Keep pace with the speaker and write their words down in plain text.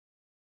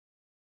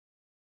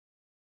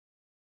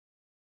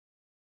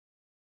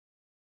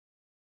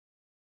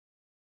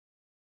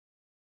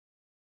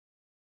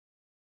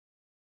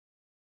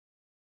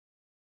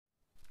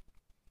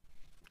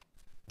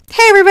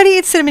everybody,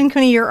 it's Cinnamon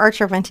Cooney, your Art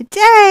Sherpa, and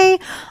today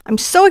I'm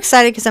so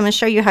excited because I'm going to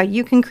show you how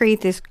you can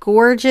create this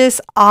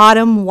gorgeous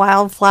autumn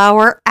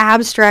wildflower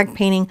abstract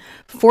painting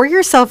for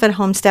yourself at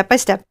home, step by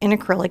step, in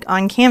acrylic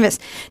on canvas.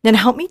 Now to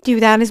help me do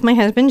that is my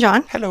husband,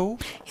 John. Hello.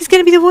 He's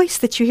going to be the voice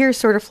that you hear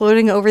sort of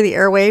floating over the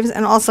airwaves,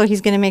 and also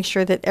he's going to make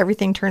sure that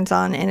everything turns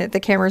on and that the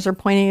cameras are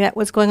pointing at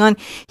what's going on.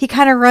 He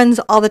kind of runs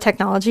all the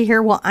technology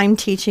here while I'm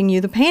teaching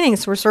you the painting.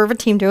 So we're sort of a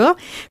team duo.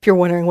 If you're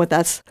wondering what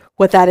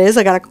that is,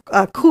 I got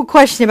a cool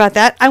question about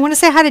that. I want to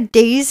say hi to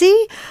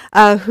Daisy,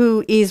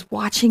 who is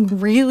watching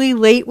really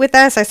late with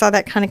us. I saw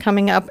that kind of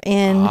coming up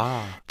in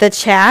the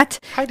chat.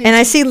 Hi, Daisy. And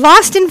I see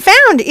Lost and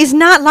Found is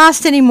not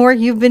lost anymore.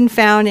 You've been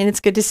found, and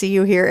it's good to see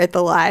you here at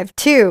the live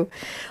too.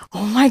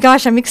 Oh my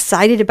gosh, I'm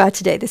excited about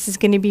today. This is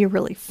going to be a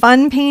really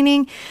fun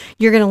painting.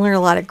 You're going to learn a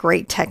lot of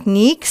great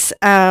techniques.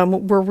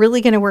 We're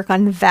really going to work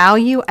on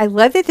value. I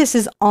love that this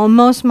is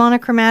almost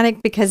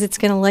monochromatic because it's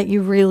going to let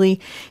you really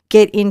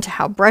get into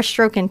how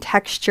brushstroke and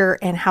texture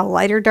and how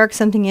light or dark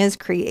something is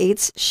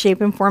creates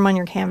shape and form on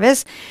your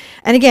canvas.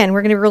 And again,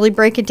 we're going to really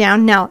break it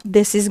down. Now,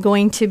 this is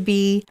going to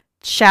be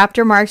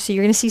chapter marks, so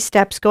you're going to see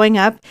steps going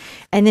up,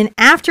 and then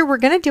after we're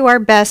going to do our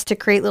best to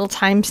create little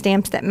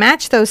timestamps that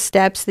match those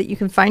steps that you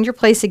can find your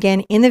place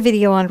again in the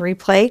video on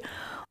replay.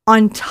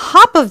 On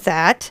top of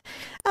that,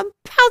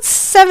 about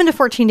 7 to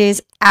 14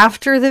 days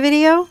after the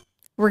video,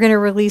 we're going to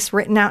release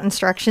written out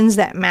instructions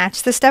that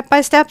match the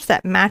step-by-steps,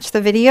 that match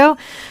the video.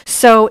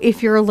 So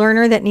if you're a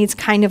learner that needs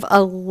kind of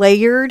a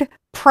layered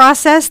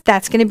process,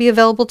 that's going to be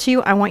available to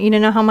you. I want you to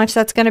know how much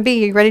that's going to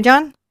be. Are you ready,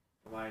 John?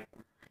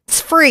 It's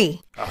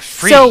free. Oh,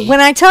 free. So when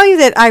I tell you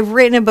that I've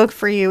written a book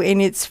for you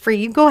and it's free,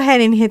 you go ahead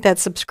and hit that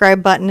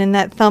subscribe button and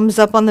that thumbs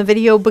up on the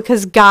video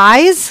because,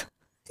 guys,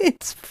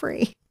 it's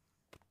free.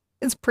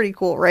 It's pretty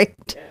cool, right?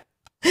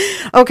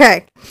 Yeah.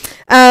 Okay.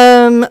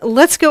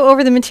 Let's go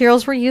over the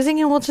materials we're using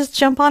and we'll just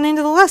jump on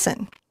into the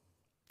lesson.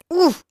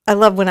 Ooh, I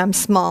love when I'm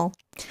small.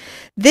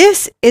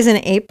 This is an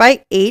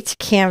 8x8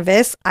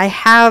 canvas. I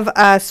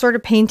have sort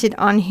of painted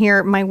on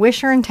here. My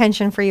wish or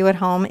intention for you at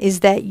home is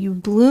that you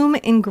bloom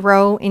and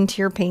grow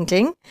into your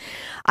painting.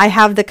 I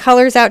have the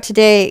colors out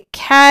today: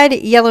 Cad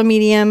Yellow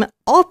Medium,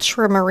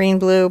 Ultramarine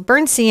Blue,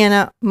 Burnt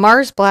Sienna,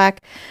 Mars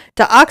Black,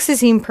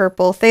 Dioxazine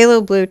Purple,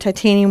 Phthalo Blue,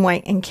 Titanium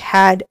White, and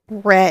Cad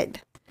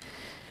Red.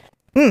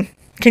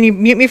 Can you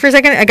mute me for a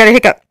second? I got a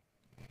hiccup.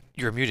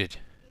 You're muted.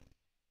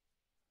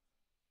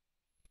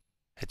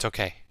 It's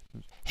okay.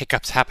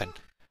 Hiccups happen.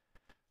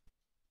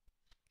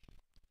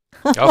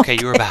 Okay,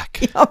 you were back.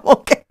 Yeah,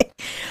 okay.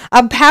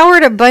 I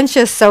powered a bunch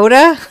of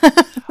soda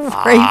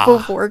right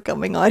before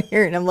coming on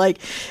here, and I'm like,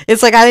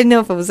 it's like I didn't know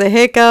if it was a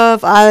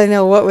hiccup. I didn't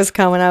know what was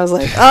coming. I was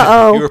like,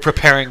 uh-oh. You were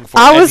preparing for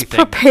I was anything.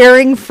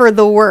 preparing for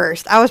the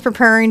worst. I was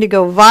preparing to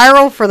go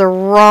viral for the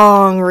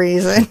wrong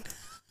reason.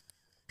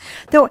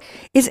 Though,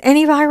 is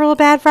any viral a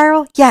bad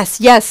viral?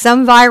 Yes,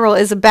 some viral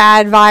is a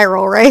bad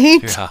viral,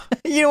 right? Yeah.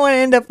 You don't want to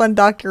end up on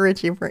Dr.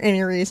 Richie for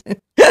any reason.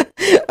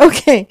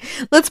 Okay,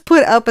 let's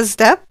put up a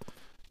step.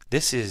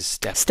 This is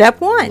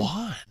step one.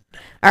 All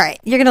right,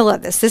 you're going to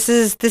love this. This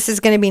is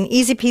going to be an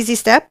easy peasy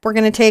step. We're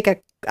going to take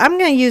I'm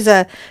going to use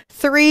a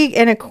 3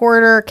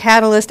 1/4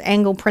 Catalyst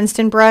Angle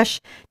Princeton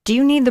brush. Do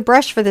you need the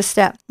brush for this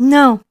step?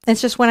 No,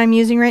 it's just what I'm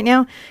using right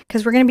now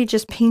because we're going to be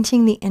just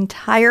painting the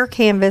entire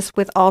canvas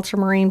with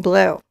ultramarine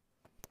blue.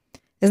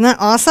 Isn't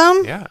that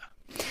awesome? Yeah.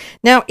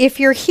 Now, if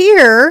you're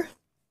here,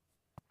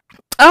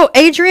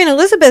 Adrienne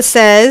Elizabeth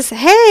says,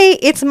 hey,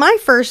 it's my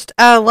first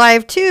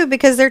live too,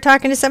 because they're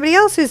talking to somebody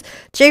else who's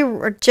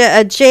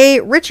Jay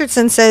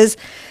Richardson says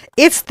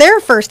it's their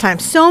first time.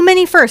 So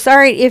many firsts. All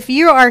right. If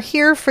you are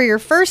here for your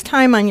first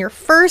time on your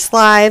first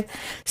live,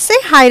 say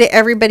hi to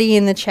everybody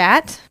in the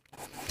chat.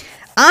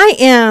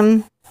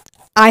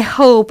 I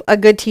hope, a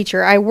good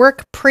teacher. I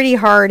work pretty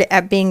hard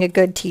at being a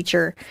good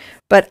teacher,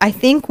 but I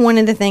think one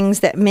of the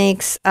things that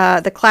makes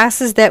the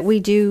classes that we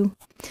do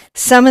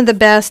some of the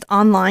best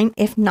online,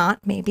 if not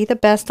maybe the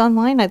best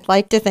online, I'd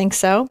like to think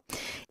so,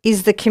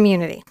 is the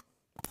community.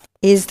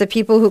 Is the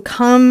people who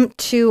come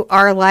to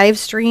our live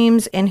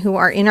streams and who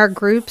are in our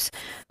groups,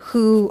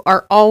 who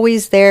are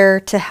always there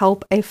to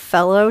help a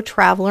fellow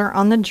traveler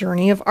on the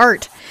journey of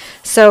art.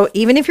 So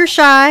even if you're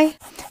shy,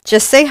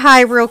 just say hi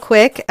real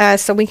quick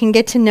so we can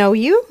get to know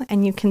you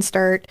and you can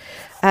start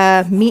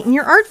meeting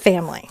your art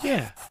family.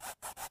 Yeah.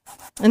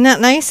 Isn't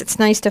that nice? It's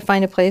nice to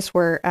find a place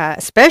where,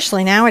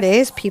 especially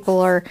nowadays,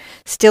 people are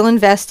still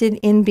invested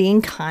in being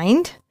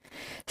kind,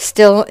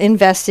 still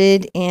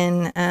invested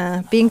in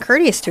being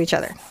courteous to each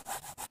other.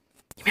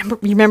 You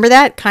remember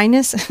that?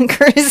 Kindness and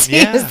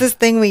courtesy was this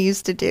thing we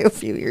used to do a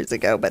few years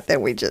ago, but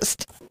then we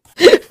just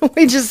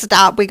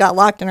stopped. We got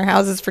locked in our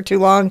houses for too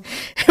long.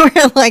 And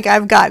we're like,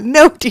 I've got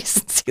no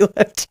decency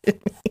left in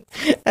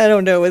me. I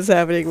don't know what's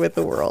happening with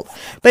the world.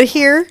 But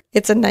here,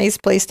 it's a nice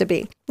place to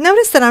be.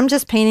 Notice that I'm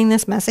just painting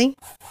this messy.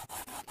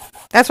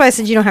 That's why I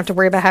said you don't have to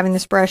worry about having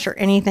this brush or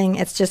anything.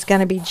 It's just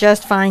going to be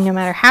just fine no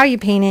matter how you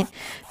paint it,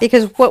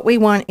 because what we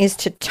want is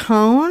to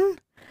tone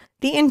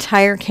the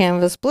entire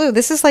canvas blue.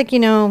 This is like,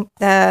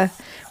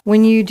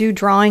 when you do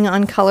drawing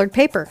on colored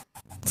paper.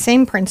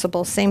 Same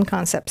principle, same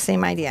concept,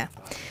 same idea.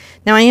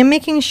 Now I am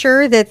making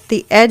sure that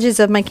the edges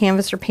of my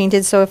canvas are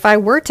painted, so if I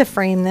were to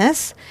frame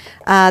this,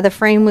 the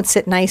frame would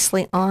sit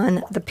nicely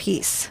on the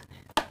piece.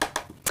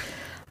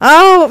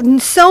 Oh,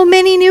 so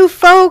many new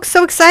folks,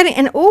 so exciting.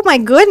 And oh my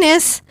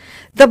goodness,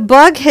 the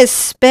bug has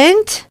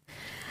spent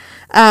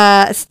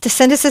to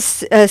send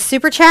us a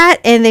super chat,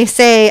 and they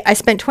say, I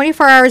spent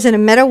 24 hours in a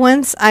meadow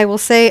once. I will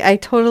say I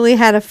totally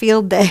had a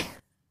field day.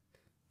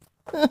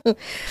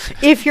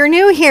 If you're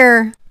new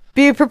here,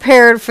 be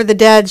prepared for the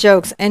dad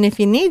jokes, and if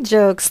you need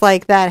jokes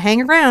like that,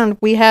 hang around.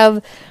 We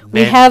have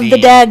the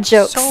dad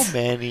jokes. So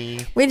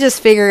many. We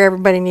just figure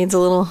everybody needs a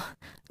little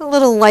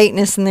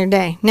lightness in their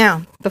day.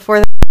 Now, before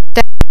that,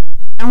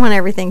 I want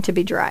everything to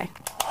be dry.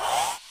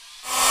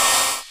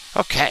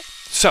 Okay,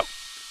 so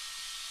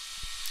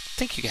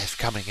thank you guys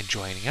for coming and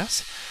joining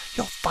us.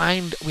 You'll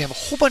find we have a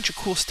whole bunch of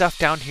cool stuff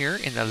down here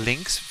in the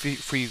links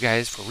for you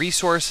guys for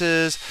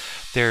resources.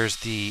 There's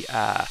the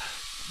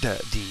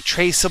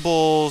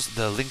traceables,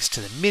 the links to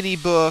the mini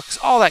books,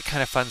 all that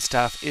kind of fun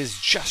stuff is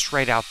just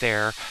right out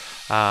there,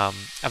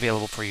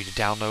 available for you to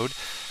download.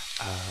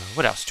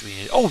 What else do we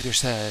need? Oh,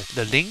 there's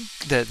the link,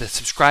 the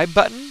subscribe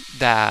button,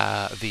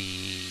 the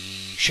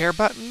share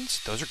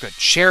buttons. Those are good.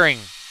 Sharing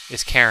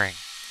is caring.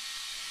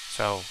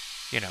 So,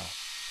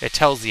 it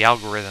tells the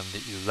algorithm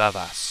that you love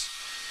us.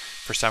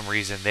 For some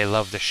reason, they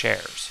love the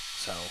shares.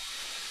 So,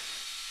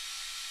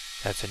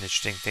 that's an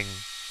interesting thing.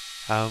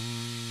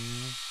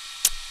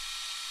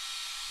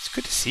 It's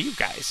good to see you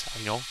guys.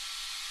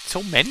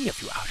 So many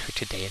of you out here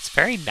today. It's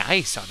very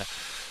nice on a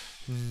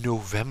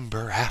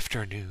November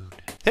afternoon.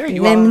 There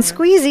you are. Lemon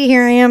squeezy,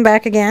 here I am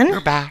back again.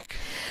 You're back.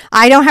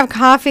 I don't have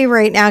coffee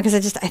right now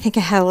because I think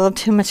I had a little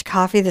too much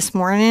coffee this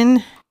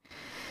morning.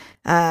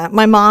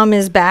 My mom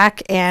is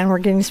back and we're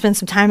going to spend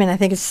some time, and I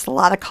think it's just a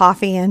lot of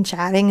coffee and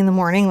chatting in the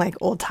morning like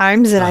old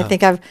times, and I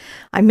think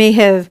I may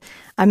have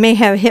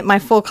hit my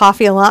full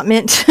coffee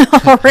allotment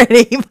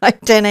already by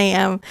 10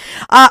 a.m.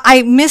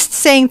 I missed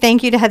saying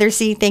thank you to Heather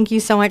C. Thank you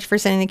so much for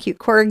sending the cute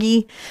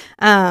corgi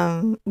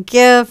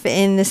gif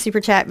in the super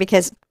chat,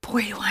 because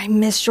boy, do I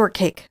miss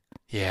shortcake.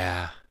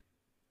 Yeah.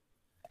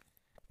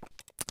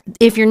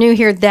 If you're new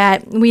here,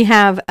 that we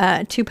have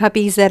 2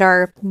 puppies that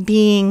are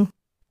being,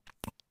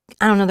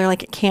 I don't know, they're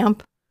like at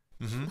camp.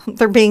 Mm-hmm.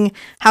 They're being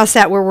house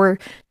sat where we're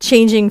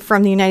changing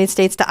from the United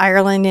States to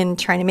Ireland and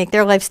trying to make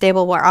their life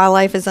stable while our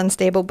life is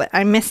unstable. But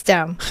I missed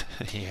them.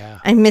 Yeah.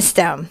 I missed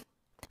them.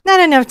 Not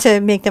enough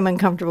to make them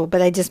uncomfortable,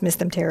 but I just missed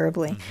them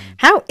terribly. Mm-hmm.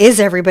 How is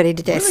everybody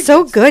today? Really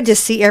so good to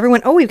see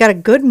everyone. Oh, we've got a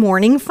good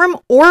morning from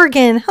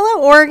Oregon.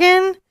 Hello,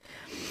 Oregon.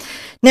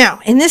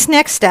 Now, in this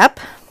next step.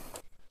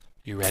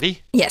 You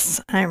ready? Yes,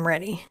 I'm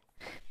ready.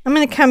 I'm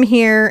going to come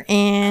here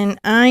and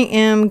I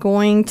am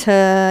going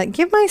to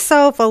give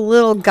myself a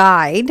little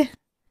guide.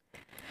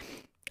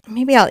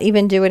 Maybe I'll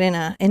even do it in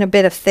a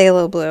bit of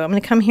phthalo blue. I'm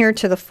going to come here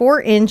to the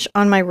 4-inch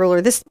on my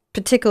ruler. This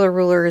particular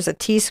ruler is a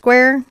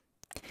T-square.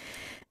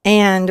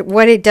 And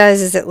what it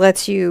does is it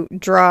lets you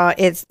draw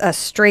a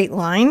straight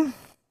line.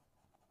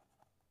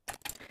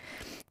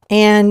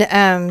 And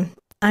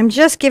I'm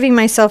just giving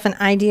myself an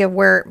idea of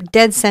where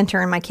dead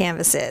center in my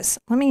canvas is.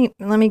 Let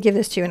me give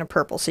this to you in a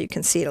purple so you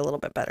can see it a little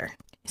bit better.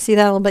 See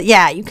that a little bit?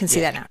 Yeah, you can see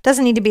that now.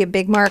 Doesn't need to be a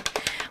big mark.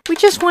 We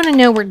just want to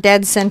know where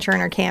dead center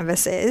in our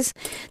canvas is.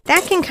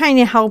 That can kind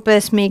of help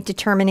us make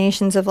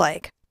determinations of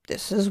like,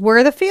 this is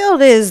where the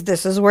field is.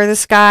 This is where the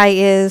sky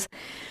is.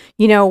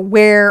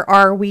 Where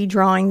are we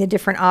drawing the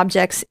different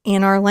objects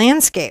in our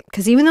landscape?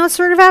 Because even though it's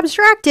sort of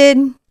abstracted,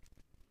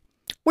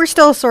 we're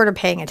still sort of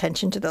paying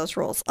attention to those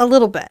rules a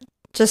little bit.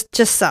 Just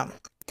some.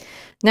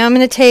 Now I'm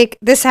going to take,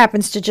 this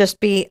happens to just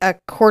be a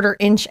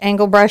 1/4-inch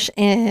angle brush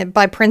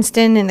by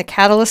Princeton in the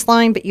Catalyst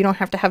line, but you don't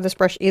have to have this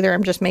brush either.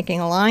 I'm just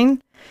making a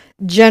line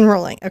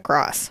generally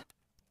across.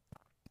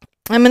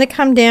 I'm going to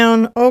come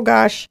down, oh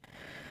gosh,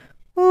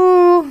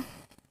 a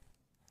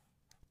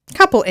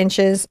couple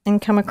inches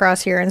and come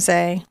across here and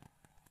say,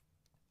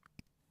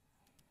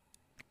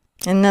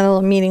 another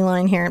little meeting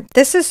line here.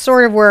 This is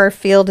sort of where our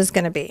field is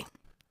going to be.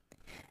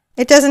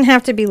 It doesn't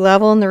have to be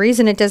level, and the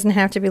reason it doesn't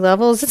have to be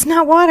level is it's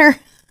not water.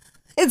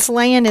 It's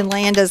land, and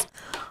land does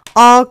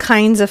all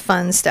kinds of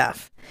fun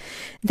stuff.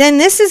 Then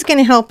this is going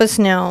to help us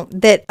know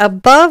that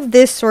above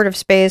this sort of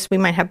space, we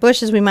might have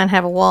bushes, we might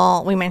have a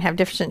wall, we might have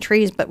different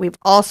trees, but we've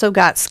also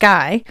got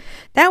sky.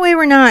 That way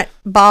we're not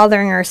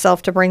bothering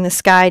ourselves to bring the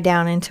sky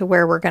down into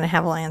where we're going to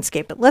have a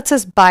landscape. It lets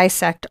us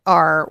bisect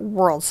our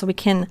world so we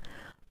can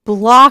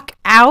block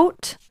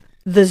out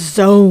the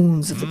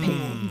zones of the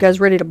painting. You guys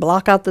ready to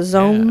block out the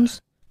zones?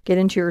 Yeah. Get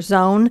into your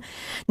zone.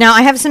 Now,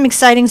 I have some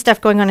exciting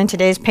stuff going on in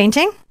today's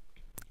painting.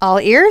 All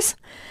ears.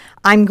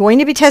 I'm going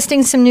to be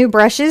testing some new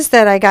brushes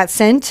that I got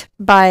sent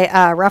by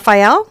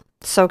Raphael.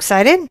 So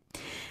excited.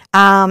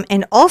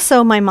 And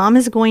also, my mom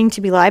is going to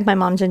be live. My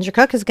mom, Ginger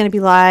Cook, is going to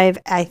be live.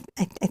 I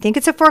think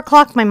it's at 4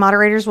 o'clock. My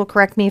moderators will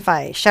correct me if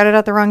I shouted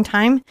out the wrong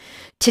time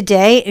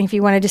today. And if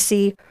you wanted to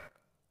see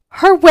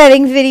her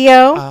wedding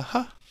video,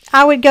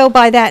 I would go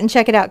by that and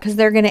check it out, because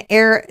they're going to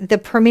air the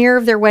premiere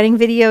of their wedding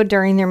video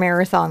during their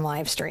marathon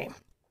live stream.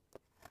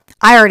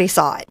 I already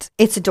saw it.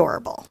 It's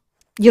adorable.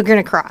 You're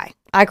going to cry.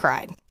 I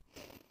cried.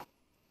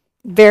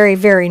 Very,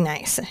 very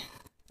nice.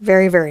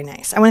 Very, very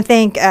nice. I want to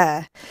thank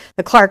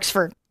the Clarks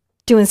for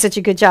doing such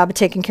a good job of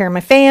taking care of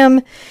my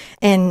fam.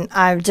 And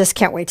I just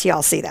can't wait till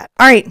y'all see that.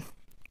 All right.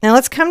 Now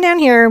let's come down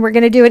here. We're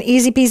going to do an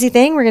easy peasy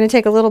thing. We're going to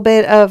take a little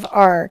bit of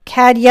our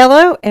cad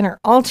yellow and our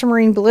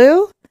ultramarine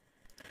blue.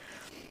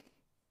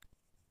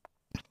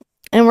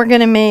 And we're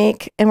going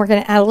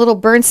to add a little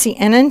burnt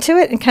sienna into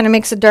it. It kind of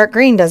makes a dark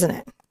green, doesn't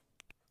it?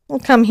 We'll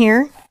come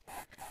here,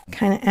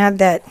 kind of add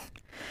that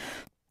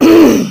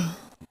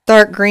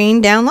dark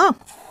green down low.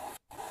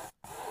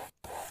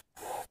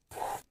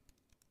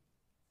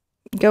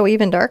 Go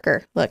even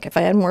darker. Look, if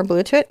I add more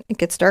blue to it, it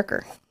gets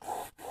darker.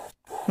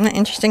 Isn't that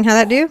interesting how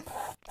that do?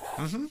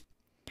 Mm-hmm.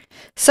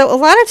 So a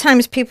lot of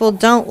times people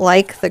don't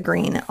like the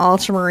green that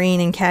ultramarine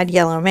and cad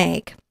yellow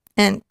make.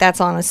 And that's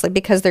honestly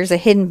because there's a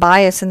hidden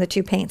bias in the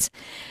two paints.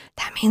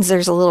 That means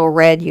there's a little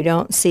red you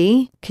don't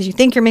see because you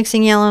think you're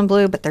mixing yellow and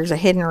blue, but there's a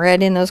hidden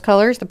red in those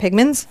colors, the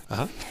pigments.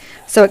 Uh-huh.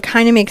 So it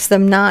kind of makes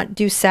them not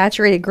do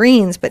saturated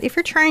greens. But if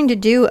you're trying to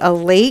do a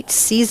late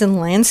season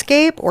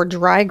landscape or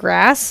dry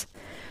grass,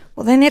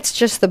 well, then it's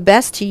just the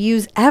best to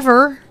use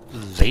ever.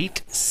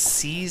 Late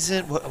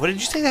season? What did you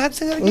say? How to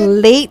say that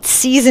again? Late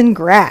season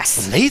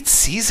grass. Late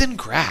season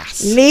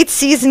grass. Late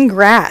season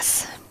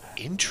grass.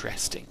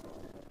 Interesting.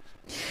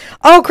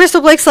 Oh, Crystal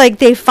Blake's like,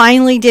 they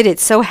finally did it.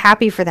 So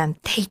happy for them.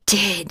 They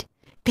did.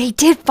 They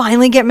did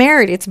finally get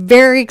married. It's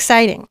very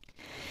exciting.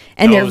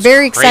 And they're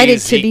very excited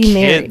to be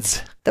married.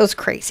 Those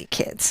crazy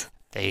kids.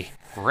 They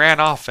ran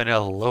off and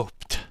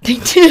eloped. They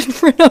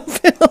did run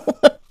off and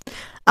eloped.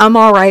 I'm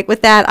all right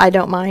with that. I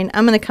don't mind.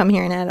 I'm going to come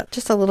here and add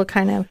just a little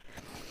kind of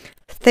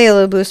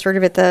phthalo blue sort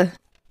of at the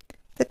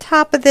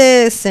top of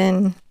this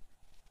and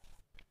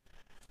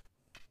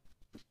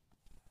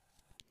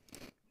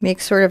make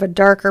sort of a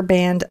darker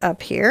band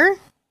up here.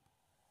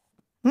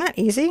 Not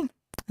easy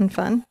and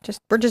fun.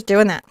 We're just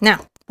doing that.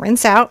 Now,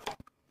 rinse out.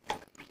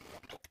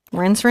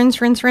 Rinse,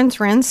 rinse, rinse, rinse,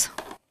 rinse.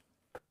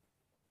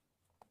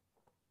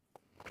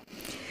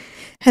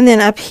 And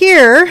then up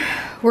here,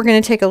 we're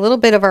going to take a little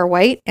bit of our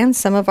white and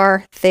some of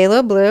our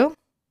phthalo blue.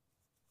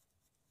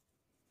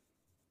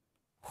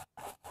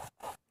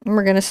 And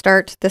we're going to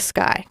start the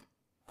sky.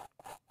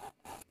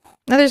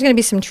 Now there's going to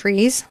be some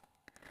trees,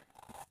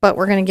 but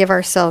we're going to give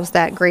ourselves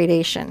that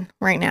gradation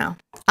right now.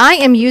 I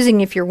am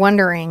using, if you're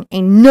wondering,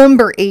 a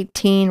number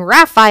 18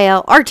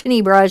 Raphael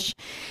Artini brush.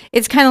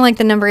 It's kind of like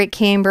the number 8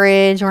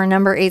 Cambridge or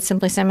number 8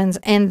 Simply Simmons.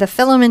 And the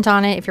filament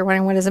on it, if you're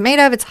wondering what is it made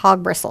of, it's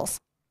hog bristles.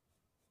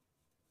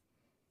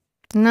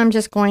 And I'm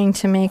just going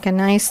to make a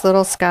nice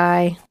little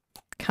sky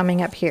coming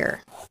up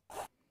here.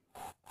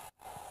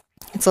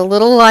 It's a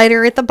little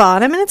lighter at the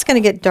bottom, and it's going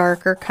to get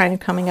darker kind of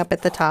coming up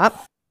at the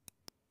top.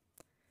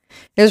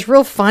 It was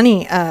real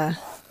funny.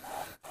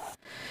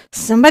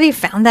 Somebody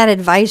found that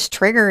advice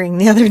triggering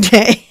the other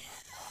day.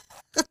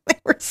 They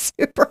were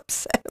super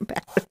upset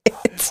about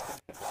it.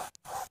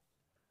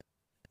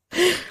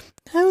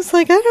 I was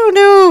like, I don't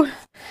know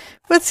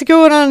what's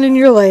going on in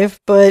your life,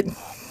 but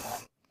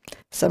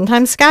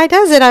sometimes Sky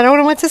does it. I don't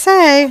know what to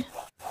say.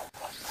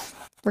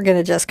 We're going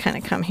to just kind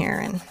of come here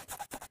and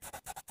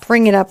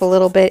bring it up a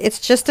little bit. It's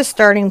just a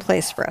starting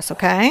place for us,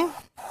 okay?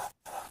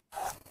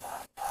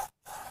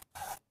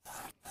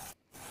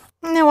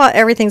 Now, while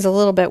everything's a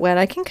little bit wet,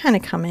 I can kind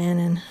of come in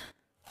and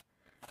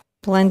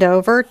blend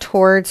over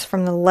towards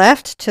from the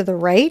left to the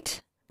right,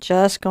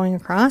 just going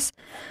across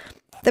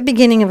the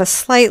beginning of a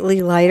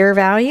slightly lighter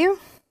value,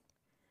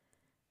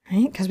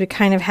 right? Because we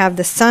kind of have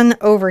the sun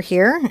over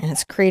here, and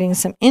it's creating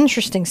some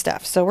interesting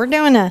stuff. So we're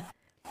doing a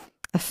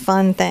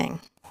fun thing.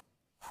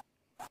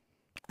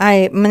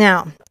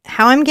 Now,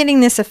 how I'm getting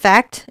this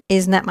effect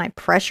is that my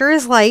pressure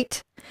is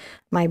light.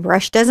 My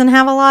brush doesn't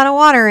have a lot of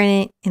water in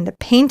it, and the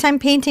paint I'm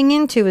painting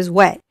into is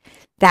wet.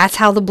 That's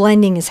how the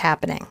blending is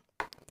happening.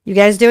 You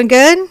guys doing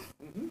good?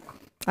 Mm-hmm.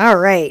 All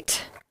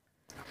right.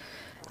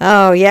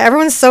 Oh, yeah,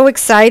 everyone's so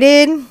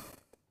excited.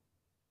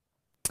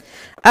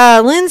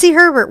 Lindsay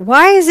Herbert,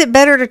 why is it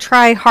better to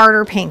try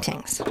harder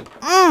paintings?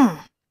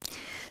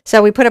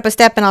 So we put up a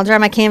step, and I'll dry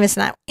my canvas,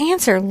 and I'll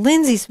answer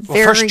Lindsay's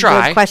very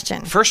good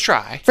question. First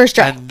try.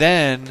 And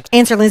then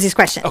answer Lindsay's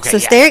question. Okay,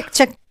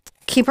 so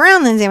keep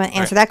around, Lindsay. I'm going to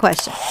answer that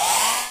question.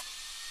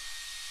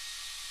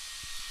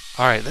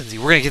 All right, Lindsay,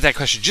 we're going to get that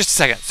question in just a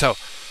second. So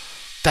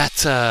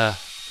that's,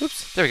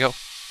 oops, there we go.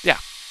 Yeah.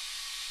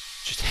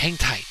 Just hang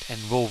tight, and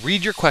we'll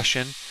read your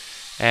question.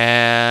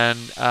 And,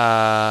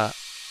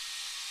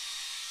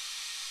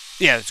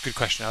 yeah, that's a good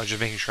question. I was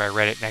just making sure I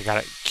read it, and I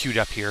got it queued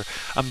up here.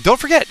 Don't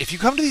forget, if you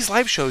come to these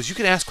live shows, you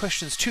can ask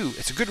questions, too.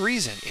 It's a good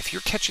reason, if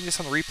you're catching this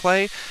on the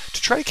replay,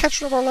 to try to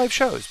catch one of our live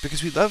shows,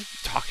 because we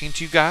love talking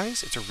to you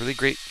guys. It's a really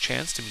great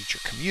chance to meet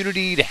your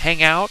community, to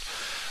hang out.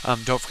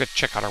 Don't forget to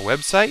check out our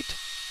website.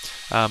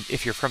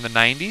 If you're from the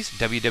 90s,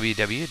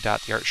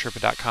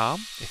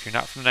 www.theartsherpa.com. If you're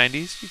not from the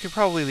 90s, you can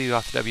probably leave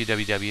off the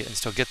www and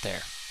still get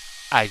there.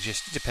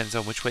 It depends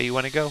on which way you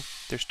want to go.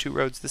 There's two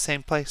roads to the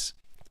same place.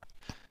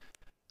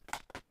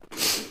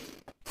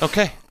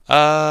 Okay,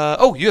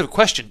 Oh, you have a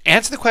question.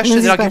 Answer the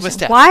question, then I'll give them a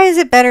step. Why is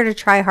it better to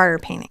try harder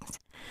paintings?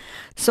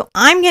 So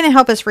I'm going to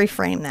help us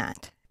reframe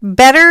that.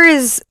 Better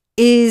is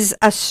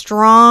a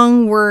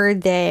strong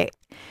word that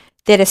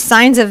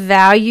assigns a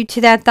value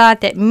to that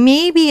thought that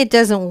maybe it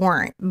doesn't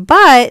warrant,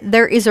 but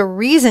there is a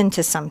reason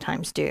to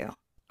sometimes do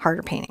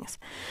harder paintings.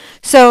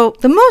 So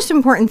the most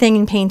important thing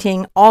in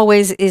painting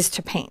always is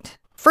to paint.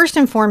 First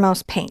and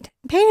foremost, paint.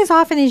 Paint as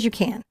often as you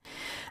can,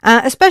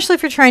 especially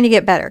if you're trying to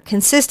get better.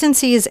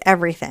 Consistency is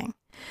everything.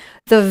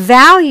 The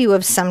value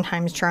of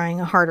sometimes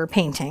trying a harder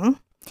painting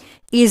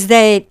is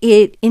that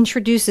it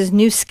introduces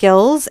new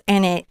skills,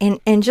 and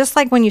just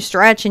like when you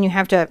stretch and you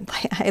have to,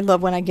 I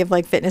love when I give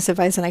like fitness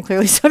advice, and I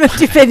clearly don't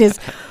do fitness,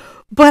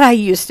 but I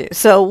used to.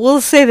 So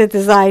we'll say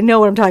that I know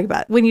what I'm talking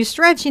about. When you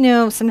stretch,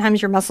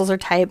 sometimes your muscles are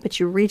tight, but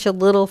you reach a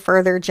little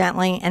further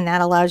gently, and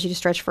that allows you to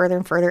stretch further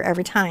and further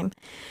every time.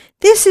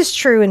 This is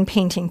true in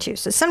painting too.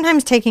 So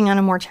sometimes taking on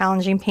a more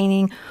challenging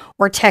painting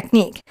or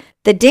technique.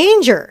 The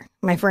danger,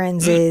 my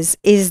friends, is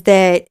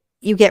that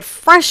you get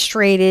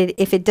frustrated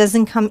if it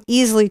doesn't come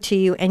easily to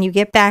you, and you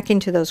get back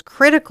into those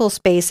critical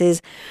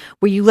spaces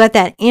where you let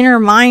that inner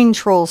mind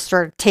troll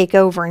start to take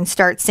over and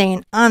start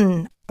saying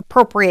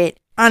inappropriate,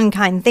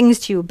 unkind things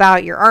to you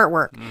about your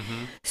artwork.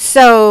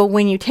 So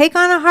when you take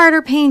on a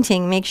harder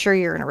painting, make sure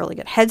you're in a really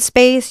good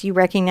headspace. You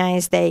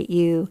recognize that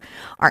you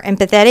are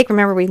empathetic.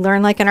 Remember, we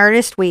learn like an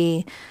artist.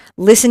 We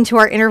listen to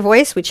our inner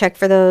voice. We check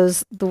for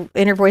the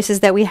inner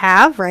voices that we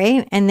have,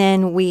 right? And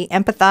then we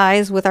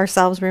empathize with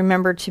ourselves.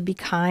 Remember to be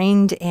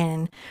kind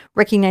and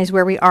recognize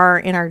where we are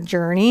in our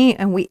journey.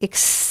 And we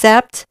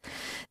accept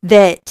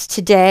that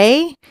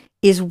today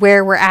is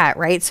where we're at,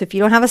 right? So if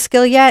you don't have a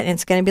skill yet and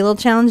it's going to be a little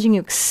challenging,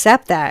 you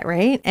accept that,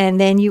 right? And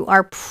then you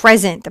are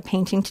present. The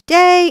painting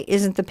today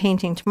isn't the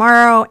painting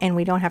tomorrow, and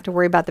we don't have to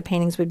worry about the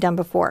paintings we've done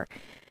before.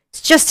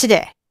 It's just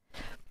today.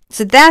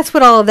 So that's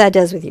what all of that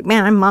does with you.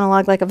 Man, I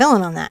monologue like a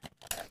villain on that.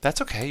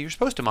 That's okay. You're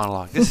supposed to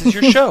monologue. This is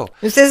your show.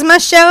 This is my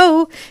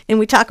show, and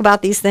we talk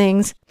about these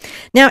things.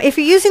 Now, if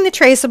you're using the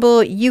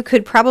traceable, you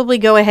could probably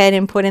go ahead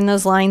and put in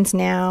those lines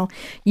now.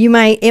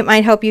 It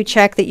might help you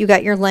check that you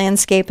got your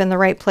landscape in the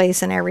right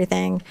place and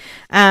everything.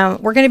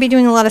 We're going to be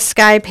doing a lot of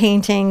sky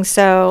painting,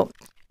 so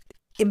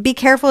be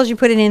careful as you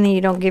put it in that you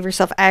don't give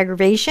yourself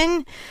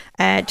aggravation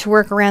to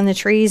work around the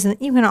trees. And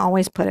you can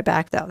always put it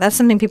back, though. That's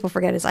something people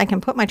forget, is I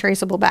can put my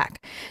traceable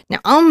back. Now,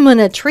 I'm going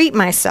to treat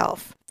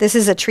myself. This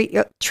is a treat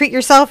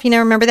yourself.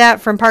 Remember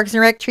that from Parks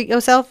and Rec, Treat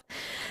Yourself?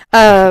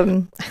 I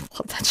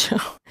love that show.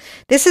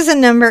 This is a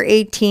number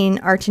 18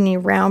 Artini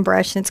round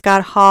brush, and it's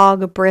got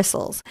hog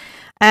bristles.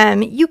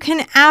 You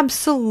can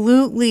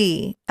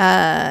absolutely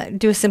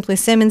do a Simply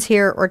Simmons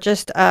here, or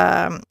just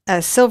a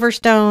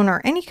Silverstone,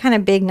 or any kind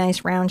of big,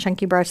 nice, round,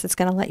 chunky brush that's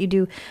going to let you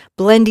do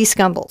blendy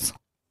scumbles.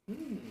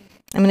 I'm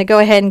going to go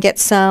ahead and get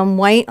some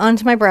white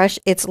onto my brush.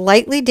 It's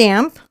lightly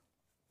damp.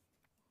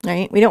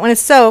 Right? We don't want it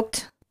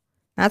soaked.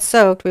 Not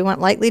soaked. We want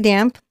lightly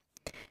damp.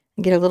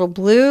 Get a little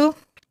blue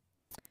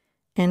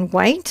and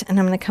white, and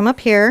I'm going to come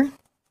up here,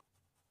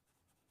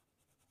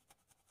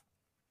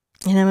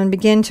 and I'm going to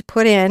begin to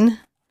put in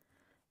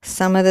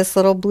some of this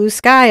little blue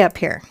sky up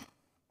here.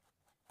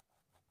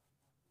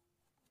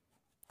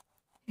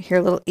 You hear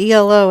a little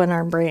ELO in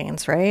our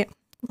brains, right?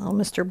 Little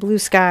Mr. Blue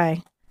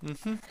Sky.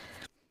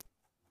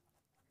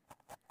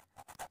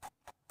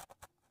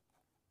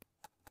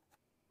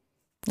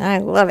 I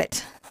love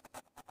it.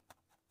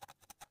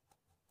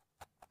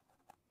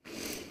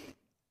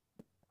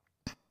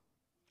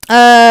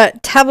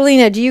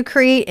 Tabelina, do you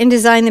create and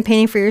design the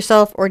painting for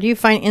yourself, or do you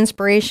find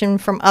inspiration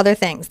from other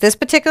things? This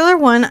particular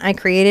one I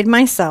created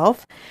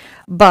myself,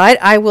 but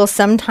I will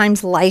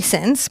sometimes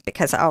license,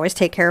 because I always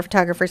take care of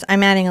photographers.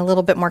 I'm adding a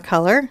little bit more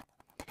color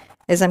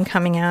as I'm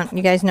coming out.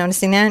 You guys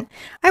noticing that?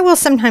 I will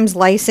sometimes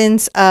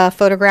license a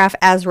photograph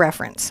as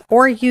reference,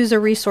 or use a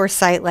resource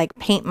site like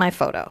Paint My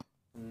Photo.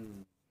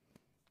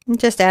 I'm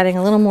just adding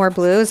a little more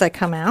blue as I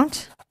come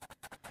out.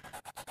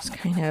 Just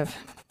kind of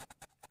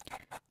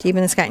deep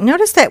in the sky.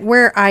 Notice that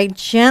where I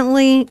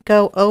gently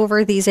go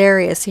over these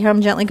areas, see how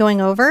I'm gently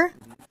going over?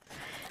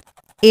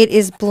 It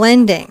is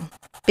blending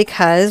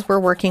because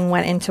we're working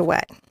wet into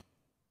wet.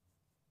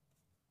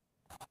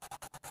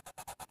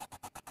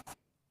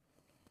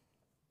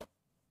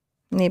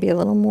 Maybe a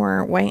little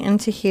more white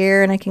into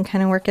here, and I can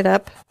kind of work it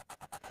up.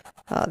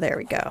 Oh, there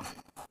we go.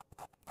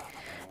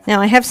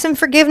 Now I have some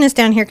forgiveness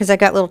down here because I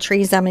got little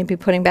trees that I'm going to be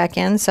putting back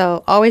in.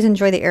 So always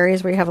enjoy the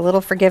areas where you have a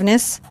little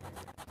forgiveness.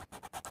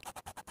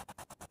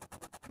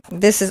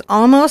 This is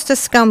almost a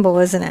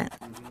scumble, isn't it?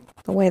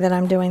 The way that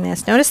I'm doing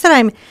this. Notice that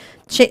I'm,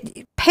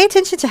 pay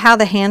attention to how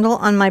the handle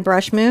on my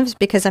brush moves,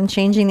 because I'm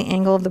changing the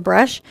angle of the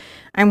brush.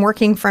 I'm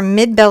working from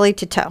mid-belly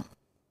to toe.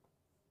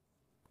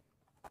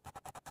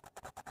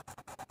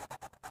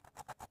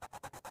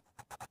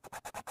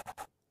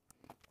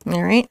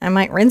 All right, I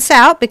might rinse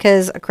out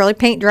because acrylic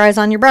paint dries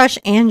on your brush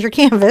and your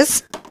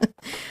canvas.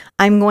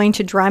 I'm going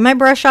to dry my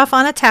brush off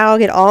on a towel,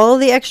 get all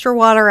the extra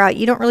water out.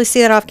 You don't really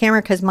see that off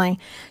camera because my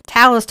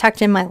towel is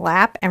tucked in my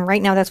lap. And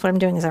right now that's what I'm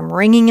doing, is I'm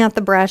wringing out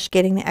the brush,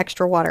 getting the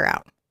extra water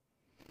out.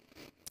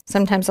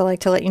 Sometimes I like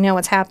to let you know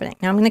what's happening.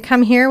 Now I'm going to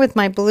come here with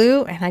my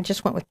blue, and I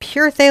just went with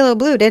pure phthalo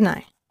blue, didn't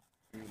I?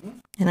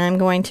 And I'm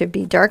going to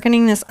be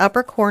darkening this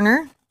upper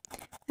corner,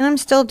 and I'm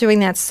still doing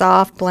that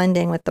soft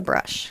blending with the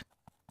brush.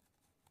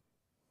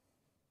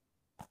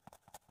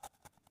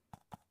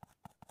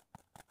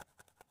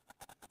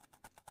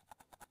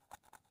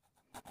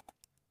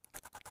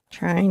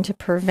 Trying to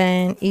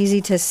prevent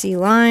easy to see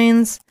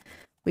lines.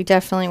 We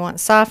definitely want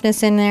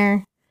softness in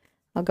there.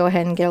 I'll go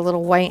ahead and get a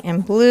little white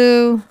and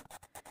blue.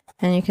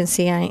 And you can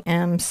see I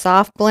am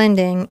soft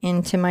blending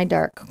into my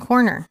dark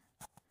corner.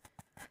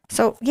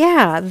 So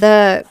yeah,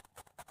 the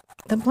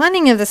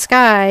blending of the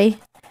sky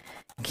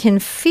can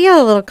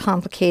feel a little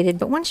complicated,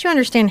 but once you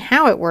understand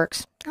how it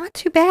works, not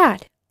too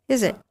bad,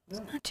 is it? It's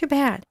not too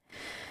bad.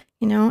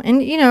 You know,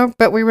 and you know,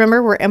 but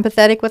remember, we're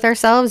empathetic with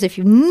ourselves. If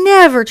you've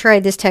never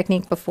tried this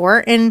technique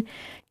before and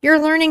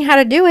you're learning how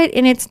to do it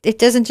and it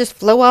doesn't just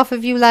flow off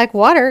of you like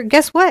water,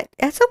 guess what?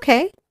 That's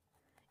okay.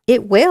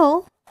 It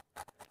will.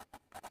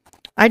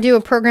 I do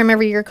a program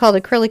every year called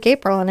Acrylic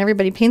April, and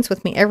everybody paints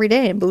with me every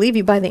day. And believe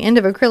you, by the end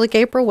of Acrylic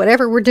April,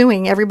 whatever we're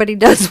doing, everybody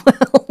does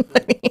well.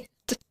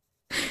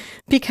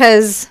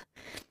 Because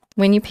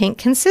when you paint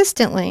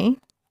consistently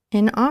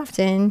and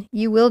often,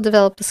 you will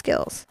develop the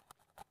skills.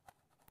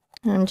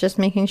 I'm just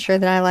making sure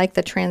that I like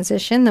the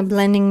transition, the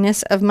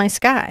blendingness of my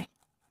sky.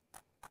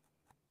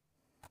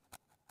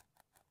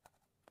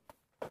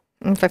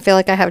 And if I feel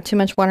like I have too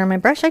much water on my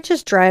brush, I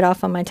just dry it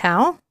off on my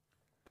towel.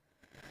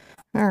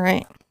 All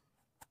right.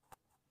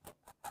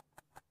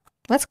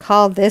 Let's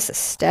call this a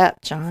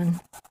step,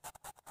 John.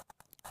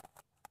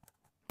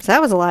 So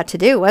that was a lot to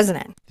do,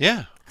 wasn't it?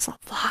 Yeah. That's a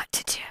lot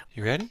to do.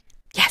 You ready?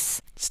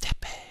 Yes. Step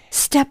in.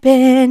 Step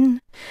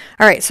in.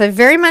 All right, so I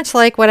very much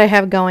like what I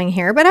have going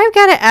here, but I've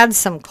got to add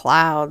some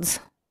clouds.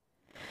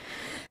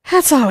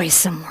 That's always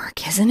some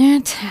work, isn't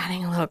it?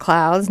 Adding a little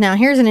clouds. Now,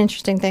 here's an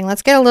interesting thing.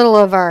 Let's get a little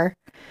of our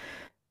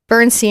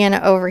burnt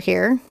sienna over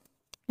here.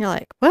 You're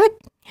like, what?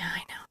 Yeah, I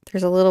know.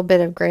 There's a little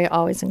bit of gray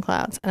always in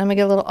clouds. And I'm going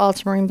to get a little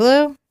ultramarine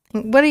blue.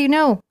 And what do you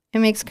know? It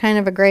makes kind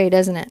of a gray,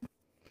 doesn't it?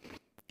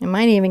 I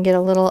might even get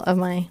a little of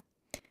my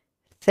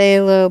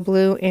phthalo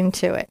blue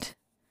into it.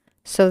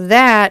 So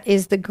that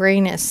is the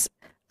grayness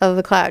of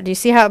the cloud. Do you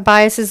see how it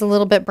biases a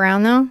little bit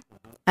brown though?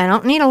 I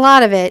don't need a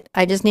lot of it.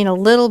 I just need a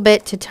little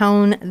bit to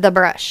tone the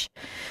brush.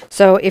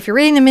 So if you're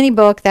reading the mini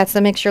book, that's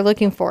the mix you're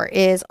looking for,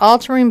 is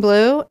ultramarine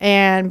blue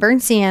and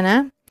burnt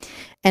sienna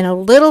and a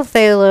little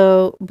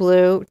phthalo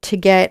blue to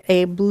get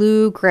a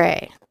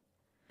blue-gray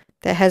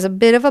that has a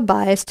bit of a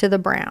bias to the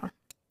brown.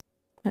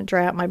 I'm going to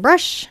dry out my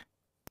brush.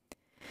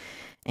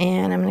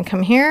 And I'm going to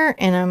come here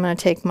and I'm going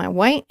to take my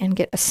white and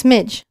get a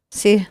smidge.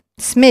 See?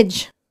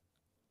 Smidge.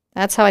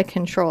 That's how I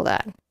control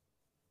that.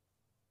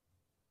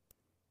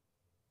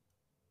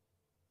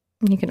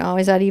 You can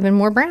always add even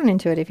more brown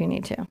into it if you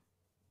need to.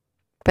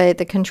 But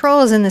the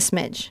control is in the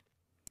smidge.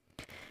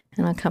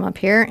 And I'll come up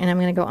here and I'm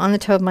going to go on the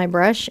toe of my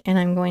brush and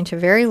I'm going to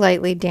very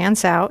lightly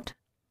dance out.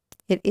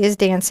 It is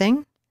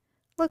dancing.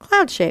 A little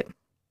cloud shape.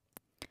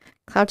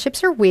 Cloud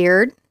shapes are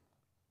weird.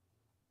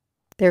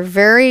 They're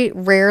very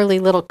rarely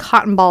little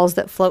cotton balls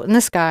that float in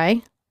the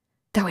sky.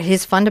 Though it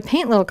is fun to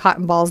paint little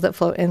cotton balls that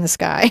float in the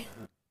sky.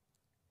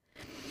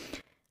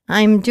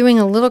 I'm doing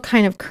a little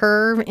kind of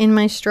curve in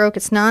my stroke.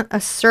 It's not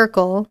a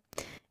circle.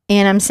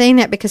 And I'm saying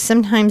that because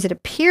sometimes it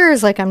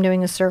appears like I'm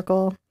doing a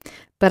circle,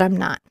 but I'm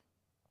not.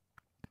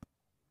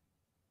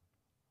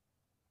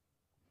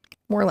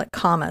 More like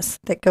commas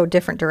that go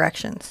different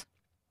directions.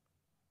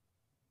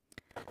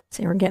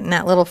 See, we're getting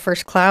that little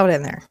first cloud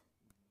in there.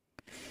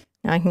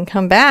 Now I can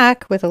come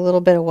back with a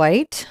little bit of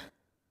white.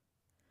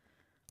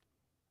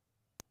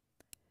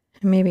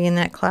 And maybe in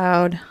that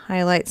cloud,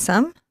 highlight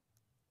some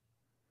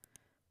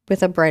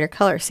with a brighter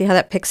color. See how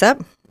that picks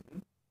up?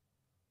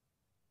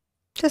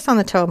 Just on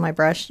the toe of my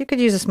brush. You could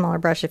use a smaller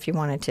brush if you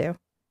wanted to.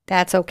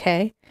 That's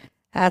okay.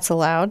 That's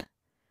allowed.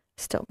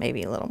 Still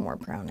maybe a little more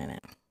brown in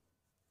it.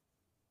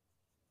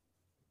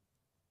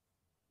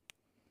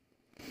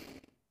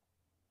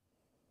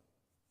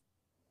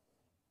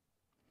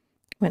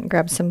 Went and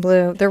grabbed some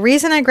blue. The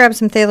reason I grabbed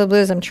some phthalo blue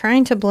is I'm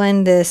trying to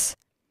blend this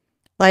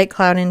light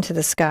cloud into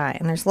the sky.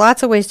 And there's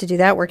lots of ways to do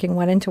that. Working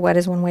wet into wet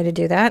is one way to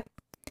do that.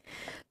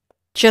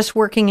 Just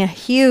working a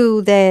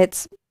hue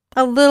that's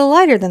a little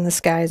lighter than the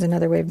sky is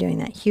another way of doing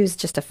that. Hue is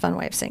just a fun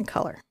way of saying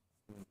color.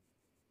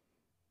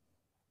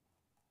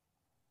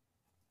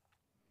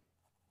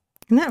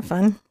 Isn't that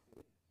fun?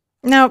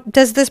 Now,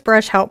 does this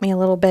brush help me a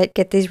little bit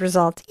get these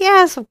results?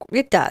 Yes,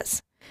 it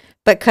does.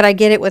 But could I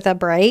get it with a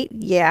bright?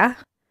 Yeah.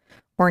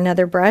 Or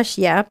another brush?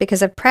 Yeah,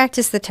 because I've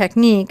practiced the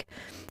technique.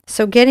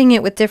 So getting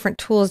it with different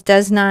tools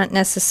does not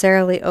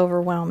necessarily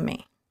overwhelm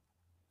me.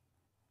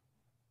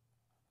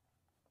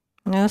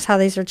 Notice how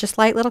these are just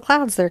light little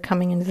clouds that are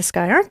coming into the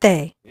sky, aren't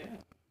they? Yeah.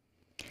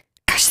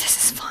 Gosh,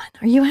 this is fun.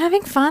 Are you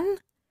having fun?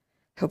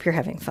 Hope you're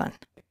having fun.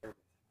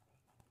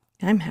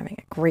 I'm having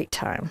a great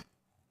time.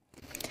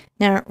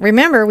 Now,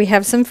 remember, we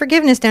have some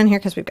forgiveness down here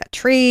because we've got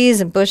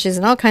trees and bushes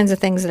and all kinds of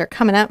things that are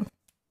coming up.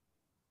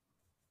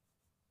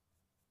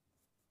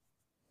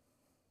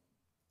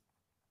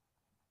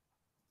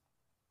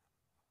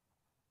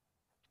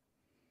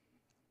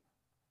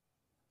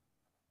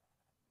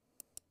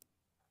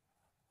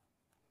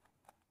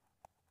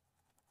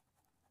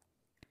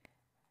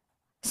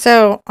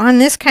 So on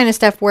this kind of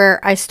stuff where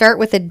I start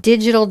with a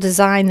digital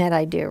design that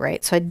I do,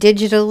 right? So I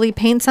digitally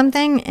paint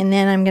something and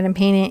then I'm going to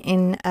paint it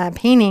in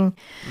painting.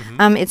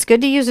 It's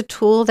good to use a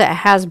tool that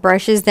has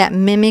brushes that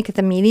mimic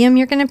the medium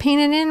you're going to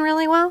paint it in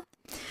really well,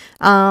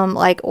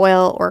 like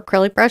oil or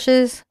acrylic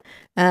brushes.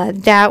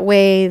 That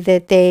way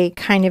that they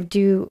kind of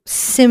do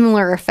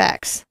similar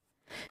effects.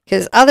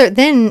 Because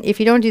then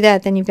if you don't do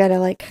that, then you've got to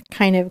like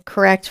kind of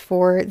correct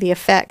for the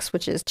effects,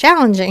 which is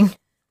challenging.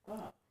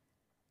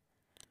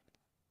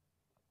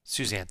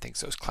 Suzanne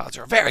thinks those clouds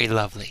are very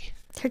lovely.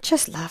 They're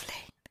just lovely.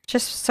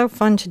 Just so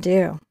fun to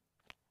do.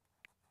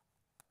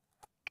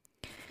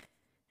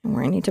 And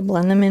where I need to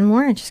blend them in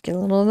more, I just get a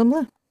little of the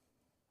blue.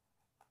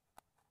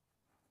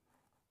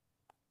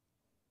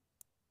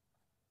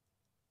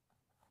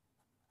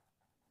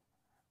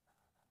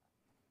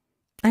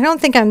 I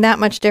don't think I'm that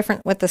much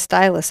different with the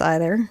stylus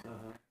either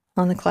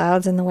on the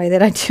clouds and the way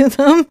that I do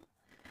them.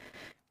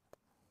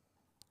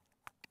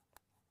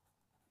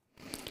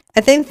 I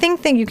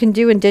think that you can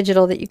do in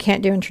digital that you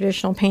can't do in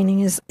traditional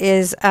painting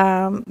is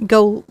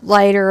go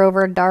lighter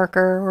over darker,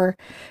 or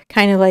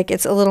kind of like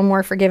it's a little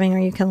more forgiving, or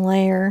you can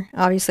layer.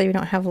 Obviously, we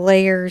don't have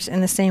layers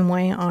in the same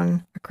way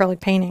on acrylic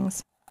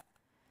paintings.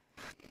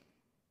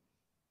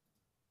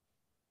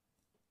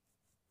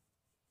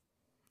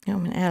 Now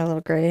I'm going to add a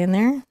little gray in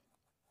there.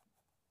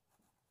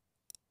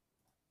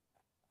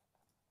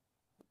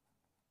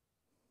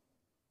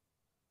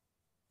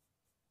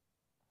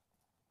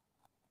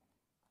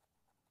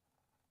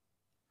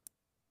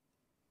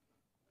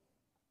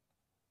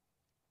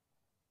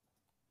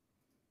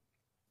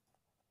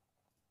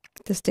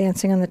 Just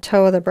dancing on the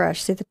toe of the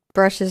brush. See, the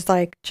brush is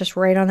like just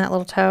right on that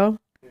little toe.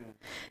 Yeah.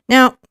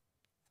 Now,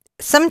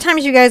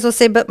 sometimes you guys will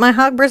say, but my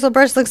hog bristle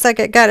brush looks like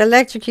it got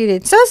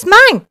electrocuted. So's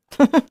mine.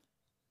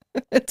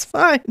 It's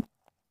fine.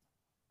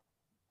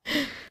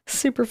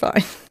 Super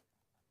fine.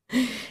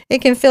 It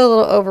can feel a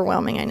little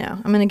overwhelming, I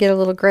know. I'm going to get a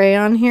little gray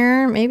on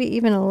here, maybe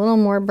even a little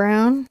more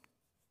brown.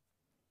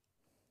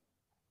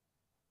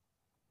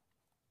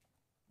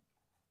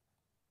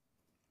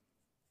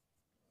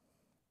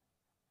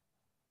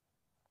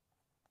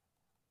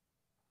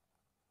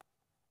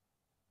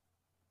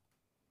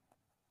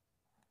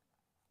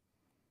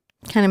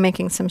 Kind of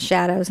making some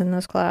shadows in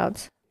those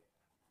clouds,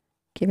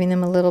 giving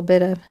them a little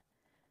bit of,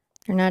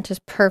 they're not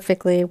just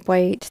perfectly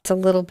white, it's a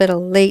little bit of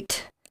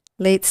late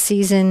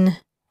season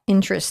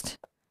interest,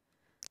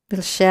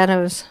 little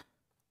shadows.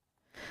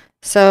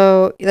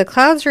 So the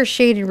clouds are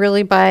shaded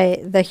really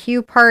by the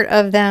hue part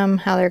of them,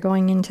 how they're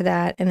going into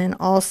that, and then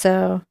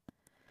also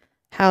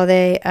how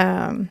they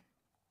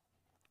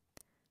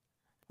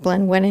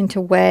blend wet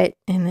into wet,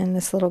 and then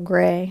this little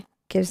gray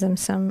gives them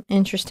some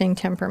interesting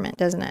temperament,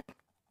 doesn't it?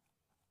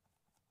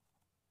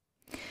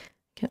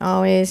 Can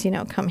always, you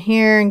know, come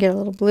here and get a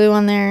little blue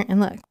on there, and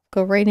look,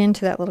 go right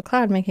into that little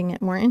cloud, making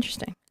it more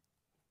interesting.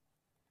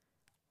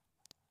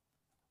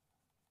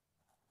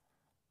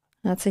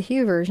 That's a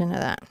hue version of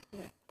that.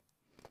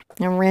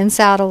 And rinse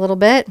out a little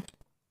bit.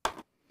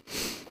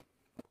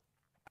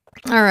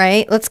 All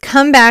right, let's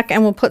come back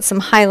and we'll put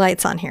some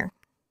highlights on here.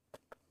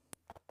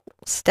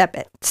 Step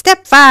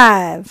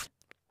 5.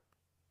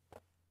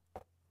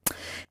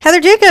 Heather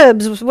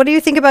Jacobs, what do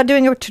you think about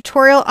doing a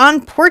tutorial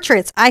on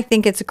portraits? I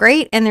think it's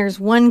great, and there's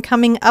one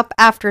coming up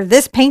after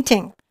this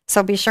painting.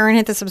 So be sure and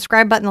hit the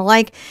subscribe button, the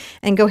like,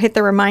 and go hit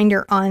the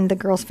reminder on the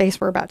girl's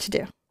face we're about to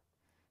do.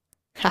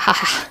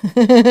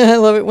 I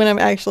love it when I'm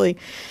actually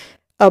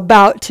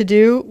about to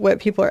do what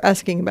people are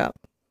asking about.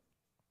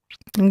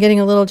 I'm getting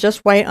a little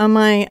just white on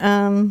my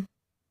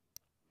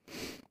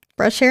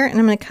brush here, and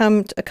I'm going to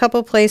come to a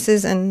couple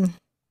places and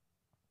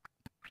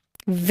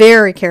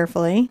very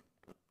carefully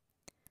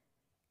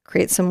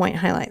create some white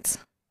highlights.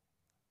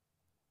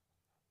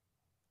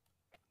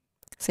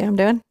 See what I'm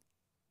doing?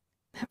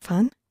 Isn't that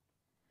fun?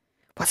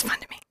 What's fun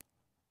to me?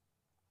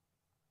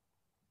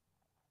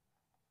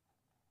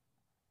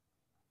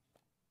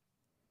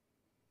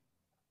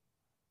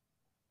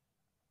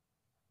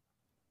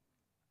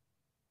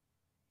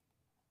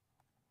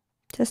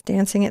 Just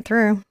dancing it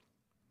through.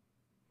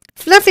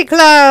 Fluffy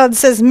clouds,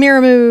 says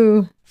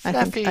Miramoo.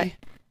 Fluffy.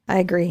 I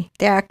agree.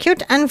 They are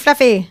cute and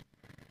fluffy.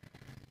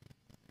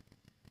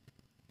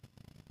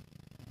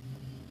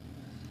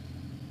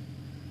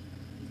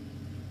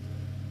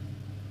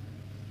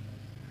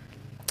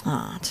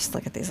 Oh, just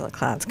look at these little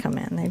clouds come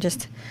in.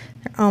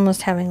 They're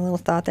almost having a little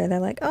thought there. They're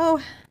like,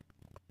 oh.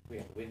 We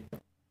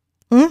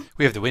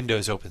have the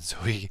windows open, so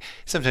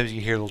sometimes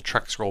you hear little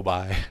trucks roll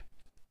by.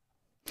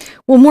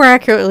 Well, more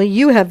accurately,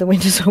 you have the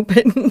windows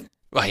open.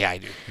 Well, yeah, I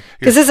do.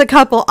 Because as a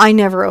couple, I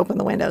never open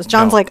the windows.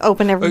 John's like,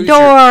 open every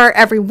door,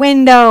 every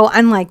window.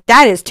 I'm like,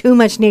 that is too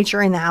much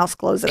nature in the house.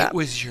 Close it up. It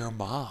was your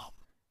mom.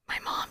 My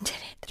mom did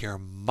it. Your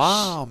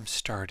mom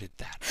started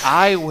that.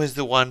 I was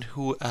the one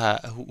who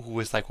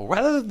was like, well,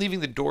 rather than leaving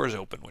the doors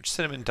open, which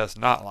Cinnamon does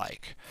not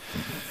like,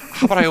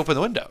 how about I open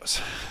the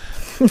windows?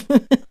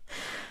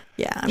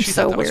 Yeah, I'm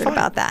so weird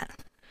about that.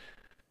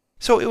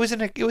 So it was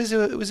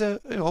a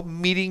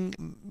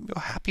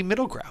happy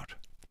middle ground.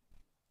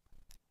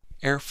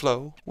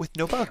 airflow with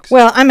no bugs.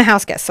 Well, I'm a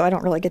house guest, so I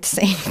don't really get to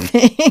say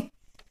anything.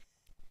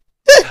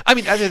 I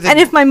mean, other than... And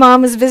if my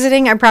mom was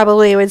visiting, I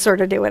probably would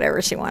sort of do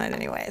whatever she wanted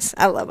anyways.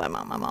 I love my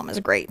mom. My mom is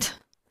great.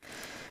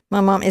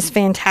 My mom is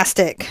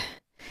fantastic.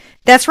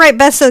 That's right,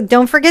 Beth. So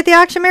don't forget the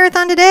auction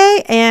marathon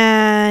today,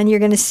 and you're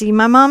going to see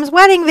my mom's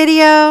wedding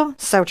video.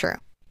 So true.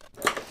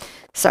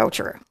 So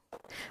true.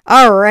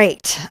 All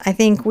right. I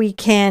think we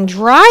can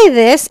dry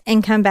this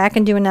and come back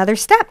and do another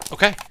step.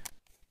 Okay.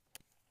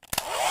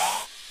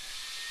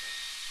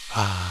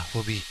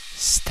 We'll be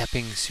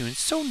stepping soon.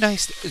 So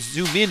nice.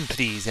 Zoom in,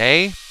 please,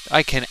 eh?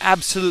 I can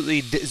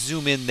absolutely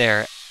zoom in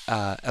there,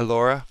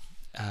 Elora.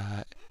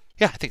 Yeah,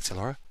 I think it's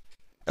Elora.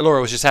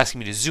 Elora was just asking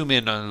me to zoom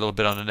in on a little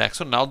bit on the next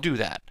one, and I'll do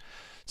that.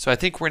 So I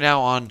think we're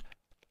now on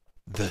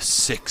the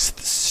 6th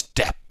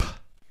step.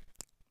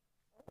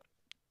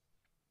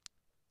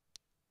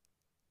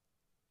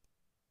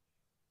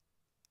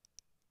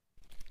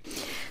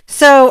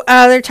 So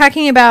they're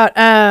talking about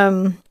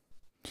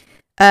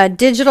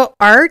digital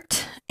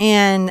art.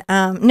 And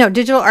no,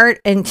 digital art,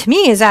 and to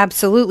me, is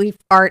absolutely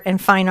art and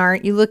fine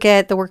art. You look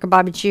at the work of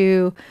Bobby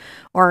Chu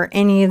or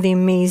any of the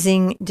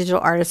amazing digital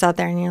artists out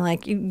there, and you're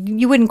like,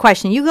 you wouldn't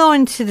question. You go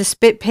into the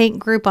Spit Paint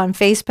group on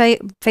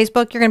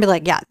Facebook, you're going to be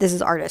like, yeah, this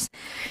is artist.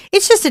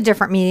 It's just a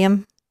different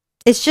medium.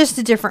 It's just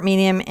a different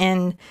medium,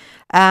 and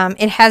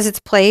it has its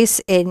place,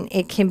 and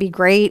it can be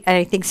great. And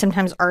I think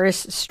sometimes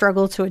artists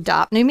struggle to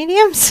adopt new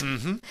mediums.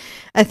 Mm-hmm.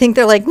 I think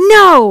they're like,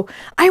 no,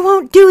 I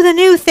won't do the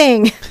new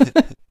thing.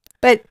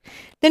 But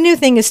the new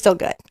thing is still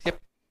good. Yep.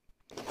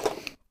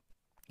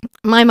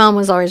 My mom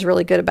was always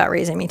really good about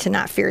raising me to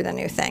not fear the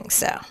new thing.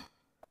 So,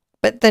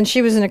 but then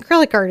she was an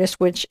acrylic artist,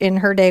 which in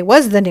her day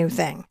was the new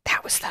thing.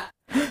 That was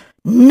the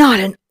not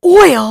an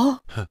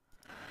oil. Huh.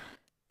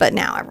 But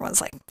now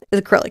everyone's like,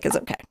 acrylic is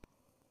okay.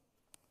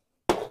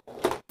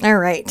 All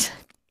right.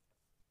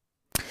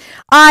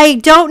 I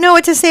don't know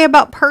what to say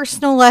about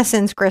personal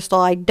lessons, Crystal.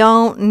 I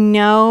don't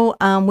know.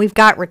 We've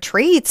got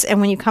retreats,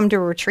 and when you come to a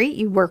retreat,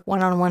 you work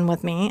one-on-one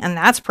with me, and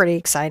that's pretty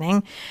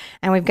exciting.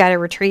 And we've got a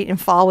retreat in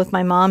fall with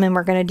my mom, and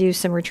we're going to do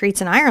some retreats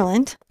in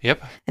Ireland.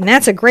 Yep. And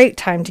that's a great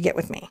time to get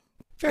with me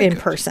in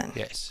person.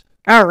 Yes.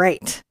 All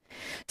right.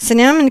 So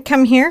now I'm going to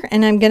come here,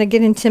 and I'm going to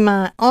get into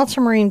my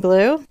ultramarine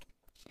blue,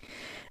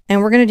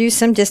 and we're going to do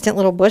some distant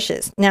little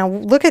bushes. Now,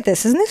 look at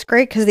this. Isn't this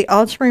great? Because the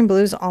ultramarine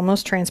blue is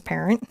almost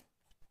transparent.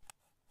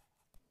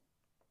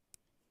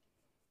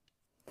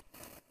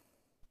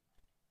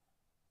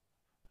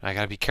 I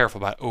got to be careful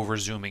about over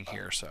zooming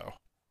here, so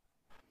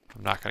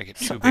I'm not going to get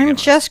too big. I'm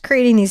just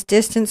creating these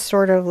distant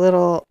sort of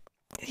little,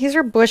 these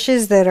are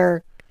bushes that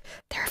are,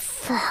 they're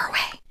far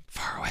away.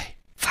 Far away.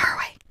 Far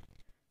away.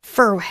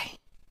 Far away.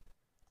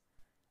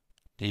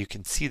 Now you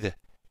can see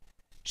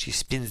she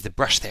spins the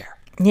brush there.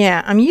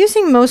 Yeah, I'm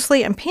painting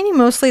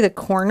mostly the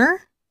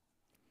corner.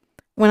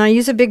 When I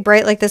use a big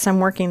bright like this, I'm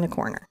working the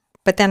corner.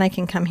 But then I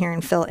can come here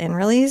and fill in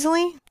really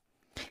easily.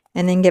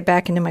 And then get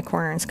back into my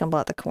corner and scumble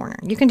out the corner.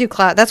 You can do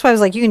cloud. That's why I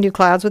was like, you can do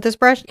clouds with this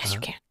brush. Yes, you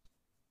can.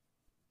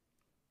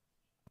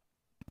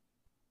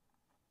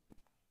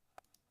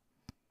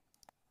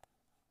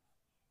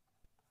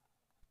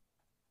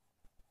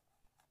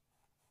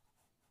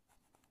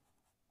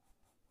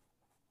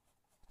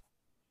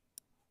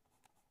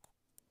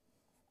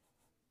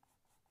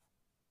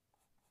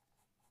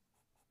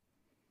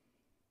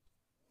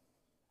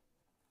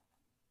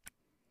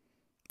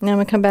 Now I'm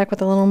going to come back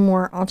with a little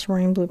more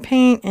ultramarine blue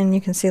paint, and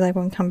you can see like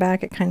when we come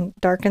back, it kind of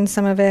darkens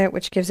some of it,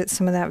 which gives it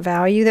some of that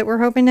value that we're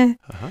hoping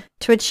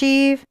to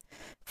achieve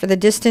for the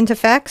distant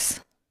effects.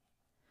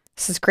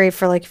 This is great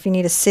for like if you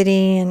need a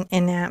city and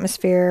an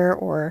atmosphere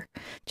or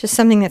just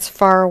something that's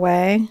far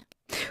away.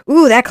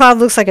 Ooh, that cloud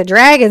looks like a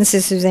dragon,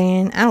 says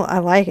Suzanne. I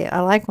like it.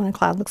 I like when a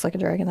cloud looks like a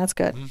dragon. That's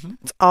good. Mm-hmm.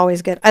 It's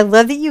always good. I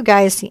love that you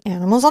guys see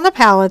animals on the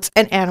palettes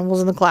and animals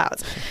in the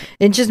clouds.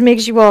 It just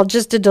makes you all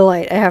just a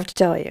delight, I have to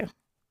tell you.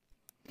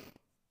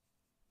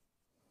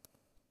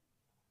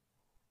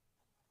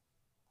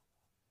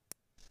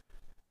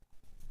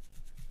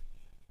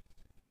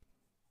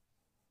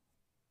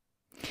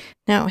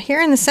 Now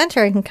here in the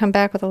center, I can come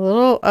back with a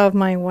little of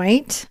my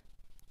white.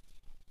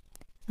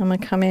 I'm going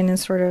to come in and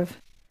sort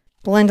of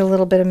blend a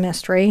little bit of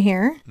mist right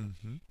here.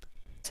 Mm-hmm.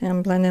 So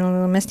I'm blending a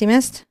little misty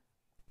mist.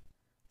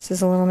 This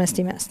is a little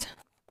misty mist.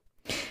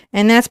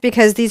 And that's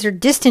because these are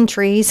distant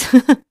trees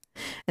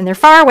and they're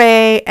far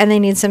away and they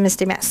need some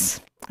misty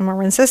mist. I'm going to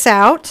rinse this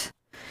out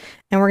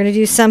and we're going to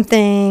do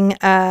something.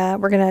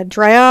 We're going to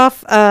dry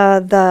off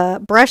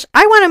the brush.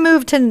 I want to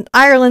move to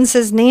Ireland,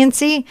 says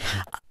Nancy.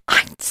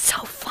 It's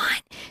so fun.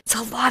 It's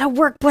a lot of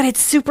work, but it's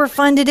super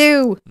fun to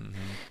do. Mm-hmm.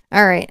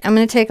 All right, I'm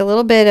going to take a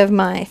little bit of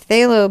my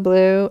phthalo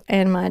blue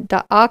and my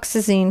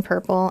dioxazine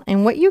purple,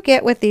 and what you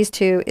get with these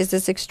two is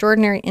this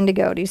extraordinary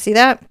indigo. Do you see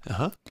that?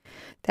 Uh-huh.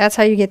 That's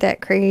how you get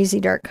that crazy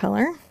dark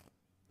color.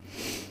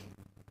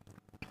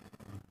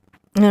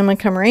 And I'm going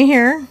to come right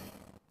here.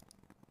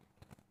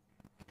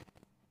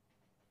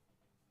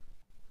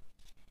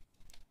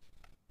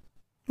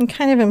 And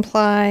kind of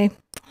imply,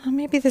 well,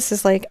 maybe this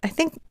is like, I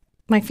think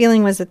my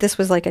feeling was that this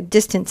was like a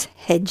distance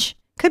hedge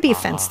Could be a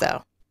fence,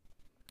 though.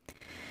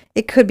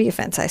 It could be a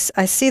fence.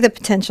 I see the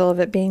potential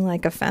of it being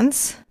like a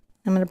fence.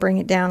 I'm going to bring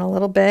it down a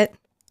little bit.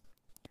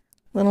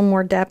 A little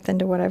more depth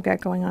into what I've got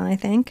going on, I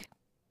think.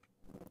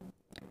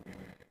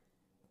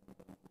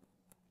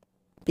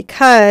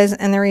 Because,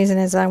 and the reason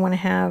is I want to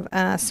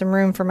have some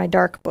room for my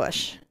dark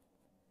bush.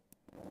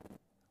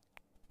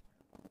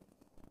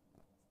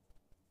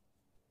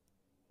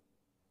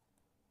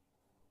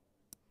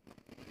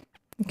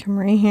 Come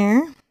right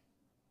here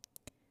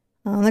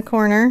on the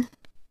corner.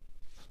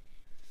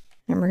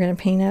 And we're going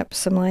to paint up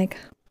some like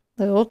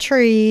little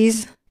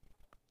trees.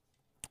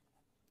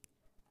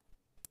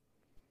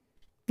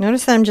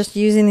 Notice that I'm just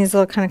using these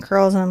little kind of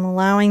curls and I'm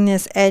allowing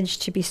this edge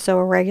to be so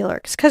irregular.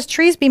 It's because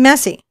trees be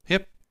messy.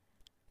 Yep.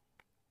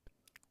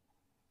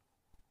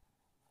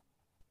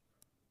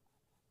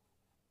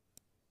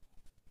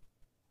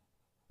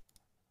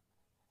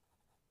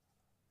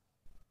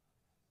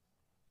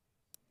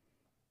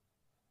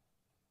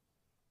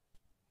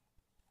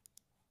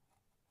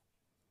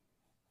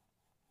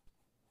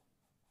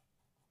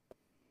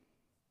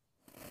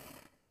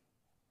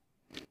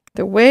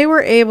 The way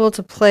we're able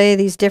to play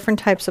these different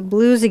types of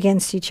blues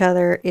against each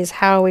other is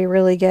how we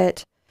really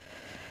get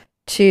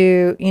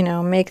to, you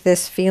know, make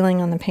this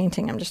feeling on the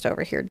painting. I'm just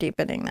over here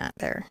deepening that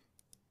there.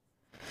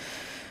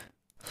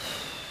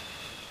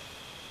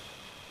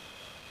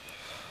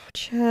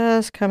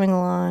 Just coming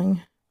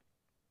along.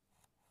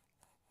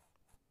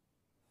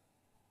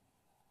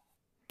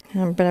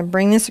 And I'm going to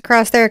bring this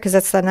across there because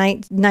that's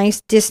the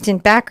nice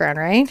distant background,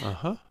 right?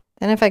 Uh-huh.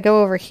 Then if I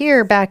go over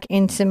here back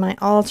into my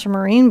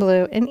ultramarine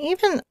blue and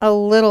even a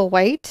little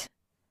white,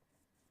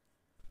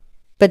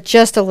 but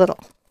just a little.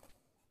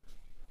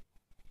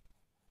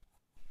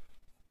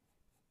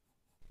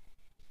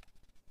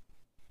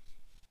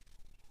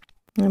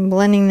 I'm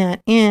blending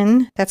that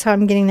in. That's how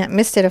I'm getting that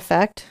misted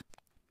effect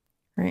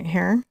right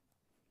here.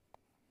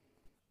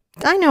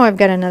 I know I've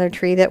got another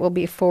tree that will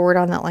be forward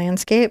on that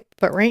landscape,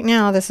 but right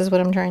now this is what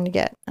I'm trying to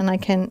get. And I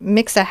can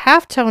mix a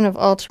half tone of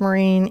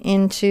ultramarine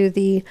into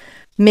the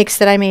mix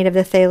that I made of the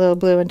phthalo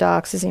blue and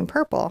dioxazine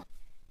purple.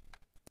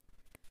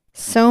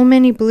 So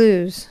many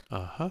blues.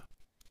 Uh-huh.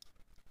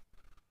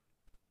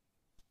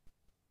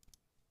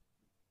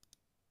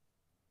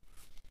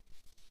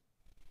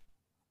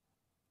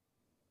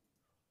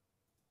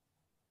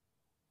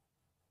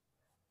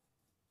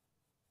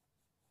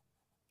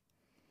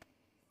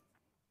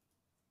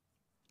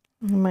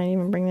 I might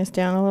even bring this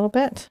down a little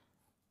bit.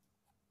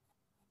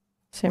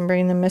 So I'm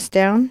bringing the mist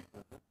down.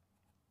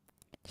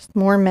 Just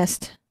more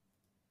mist.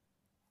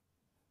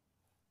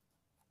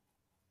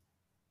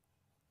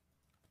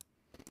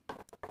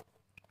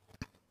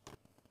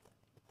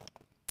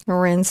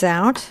 Rinse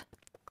out.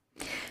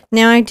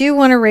 Now I do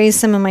want to raise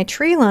some of my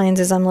tree lines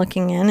as I'm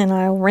looking in, and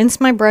I'll rinse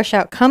my brush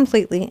out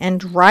completely and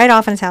dry it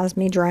off on a towel. It's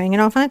me drying it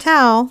off on a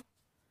towel.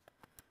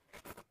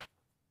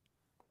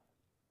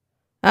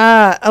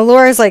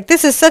 Alora's like,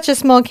 this is such a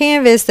small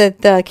canvas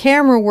that the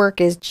camera work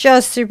is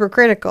just super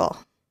critical.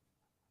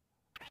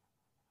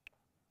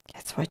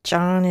 That's what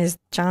John's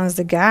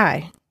the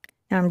guy.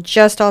 And I'm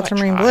just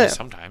ultramarine blue.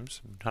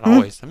 Sometimes, not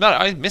always.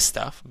 I miss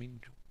stuff. I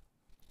mean,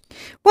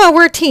 well,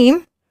 we're a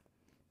team.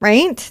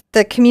 Right?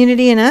 The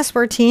community and us,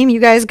 we're a team. You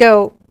guys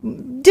go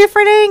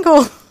different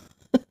angle.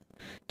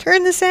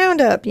 Turn the sound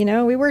up, you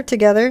know, we work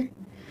together.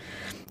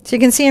 So you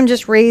can see I'm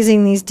just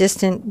raising these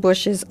distant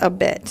bushes a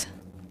bit.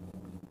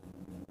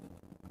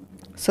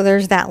 So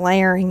there's that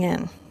layering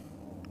in.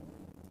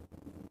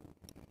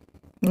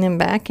 And then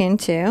back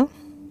into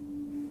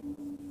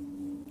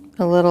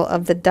a little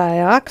of the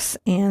diox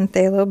and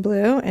phthalo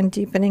blue and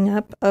deepening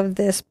up of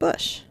this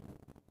bush.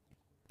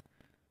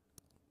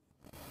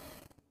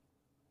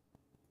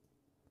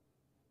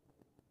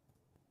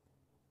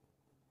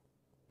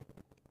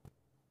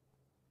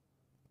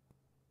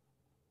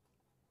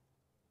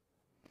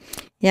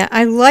 Yeah,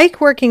 I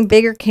like working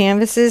bigger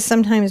canvases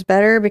sometimes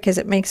better because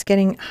it makes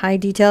getting high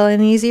detail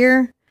in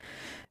easier.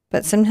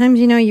 But sometimes,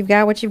 you know, you've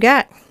got what you've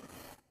got.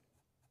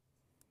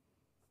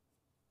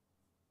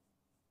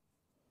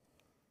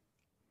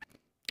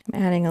 I'm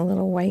adding a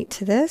little white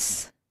to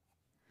this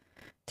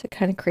to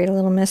kind of create a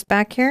little mist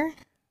back here.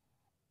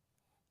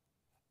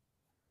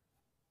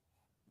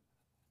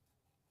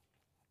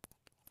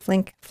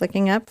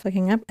 Flicking up,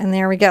 and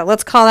there we go.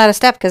 Let's call that a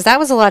step because that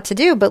was a lot to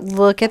do, but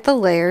look at the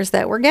layers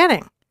that we're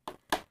getting.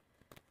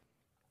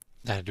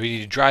 Now, do we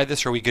need to dry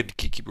this or are we good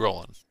to keep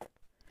rolling?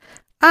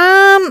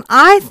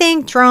 I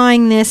think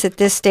drying this at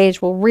this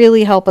stage will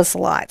really help us a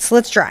lot. So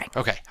let's dry.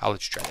 Okay, I'll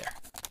let you dry there.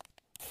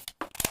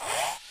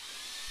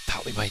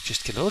 Thought we might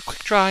just get a little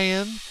quick dry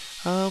in.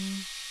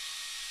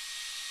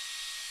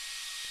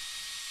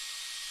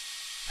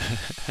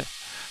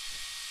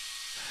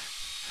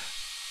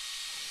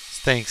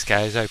 Thanks,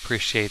 guys. I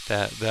appreciate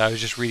that. I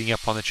was just reading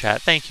up on the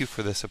chat. Thank you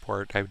for the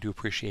support. I do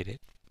appreciate it.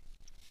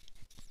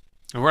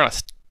 And we're on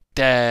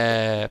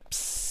step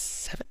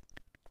 7.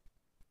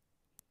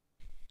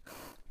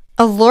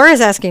 Laura's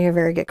asking a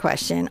very good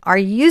question. Are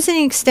you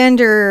using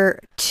extender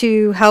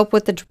to help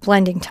with the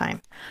blending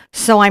time?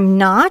 So I'm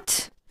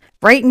not,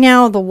 Right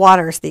now, the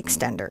water is the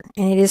extender,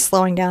 and it is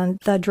slowing down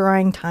the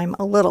drying time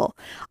a little.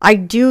 I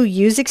do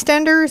use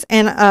extenders,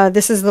 and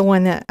this is the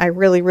one that I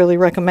really, really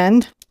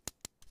recommend.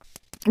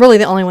 Really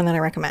the only one that I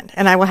recommend.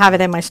 And I will have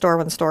it in my store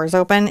when the store is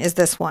open, is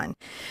this one.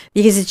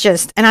 Because it's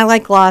just, and I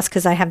like gloss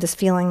because I have this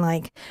feeling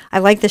like, I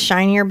like the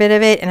shinier bit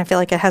of it, and I feel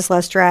like it has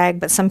less drag,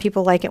 but some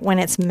people like it when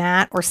it's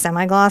matte or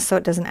semi-gloss, so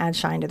it doesn't add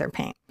shine to their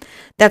paint.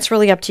 That's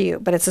really up to you,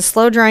 but it's a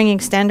slow drying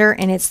extender,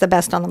 and it's the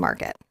best on the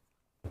market.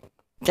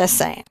 Just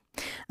saying.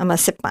 I'm going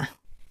to sip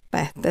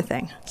the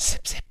thing.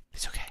 Sip, sip.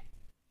 It's okay.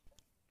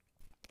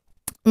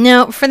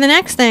 Now, for the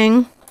next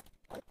thing,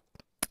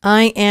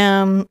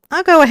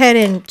 I'll go ahead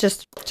and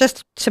just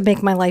to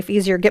make my life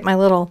easier, get my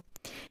little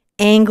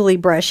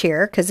angly brush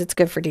here because it's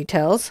good for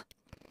details.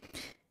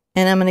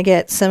 And I'm going to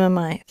get some of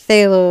my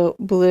phthalo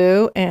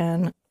blue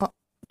and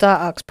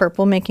dot ox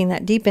purple, making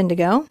that deep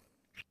indigo.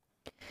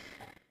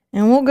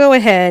 And we'll go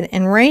ahead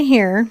and right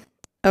here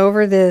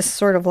over this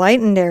sort of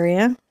lightened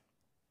area,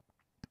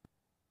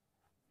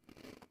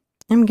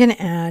 I'm going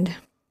to add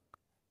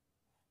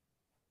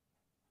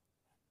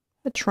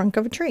the trunk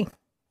of a tree.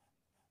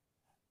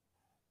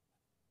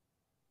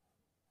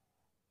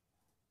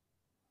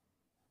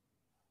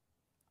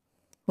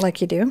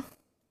 Like you do.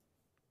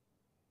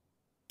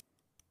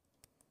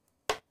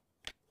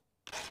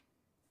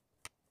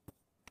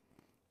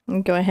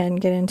 And go ahead and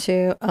get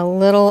into a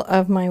little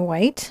of my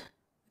white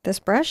with this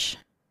brush.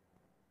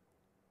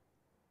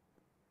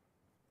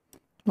 I'm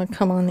going to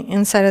come on the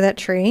inside of that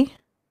tree.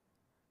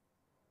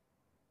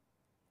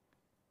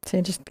 So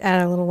just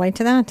add a little white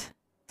to that.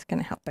 It's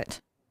going to help it.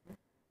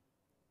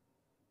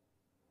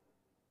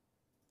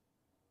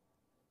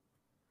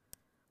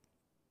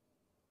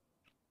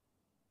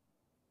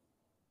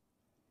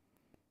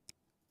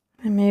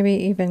 And maybe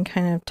even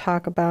kind of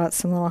talk about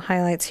some little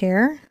highlights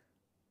here.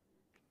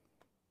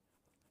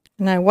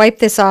 And I wipe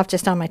this off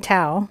just on my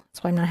towel,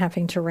 so I'm not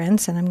having to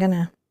rinse. And I'm going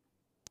to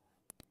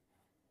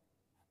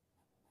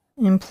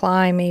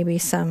imply maybe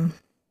some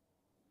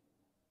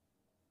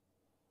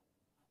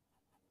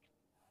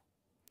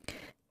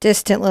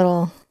distant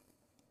little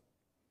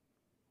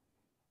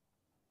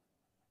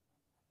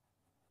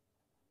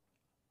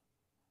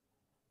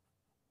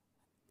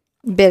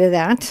bit of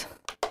that.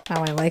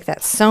 Oh, I like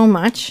that so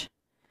much.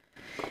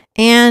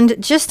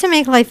 And just to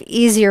make life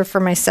easier for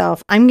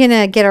myself, I'm going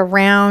to get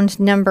around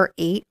number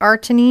 8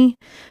 Artany.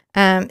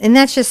 And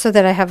that's just so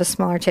that I have a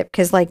smaller tip,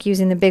 because like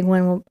using the big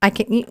one, I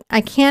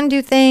can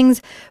do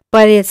things,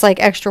 but it's like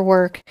extra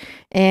work,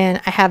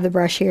 and I have the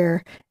brush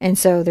here, and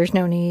so there's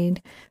no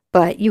need,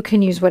 but you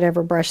can use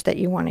whatever brush that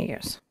you want to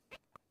use.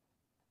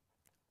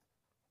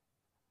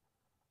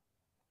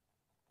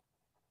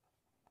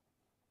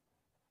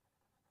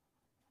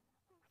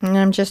 And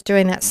I'm just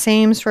doing that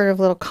same sort of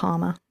little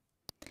comma.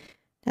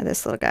 Now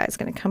this little guy is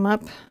going to come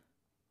up.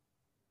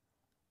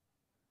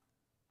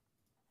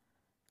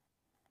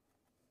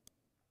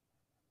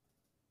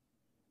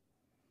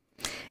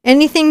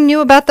 Anything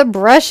new about the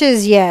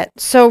brushes yet?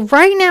 So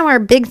right now our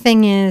big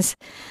thing is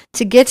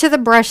to get to the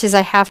brushes,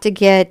 I have to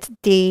get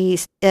the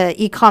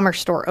e-commerce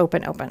store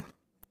open.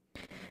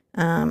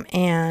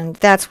 And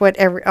that's what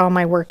all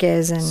my work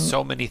is. And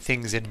so many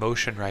things in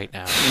motion right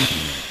now.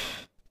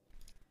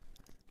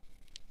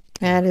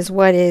 That is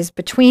what is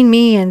between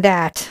me and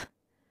that.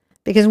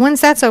 Because once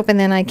that's open,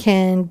 then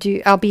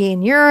I'll be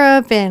in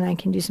Europe and I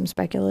can do some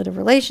speculative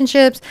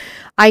relationships.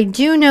 I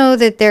do know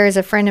that there is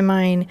a friend of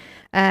mine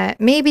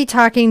maybe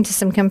talking to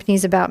some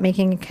companies about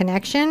making a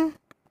connection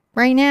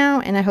right now,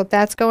 and I hope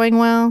that's going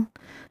well.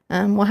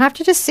 We'll have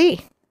to just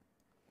see.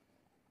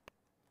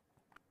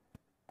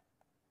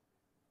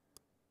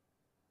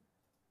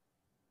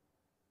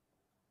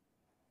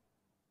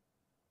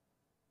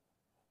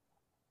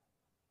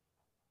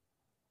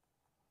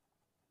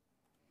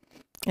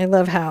 I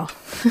love how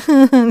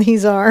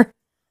these are.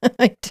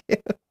 I do. Yeah,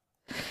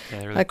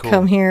 they're really cool.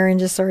 Come here and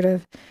just sort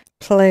of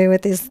play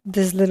with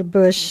this little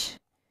bush.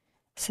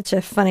 Such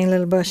a funny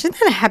little bush. Isn't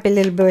that a happy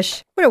little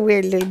bush? What a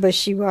weird little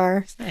bush you are.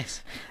 It's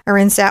nice. Or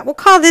rinse out. We'll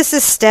call this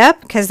a step,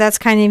 because that's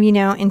kind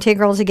of,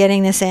 integral to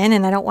getting this in,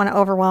 and I don't want to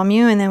overwhelm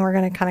you. And then we're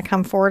going to kind of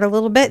come forward a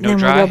little bit, and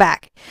then we'll go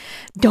back.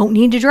 Don't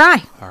need to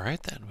dry. All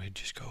right, then we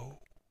just go.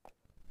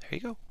 There you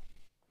go.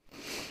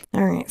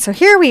 All right, so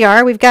here we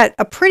are. We've got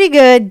a pretty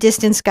good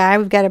distant sky.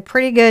 We've got a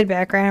pretty good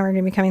background. We're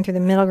going to be coming through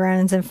the middle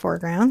grounds and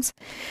foregrounds.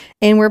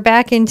 And we're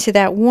back into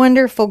that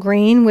wonderful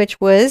green,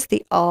 which was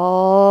the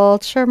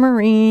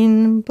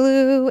ultramarine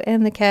blue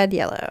and the cad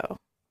yellow.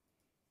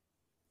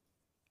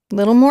 A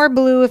little more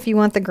blue if you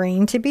want the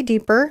green to be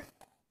deeper.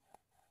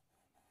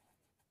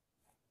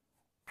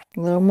 A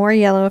little more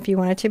yellow if you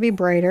want it to be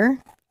brighter.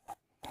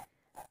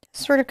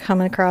 Just sort of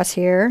coming across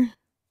here.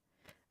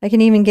 I can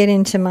even get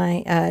into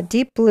my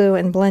deep blue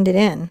and blend it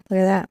in. Look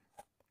at that.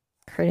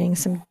 Creating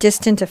some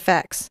distant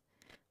effects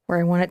where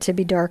I want it to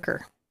be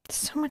darker.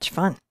 It's so much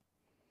fun.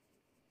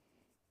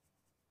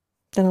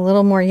 Then a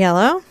little more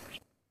yellow.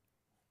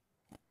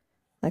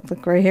 Like,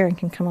 look right here. I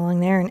can come along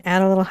there and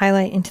add a little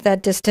highlight into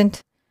that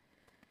distant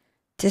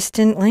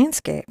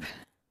landscape.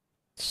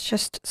 It's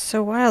just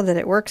so wild that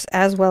it works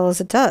as well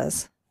as it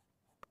does.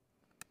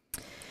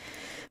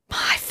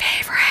 My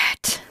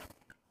favorite.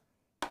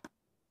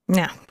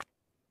 Now,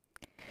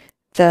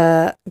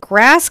 the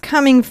grass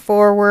coming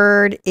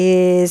forward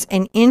is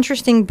an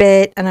interesting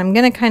bit, and I'm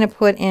going to kind of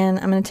I'm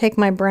going to take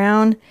my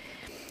brown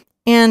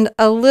and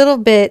a little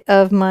bit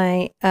of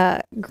my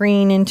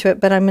green into it,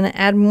 but I'm going to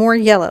add more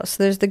yellow.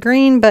 So there's the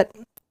green, but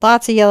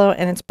lots of yellow,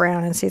 and it's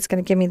brown, and see, it's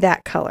going to give me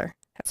that color.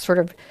 That sort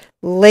of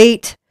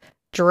late,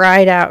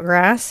 dried out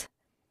grass.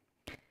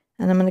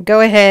 And I'm going to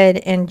go ahead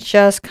and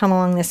just come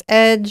along this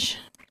edge.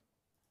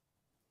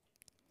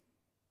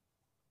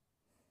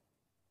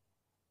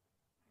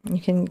 You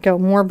can go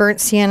more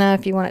burnt sienna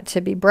if you want it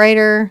to be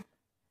brighter,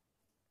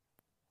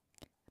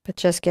 but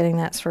just getting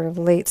that sort of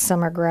late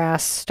summer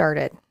grass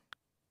started.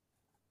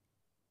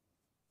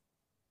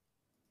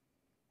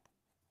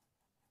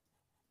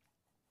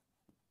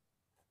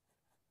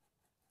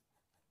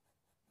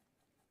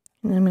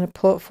 And I'm going to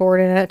pull it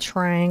forward in a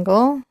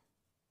triangle.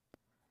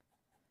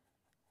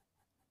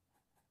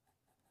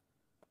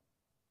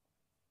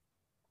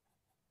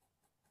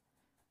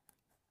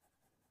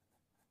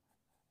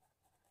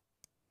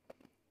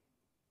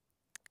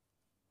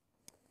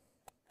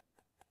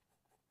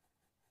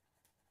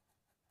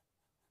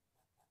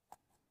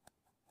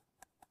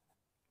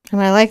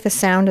 And I like the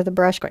sound of the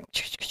brush going.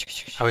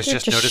 I was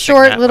just noticing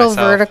short that little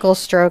myself. vertical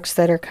strokes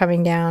that are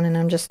coming down, and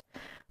I'm just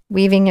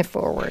weaving it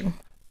forward.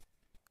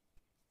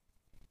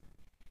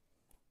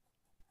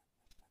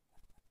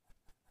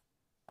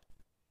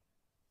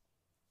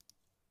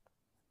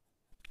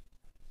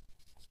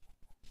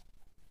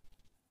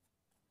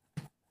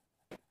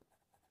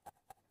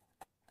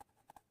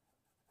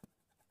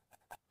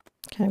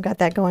 Okay, I've got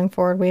that going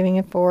forward, weaving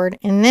it forward.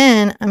 And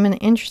then I'm going to,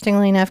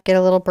 interestingly enough, get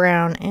a little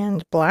brown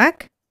and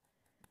black.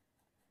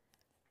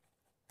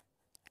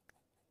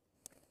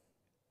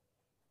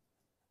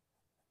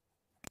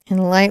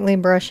 And lightly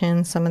brush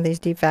in some of these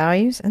deep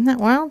values. Isn't that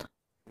wild?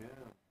 Yeah.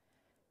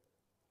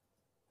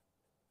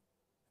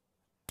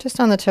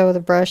 Just on the toe of the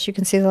brush, you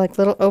can see like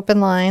little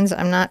open lines.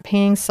 I'm not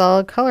painting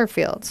solid color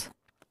fields.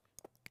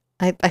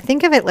 I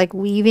think of it like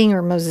weaving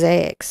or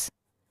mosaics.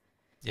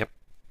 Yep.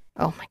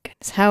 Oh my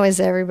goodness. How is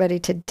everybody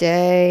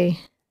today?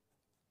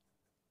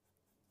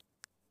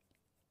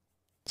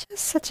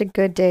 Just such a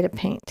good day to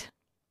paint.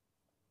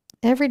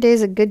 Every day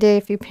is a good day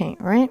if you paint,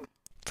 right?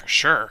 For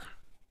sure.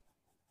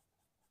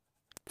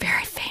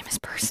 Very famous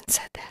person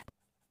said that.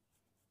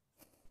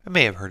 I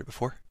may have heard it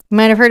before. You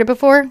might have heard it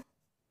before.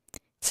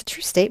 It's a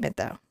true statement,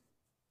 though.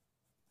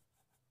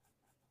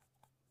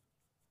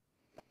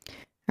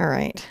 All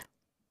right.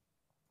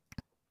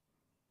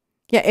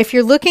 Yeah, if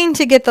you're looking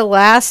to get the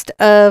last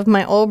of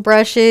my old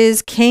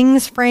brushes,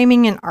 King's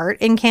Framing and Art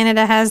in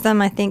Canada has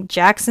them. I think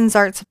Jackson's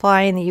Art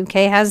Supply in the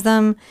UK has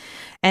them.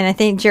 And I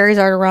think Jerry's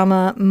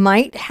Artorama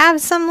might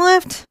have some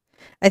left.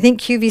 I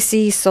think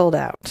QVC sold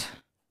out.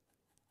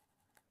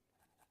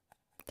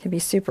 To be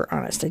super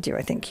honest, I do.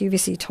 I think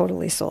QVC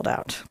totally sold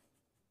out.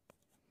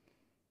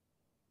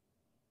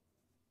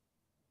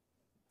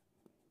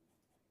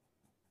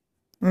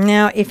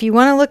 Now, if you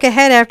want to look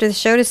ahead after the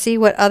show to see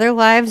what other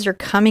lives are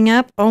coming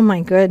up, oh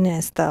my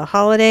goodness, the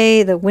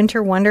holiday, the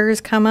winter wonders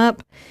come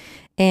up.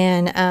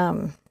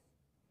 And,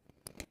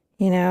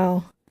 you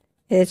know,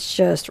 it's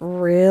just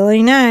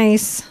really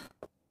nice.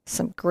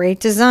 Some great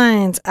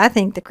designs. I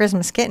think the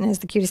Christmas kitten is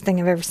the cutest thing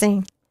I've ever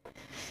seen.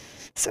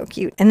 So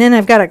cute. And then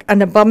I've got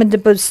an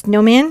abominable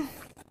snowman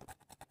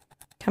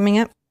coming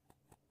up.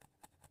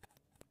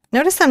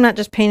 Notice I'm not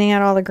just painting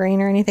out all the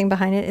green or anything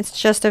behind it. It's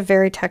just a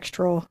very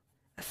textural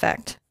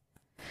effect.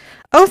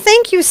 Oh,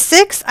 thank you,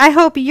 Six. I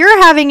hope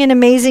you're having an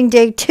amazing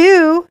day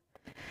too.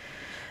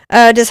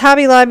 Does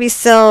Hobby Lobby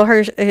sell her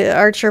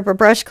Art Sherpa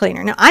brush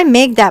cleaner? No, I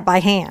make that by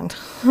hand.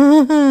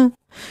 That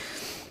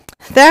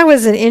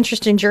was an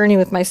interesting journey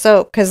with my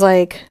soap because,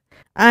 like,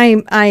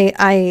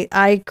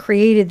 I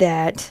created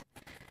that.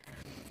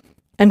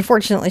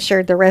 Unfortunately,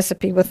 shared the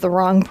recipe with the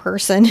wrong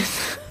person.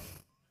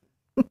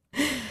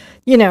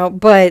 You know,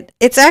 but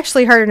it's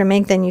actually harder to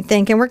make than you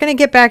think, and we're going to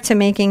get back to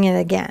making it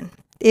again.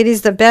 It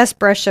is the best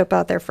brush soap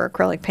out there for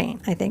acrylic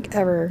paint, I think,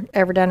 ever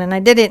done. And I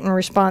did it in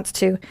response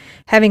to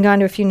having gone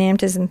to a few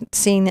NAMTAs and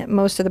seeing that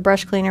most of the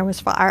brush cleaner was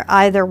for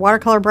either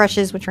watercolor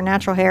brushes, which are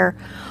natural hair,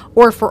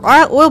 or for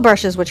oil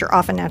brushes, which are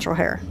often natural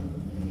hair.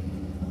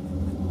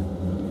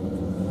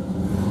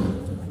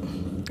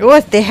 Oh,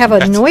 they have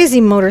a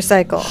noisy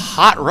motorcycle.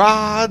 Hot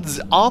rods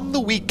on the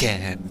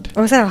weekend.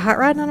 Oh, is that a hot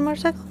rod, not a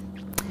motorcycle?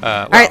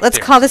 Well, all right, let's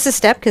call this a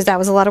step because that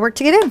was a lot of work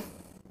to get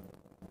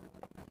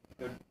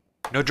in.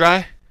 No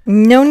dry?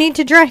 No need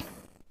to dry.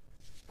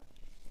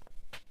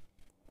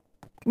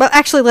 Well,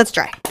 actually, let's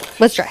dry.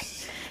 Let's dry.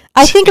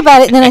 I think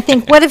about it, and then I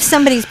think, what if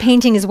somebody's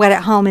painting is wet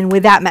at home and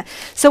with that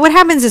so what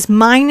happens is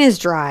mine is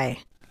dry.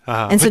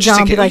 And so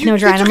John will be like, no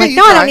dry. And I'm like,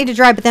 no, I don't need to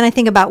dry. But then I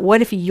think about,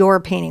 what if your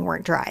painting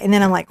weren't dry? And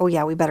then I'm like, oh,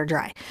 yeah, we better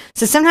dry.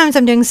 So sometimes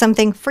I'm doing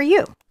something for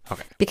you.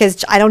 Okay.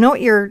 Because I don't know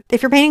if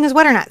your painting is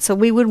wet or not. So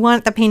we would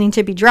want the painting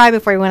to be dry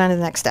before we went on to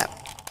the next step.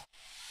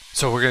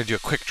 So we're going to do a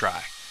quick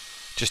dry.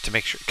 just to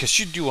make sure, because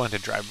you do want to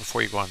dry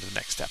before you go on to the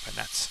next step, and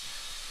that's,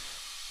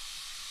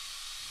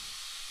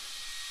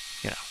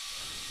 you know.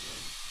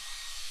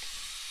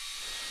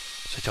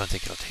 So I don't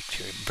think it'll take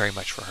very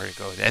much for her to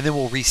go, and then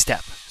we'll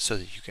re-step so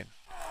that you can.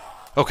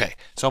 Okay,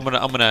 so I'm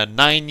gonna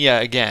 9 ya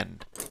again.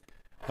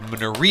 I'm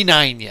gonna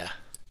re-9 ya.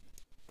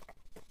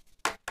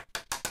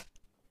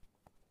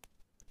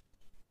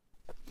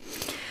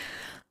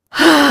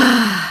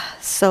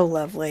 So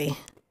lovely.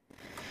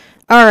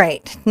 All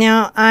right,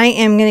 now I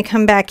am going to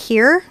come back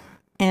here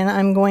and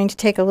I'm going to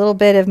take a little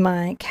bit of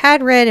my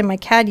cad red and my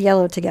cad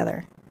yellow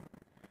together.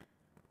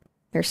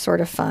 They're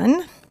sort of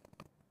fun.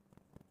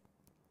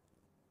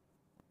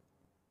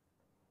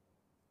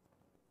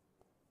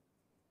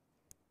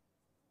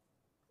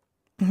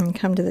 And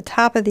come to the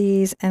top of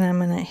these and I'm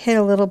going to hit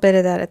a little bit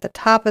of that at the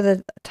top of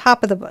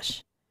the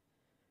bush.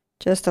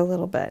 Just a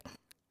little bit.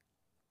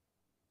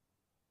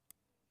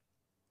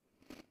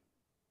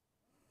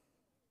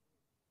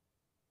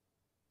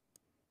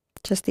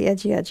 Just the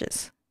edgy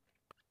edges.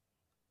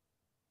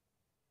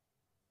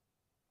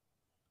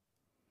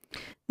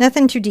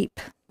 Nothing too deep.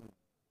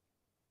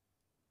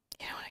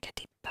 You don't want to get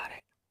deep about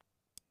it.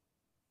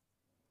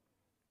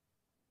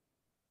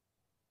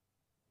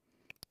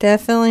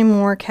 Definitely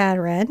more cad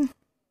red.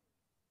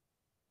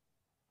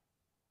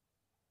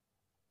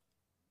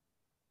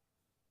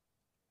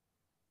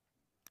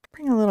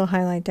 Bring a little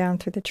highlight down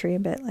through the tree a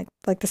bit,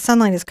 like the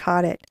sunlight has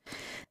caught it.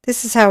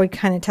 This is how we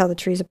kind of tell the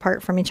trees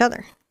apart from each other.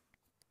 Isn't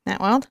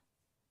that wild?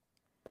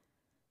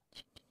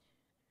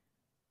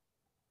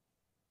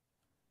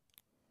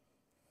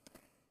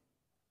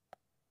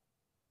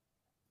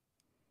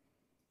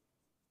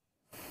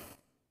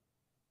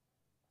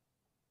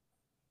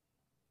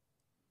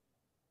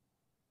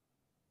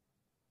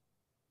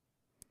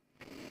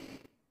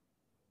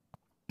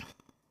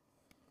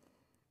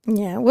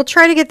 Yeah, we'll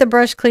try to get the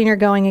brush cleaner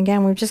going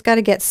again. We've just got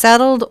to get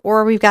settled,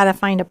 or we've got to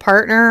find a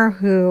partner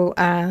who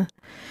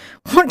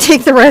won't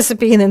take the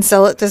recipe and then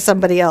sell it to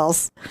somebody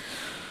else.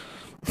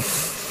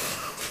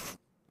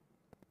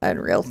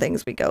 Unreal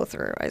things we go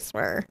through, I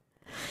swear.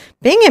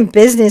 Being in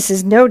business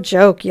is no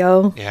joke,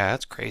 yo. Yeah,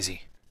 that's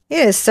crazy.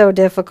 It is so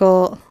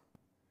difficult.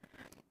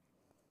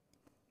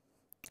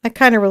 I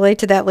kind of relate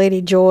to that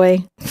lady,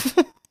 Joy.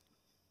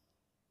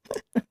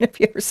 If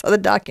you ever saw the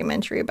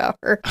documentary about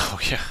her. Oh,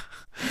 yeah.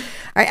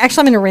 All right,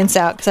 actually, I'm going to rinse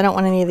out because I don't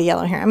want any of the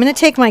yellow here. I'm going to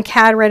take my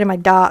cad red and my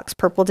docks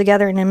purple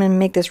together, and I'm going to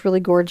make this really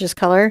gorgeous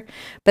color,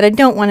 but I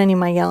don't want any of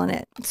my yellow in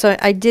it. So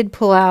I did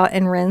pull out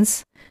and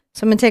rinse.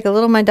 So I'm going to take a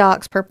little of my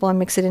docks purple and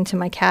mix it into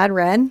my cad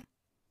red.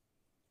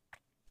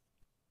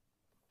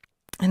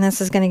 And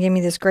this is going to give me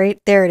this great,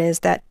 there it is,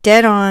 that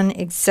dead on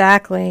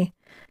exactly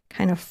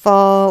kind of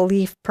fall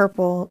leaf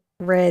purple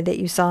red that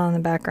you saw in the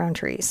background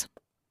trees.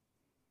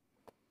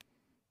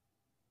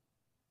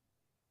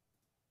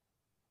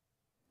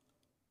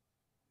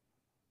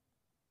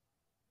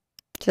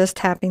 Just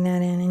tapping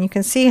that in, and you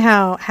can see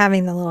how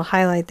having the little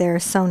highlight there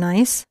is so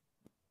nice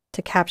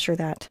to capture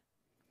that.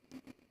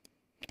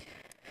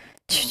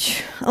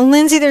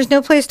 Lindsay, there's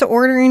no place to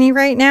order any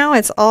right now.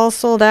 It's all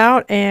sold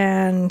out,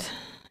 and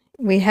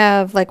we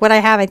have, like, what I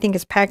have I think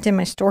is packed in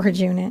my storage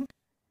unit.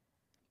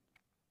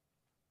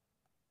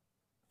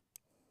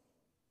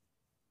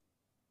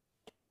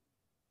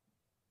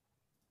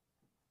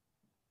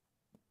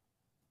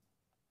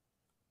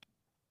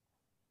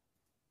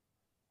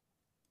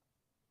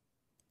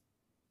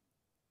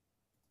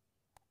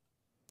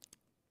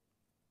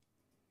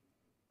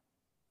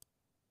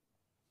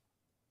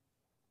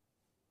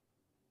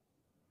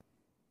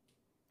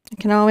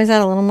 I can always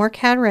add a little more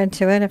cad red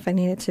to it if I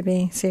need it to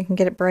be, so you can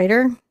get it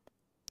brighter.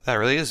 That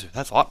really is,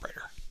 that's a lot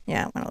brighter.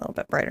 Yeah, it went a little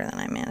bit brighter than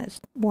I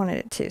wanted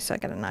it to, so I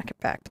got to knock it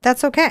back. But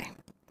that's okay,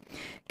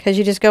 because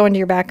you just go into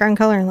your background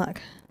color and look.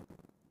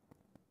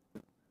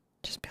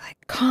 Just be like,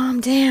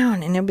 calm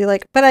down. And it'll be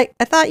like, but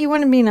I thought you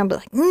wanted me, and I'll be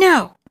like,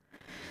 no.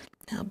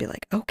 And I'll be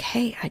like,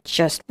 okay, I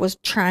just was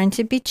trying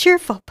to be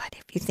cheerful, but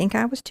if you think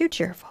I was too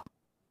cheerful.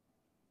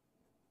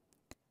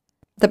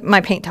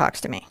 My paint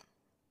talks to me,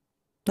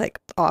 like,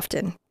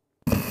 often.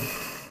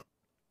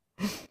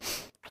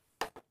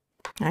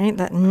 All right,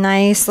 that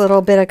nice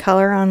little bit of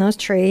color on those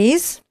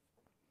trees.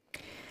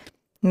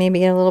 Maybe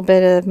get a little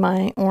bit of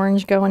my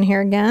orange going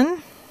here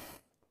again.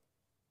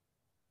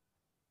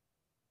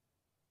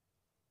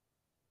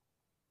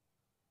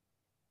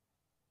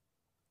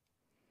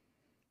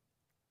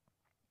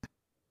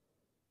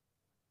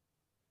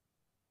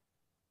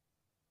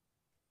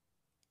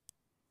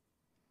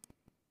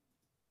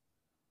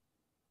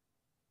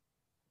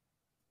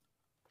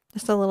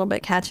 Just a little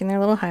bit, catching their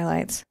little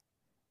highlights.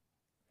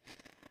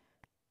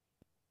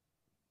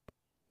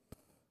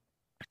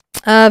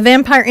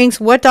 Vampire Inks,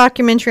 what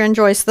documentary on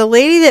Joyce? The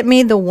lady that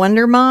made the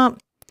Wonder Mop,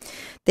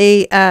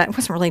 it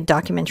wasn't really a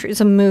documentary, it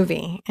was a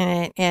movie,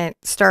 and it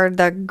starred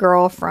the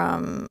girl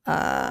from,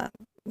 I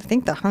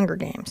think, the Hunger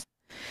Games.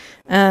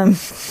 I'm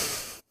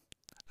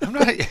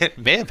not, it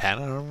may have had,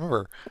 I don't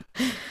remember.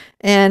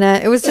 And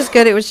it was just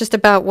good. It was just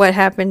about what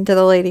happened to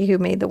the lady who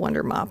made the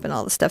Wonder Mop and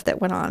all the stuff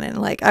that went on.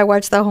 And, like, I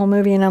watched the whole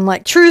movie, and I'm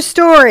like, true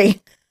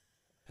story.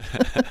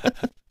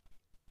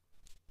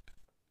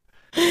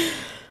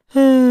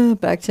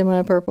 Back to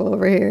my purple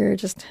over here.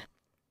 Just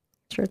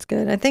sure it's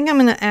good. I think I'm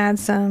going to add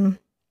some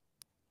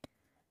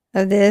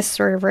of this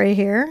sort of right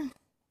here.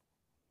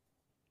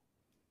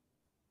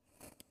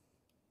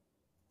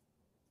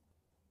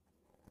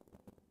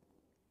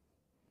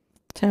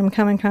 So I'm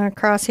coming kind of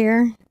across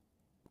here.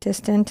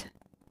 Distant.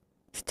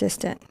 It's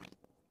distant.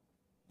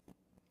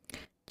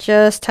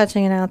 Just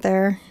touching it out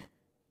there.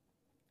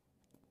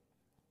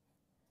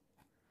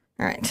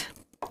 All right.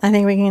 I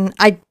think we can,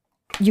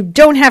 you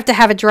don't have to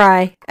have it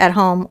dry at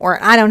home,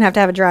 or I don't have to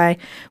have it dry.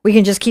 We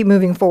can just keep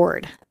moving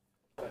forward.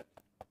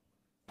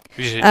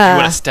 You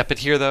want to step it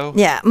here, though?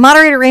 Yeah.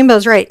 Moderator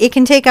Rainbow's right. It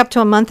can take up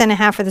to a month and a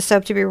half for the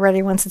soap to be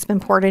ready once it's been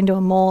poured into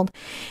a mold.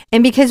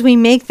 And because we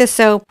make the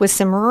soap with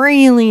some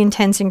really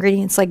intense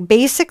ingredients, like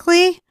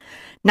basically,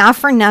 not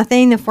for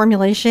nothing, the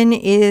formulation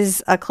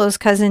is a close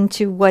cousin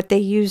to what they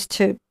use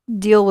to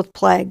deal with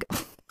plague.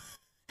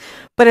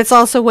 But it's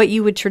also what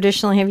you would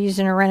traditionally have used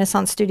in a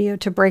Renaissance studio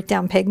to break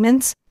down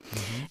pigments.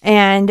 Mm-hmm.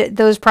 And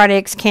those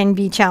products can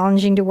be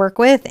challenging to work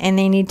with, and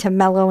they need to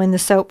mellow in the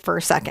soap for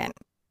a second.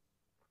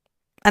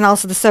 And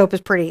also the soap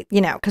is pretty,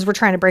 because we're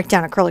trying to break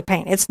down acrylic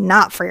paint. It's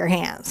not for your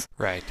hands.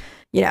 Right.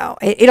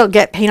 It'll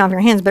get paint off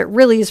your hands, but it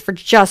really is for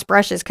just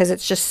brushes because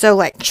it's just so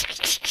like,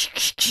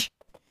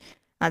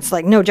 that's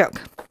like no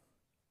joke.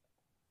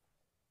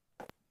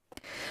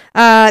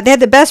 They had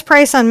the best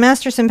price on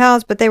Masterson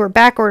palettes, but they were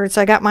back ordered,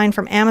 so I got mine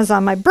from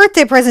Amazon. My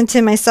birthday present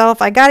to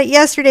myself. I got it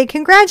yesterday.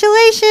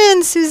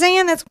 Congratulations,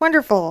 Suzanne. That's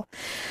wonderful.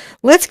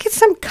 Let's get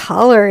some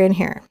color in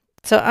here.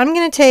 So I'm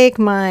going to take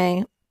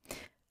my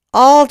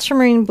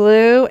ultramarine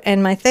blue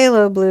and my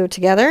phthalo blue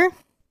together.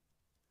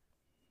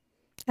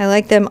 I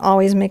like them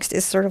always mixed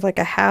as sort of like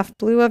a half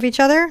blue of each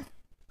other.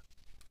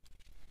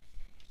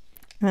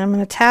 And I'm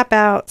going to tap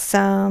out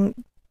some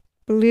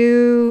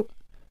blue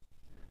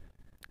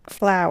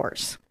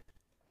flowers.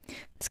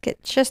 Let's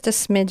get just a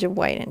smidge of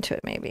white into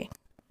it, maybe.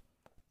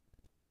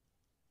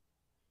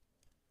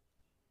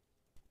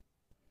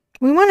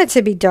 We want it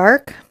to be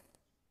dark,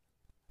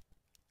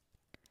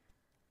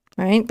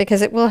 right?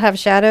 Because it will have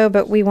shadow,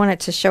 but we want it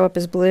to show up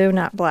as blue,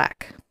 not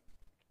black.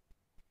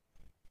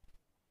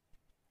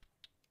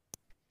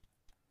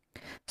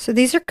 So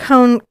these are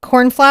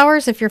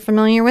cornflowers, if you're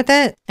familiar with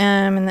it,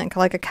 and then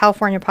like a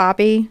California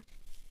poppy.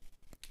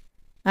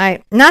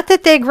 Not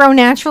that they grow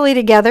naturally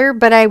together,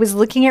 but I was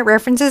looking at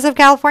references of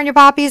California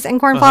poppies and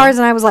cornflowers,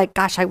 and I was like,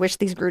 gosh, I wish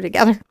these grew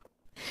together.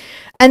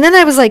 And then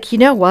I was like, you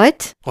know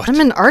what? I'm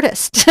an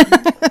artist.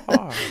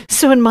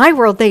 So in my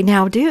world, they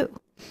now do.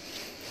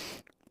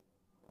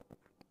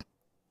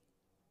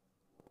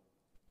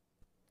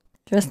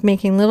 Just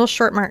making little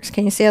short marks.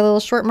 Can you see how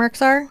little short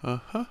marks are?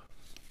 Uh-huh.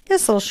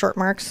 Just little short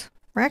marks.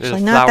 We're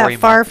actually not that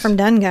far from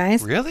done,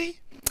 guys. Really?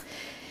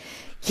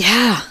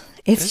 Yeah.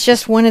 It's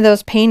just one of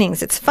those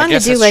paintings. It's fun to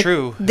do. Like,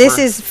 true. This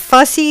is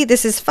fussy.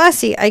 This is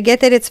fussy. I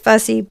get that it's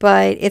fussy,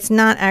 but it's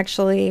not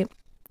actually.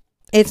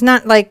 It's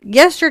not like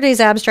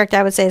yesterday's abstract.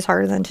 I would say is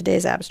harder than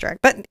today's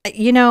abstract. But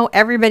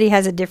everybody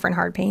has a different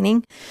hard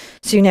painting,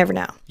 so you never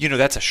know.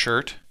 That's a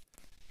shirt.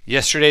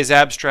 Yesterday's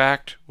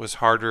abstract was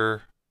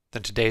harder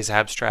than today's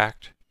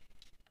abstract.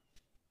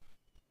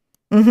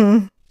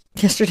 Mm-hmm.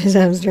 Yesterday's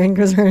abstract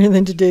was harder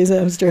than today's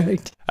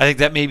abstract. I think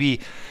that may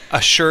be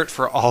a shirt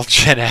for all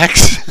Gen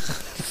X.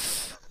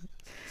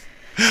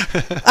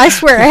 I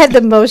swear I had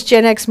the most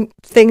Gen X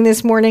thing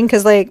this morning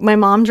because like my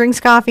mom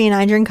drinks coffee and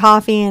I drink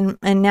coffee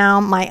and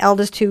now my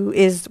eldest, who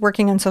is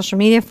working on social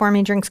media for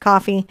me, drinks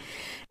coffee.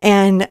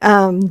 And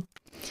I'm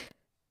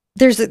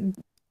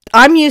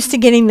used to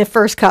getting the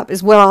first cup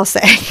is what I'll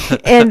say.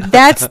 And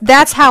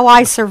that's how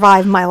I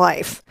survive my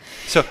life.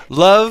 So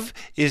love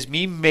is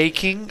me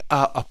making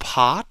a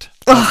pot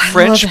of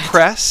French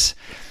press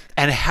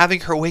and having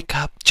her wake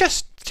up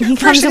just. He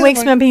comes and wakes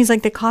me up and he's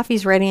like, the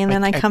coffee's ready. And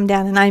then I come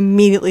down and I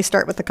immediately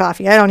start with the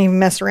coffee. I don't even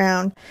mess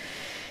around.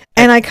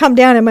 And I come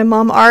down and my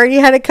mom already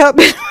had a cup.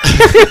 And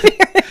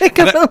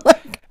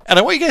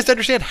I want you guys to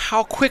understand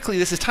how quickly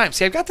this is timed.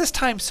 See, I've got this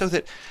timed so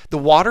that the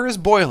water is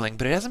boiling,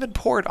 but it hasn't been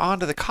poured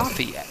onto the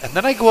coffee yet. And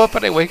then I go up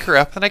and I wake her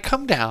up and I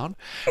come down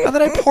and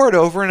then I pour it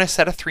over and I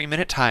set a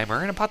 3-minute timer.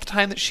 And about the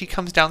time that she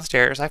comes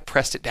downstairs, I've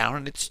pressed it down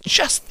and it's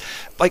just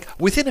like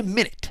within a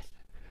minute,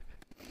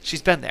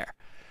 she's been there.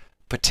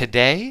 But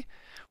today,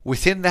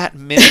 within that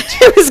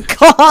minute, it was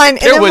gone. And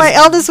then my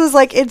eldest was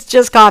like, it's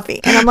just coffee.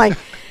 And I'm like,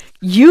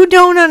 you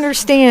don't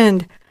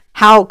understand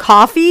how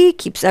coffee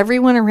keeps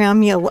everyone around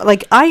me alive.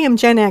 Like, I am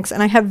Gen X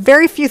and I have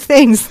very few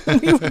things.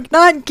 We were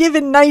not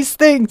given nice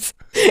things.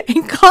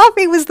 And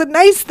coffee was the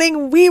nice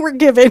thing we were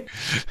given.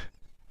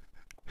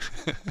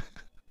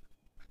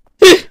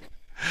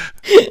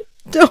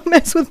 Don't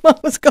mess with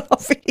Mama's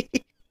coffee.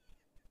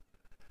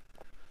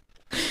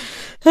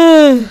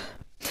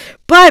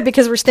 But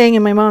because we're staying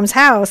in my mom's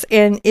house,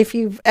 and if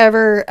you've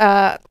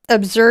ever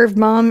observed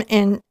Mom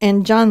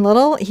and John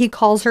Little, he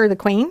calls her the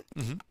Queen.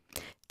 Mm-hmm.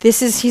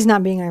 He's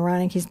not being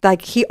ironic. He's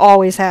like, he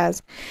always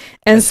has.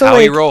 And that's so how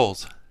he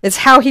rolls. It's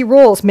how he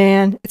rolls,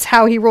 man. It's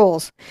how he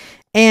rolls.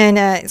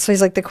 And so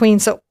he's like the Queen.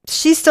 So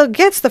she still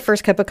gets the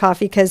first cup of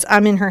coffee because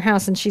I'm in her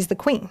house and she's the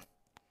queen.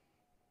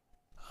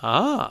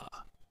 Ah.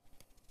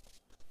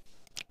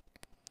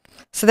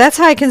 So that's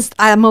how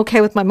I'm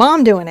okay with my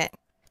mom doing it.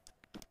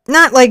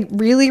 Not like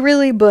really,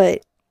 really,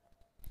 but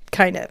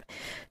kind of.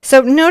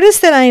 So notice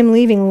that I am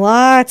leaving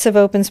lots of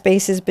open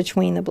spaces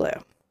between the blue.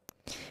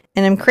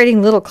 And I'm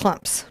creating little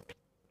clumps.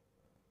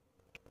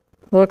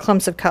 Little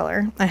clumps of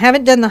color. I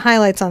haven't done the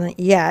highlights on it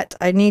yet.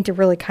 I need to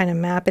really kind of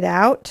map it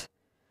out.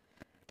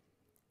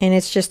 And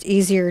it's just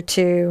easier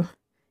to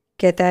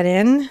get that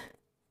in.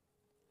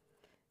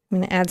 I'm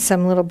going to add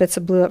some little bits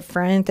of blue up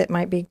front that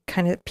might be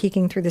kind of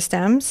peeking through the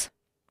stems.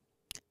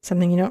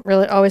 Something you don't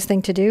really always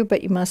think to do,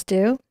 but you must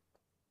do.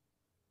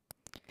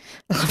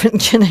 I love it.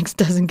 Gen X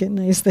doesn't get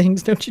nice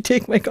things. Don't you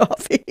take my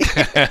coffee?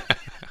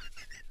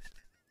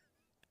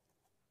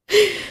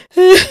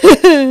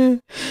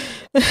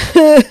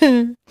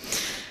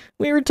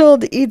 We were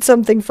told to eat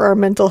something for our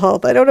mental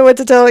health. I don't know what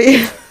to tell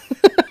you.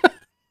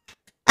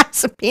 Have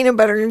some peanut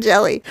butter and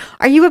jelly.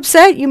 Are you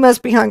upset? You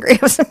must be hungry.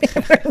 Have some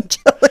peanut butter and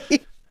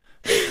jelly.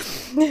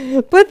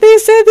 But they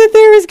said that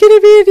there was going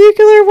to be a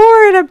nuclear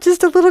war, and I'm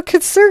just a little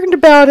concerned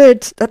about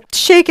it.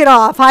 Shake it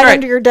off. Hide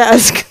under your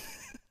desk.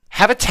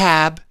 Have a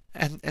tab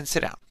and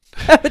sit down.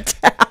 Have a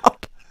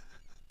tab.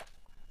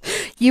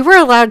 You were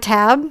allowed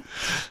tab?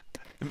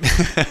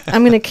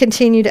 I'm going to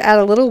continue to add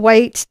a little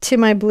white to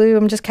my blue.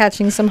 I'm just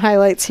catching some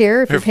highlights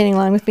here. If you're painting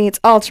along with me, it's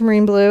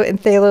ultramarine blue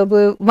and phthalo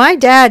blue. My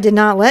dad did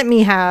not let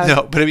me have.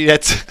 No, but I mean,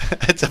 that's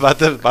about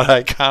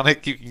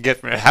iconic you can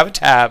get from it. Have a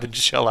tab and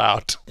just chill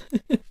out.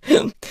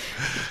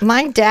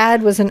 My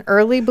dad was an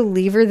early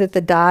believer that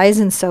the dyes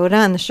in soda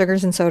and the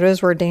sugars in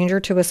sodas were a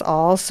danger to us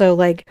all. So,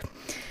 like,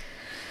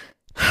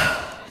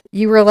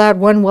 you were allowed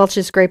one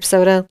Welch's grape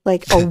soda,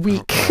 like, a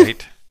week.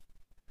 Right.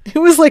 It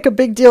was like a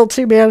big deal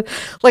too, man.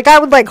 Like I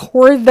would like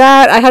hoard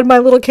that. I had my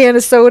little can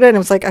of soda and it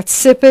was like I'd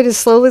sip it as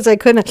slowly as I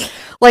could.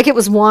 Like it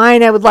was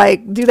wine. I would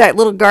like do that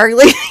little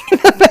gargling in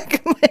the back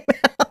of my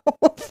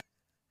mouth.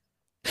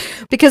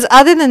 Because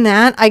other than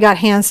that, I got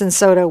Hansen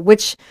soda,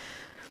 which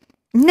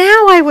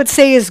now I would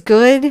say is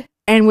good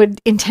and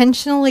would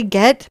intentionally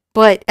get,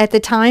 but at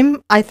the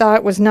time I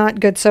thought was not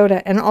good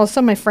soda. And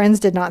also my friends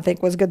did not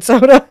think was good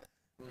soda.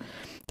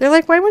 They're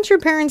like, why wouldn't your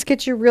parents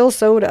get you real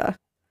soda?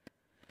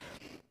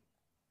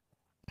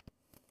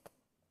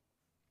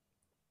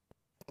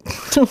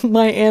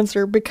 My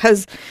answer,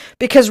 because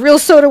real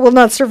soda will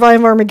not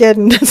survive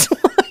Armageddon. That's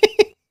why.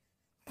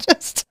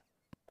 Just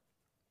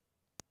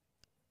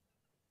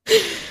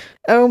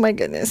oh my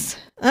goodness,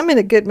 I'm in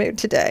a good mood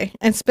today.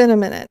 It's been a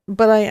minute,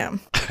 but I am.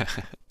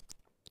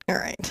 All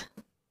right.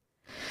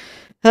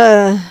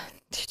 All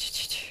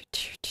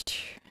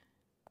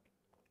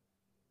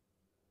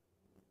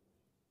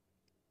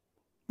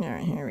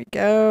right, here we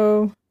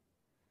go.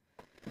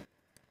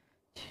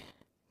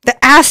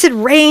 The acid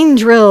rain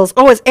drills.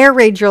 Oh, it's air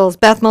raid drills.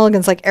 Beth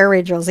Mulligan's like air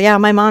raid drills. Yeah,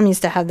 my mom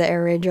used to have the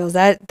air raid drills.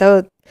 That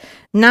though,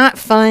 not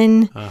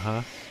fun.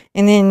 Uh-huh.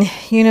 And then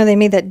they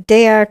made that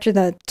Day After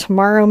the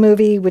Tomorrow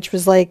movie, which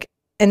was like,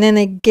 and then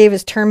they gave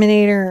us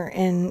Terminator,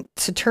 and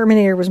so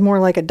Terminator was more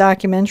like a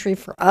documentary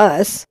for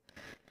us.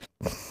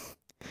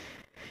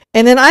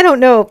 And then I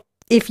don't know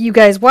if you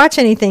guys watch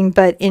anything,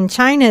 but in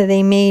China,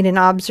 they made an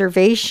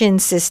observation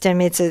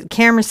system. It's a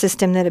camera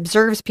system that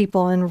observes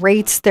people and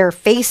rates their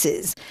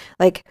faces.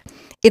 Like,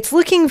 it's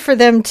looking for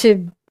them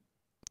to...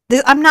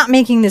 I'm not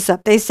making this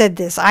up. They said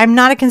this. I'm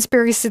not a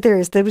conspiracy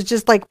theorist. It was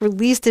just, like,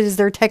 released it as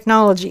their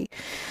technology.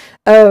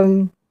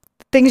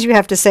 Things you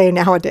have to say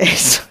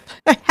nowadays.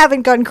 I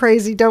haven't gone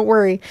crazy, don't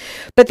worry.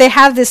 But they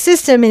have this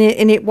system,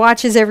 and it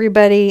watches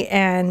everybody,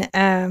 and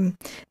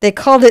they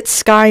called it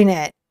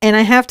Skynet. And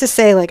I have to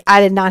say, like,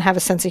 I did not have a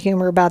sense of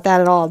humor about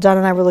that at all. John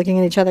and I were looking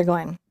at each other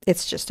going,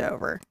 it's just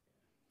over.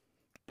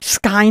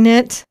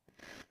 Skynet.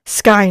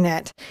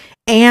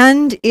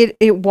 And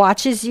it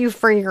watches you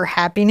for your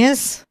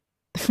happiness.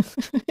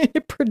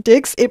 It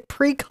predicts, it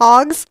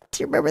precogs.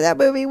 Do you remember that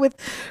movie with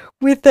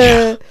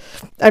Yeah.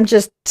 I'm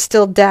just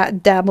still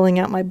dabbling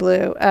out my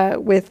blue,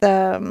 with, he's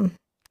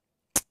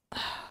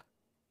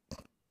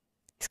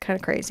kind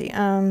of crazy.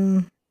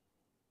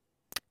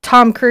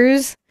 Tom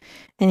Cruise.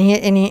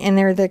 And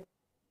they're the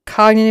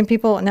cognitive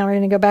people. Now we're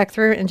going to go back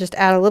through and just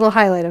add a little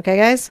highlight. Okay,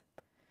 guys?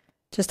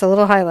 Just a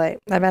little highlight.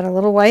 I've added a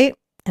little white,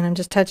 and I'm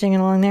just touching it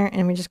along there.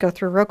 And we just go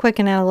through real quick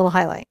and add a little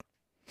highlight.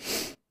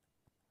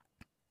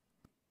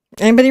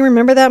 Anybody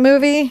remember that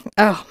movie?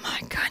 Oh,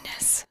 my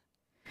goodness.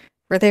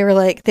 Where they were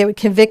like, they would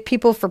convict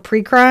people for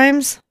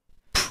pre-crimes.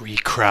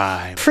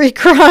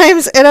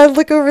 Pre-crimes. And I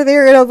look over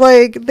there and I'm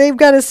like, they've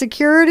got a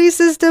security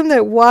system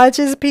that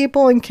watches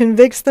people and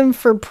convicts them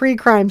for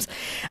pre-crimes.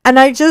 And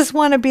I just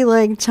want to be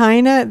like,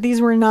 China,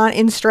 these were not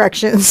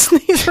instructions.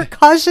 These were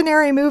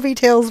cautionary movie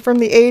tales from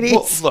the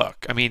 80s. Well,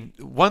 look, I mean,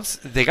 once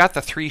they got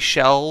the 3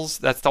 shells,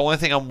 that's the only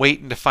thing I'm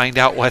waiting to find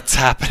out what's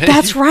happening.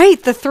 That's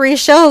right. The 3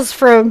 shells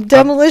from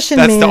Demolition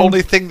Man. That's the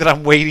only thing that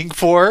I'm waiting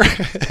for.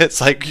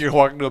 It's like you're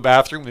walking to a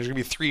bathroom, there's going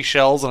to be 3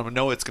 shells, and I'm going to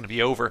know it's going to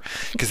be over.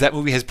 Because that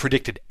movie has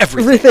predicted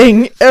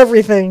everything.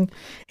 Everything.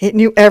 It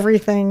knew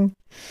everything.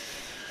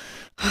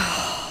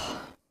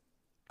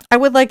 I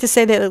would like to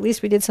say that at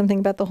least we did something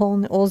about the hole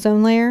in the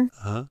ozone layer.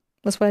 Uh-huh.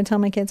 That's what I tell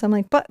my kids. I'm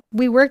like, but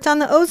we worked on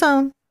the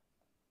ozone.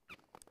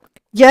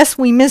 Yes,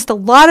 we missed a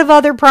lot of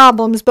other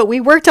problems, but we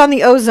worked on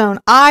the ozone.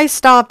 I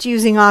stopped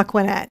using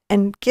Aquanet.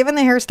 And given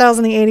the hairstyles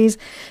in the 80s,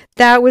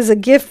 that was a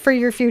gift for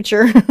your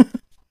future.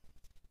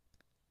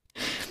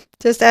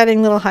 Just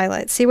adding little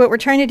highlights. See, what we're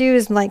trying to do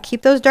is like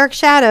keep those dark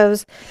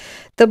shadows.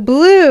 The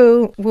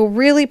blue will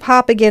really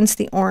pop against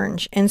the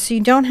orange. And so you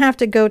don't have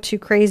to go too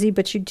crazy,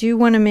 but you do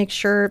want to make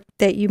sure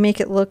that you make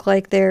it look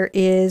like there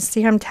is,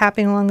 see how I'm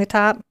tapping along the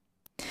top?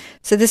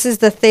 So this is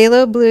the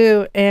phthalo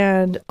blue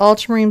and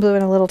ultramarine blue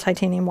and a little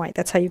titanium white.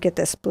 That's how you get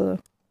this blue.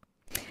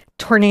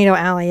 Tornado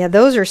Alley. Yeah,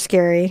 those are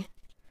scary.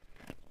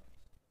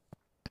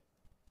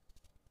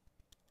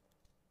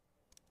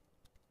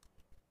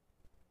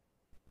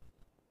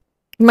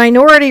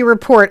 Minority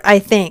Report, I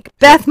think.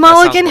 Beth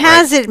Mulligan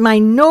has it.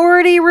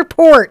 Minority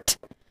Report.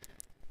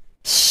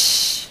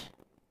 Shh.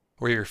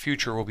 Where your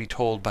future will be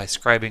told by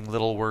scribing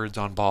little words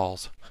on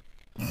balls.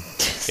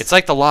 It's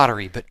like the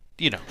lottery, but,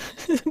 you know.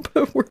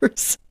 But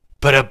worse.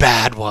 But a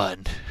bad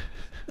one.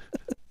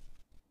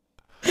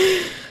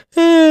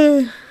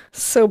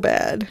 So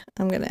bad.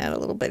 I'm going to add a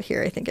little bit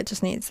here. I think it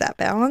just needs that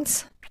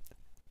balance.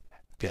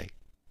 Be like,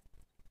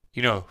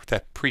 you know,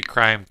 that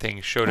pre-crime thing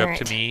showed All up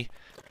right. to me.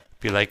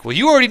 Be like, well,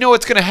 you already know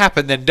what's going to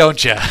happen then,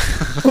 don't you?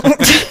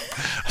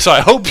 So I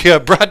hope you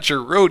brought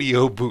your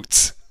rodeo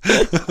boots.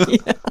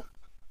 Yeah.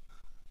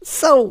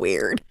 So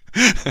weird.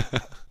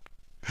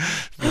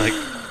 Like,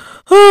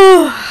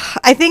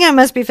 I think I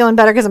must be feeling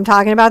better because I'm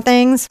talking about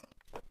things.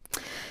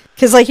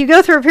 Because, like, you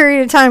go through a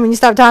period of time when you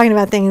stop talking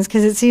about things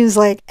because it seems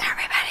like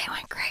everybody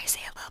went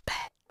crazy a little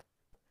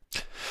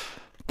bit.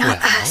 Not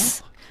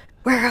us.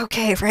 We're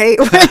okay, right?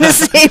 We're in the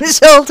same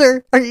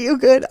shelter. Are you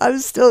good? I'm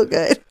still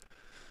good.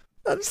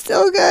 I'm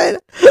still good.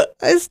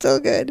 I'm still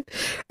good.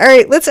 All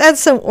right, let's add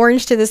some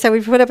orange to this. Have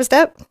we put up a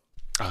step?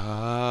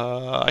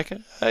 I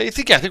think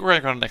we're going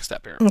to go on the next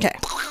step here. Okay.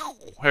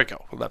 Here we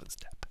go. 11th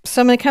step.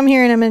 So I'm going to come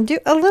here and I'm going to do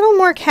a little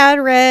more cad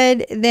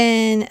red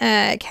than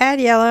cad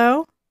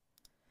yellow.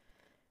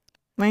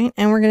 Right?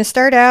 And we're going to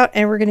start out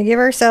and we're going to give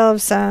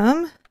ourselves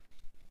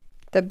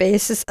the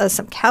basis of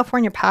some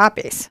California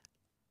poppies.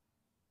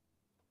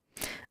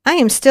 I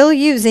am still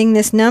using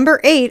this number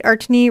 8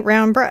 Artini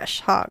round brush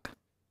hog.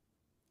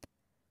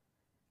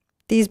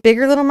 These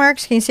bigger little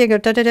marks, can you see I go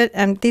da da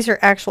da? These are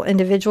actual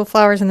individual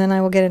flowers, and then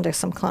I will get into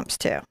some clumps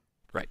too.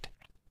 Right.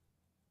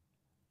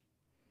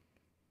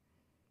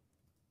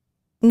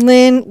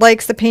 Lynn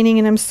likes the painting,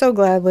 and I'm so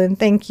glad, Lynn.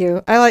 Thank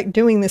you. I like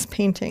doing this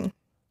painting.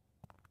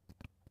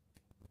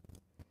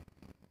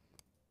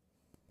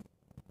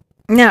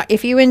 Now,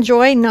 if you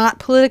enjoy not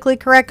politically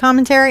correct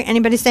commentary,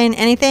 anybody saying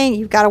anything,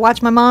 you've got to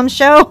watch my mom's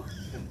show.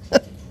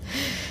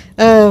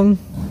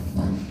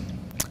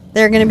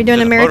 They're going to be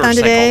doing a marathon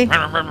today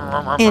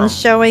and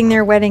showing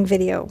their wedding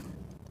video,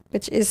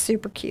 which is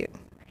super cute.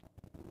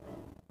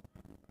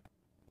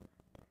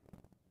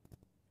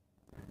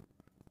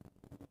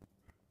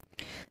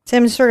 So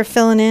I'm just sort of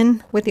filling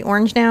in with the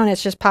orange now, and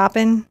it's just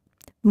popping.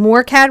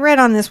 More cad red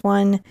on this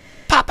one.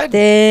 Popping.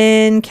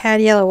 Then cad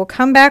yellow. We'll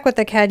come back with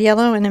the cad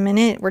yellow in a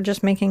minute. We're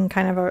just making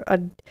kind of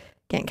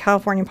again,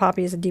 California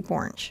poppy is a deep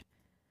orange.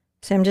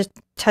 So I'm just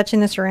touching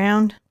this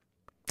around.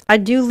 I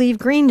do leave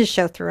green to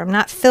show through. I'm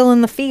not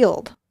filling the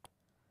field.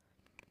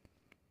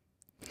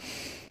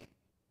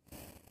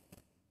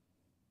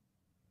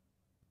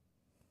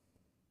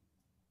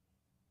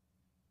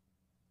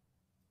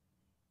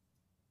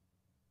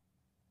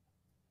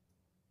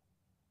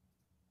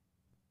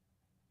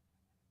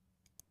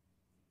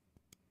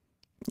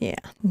 Yeah,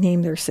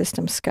 name their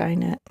system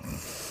Skynet.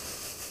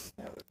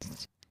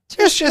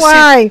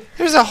 Why?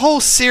 There's a whole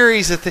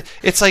series of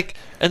it's like,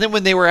 and then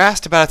when they were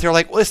asked about it, they were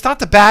like, well, it's not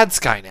the bad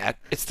Skynet,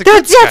 it's the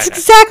good Skynet. That's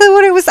exactly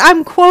what it was.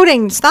 I'm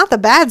quoting. It's not the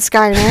bad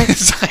Skynet.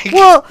 It's like,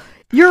 well,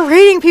 you're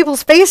rating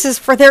people's faces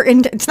for their...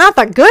 it's not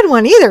the good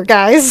one either,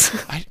 guys.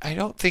 I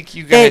don't think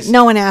you guys...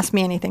 no one asked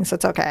me anything, so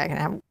it's okay. I can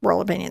have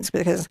world opinions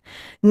because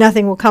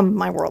nothing will come of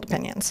my world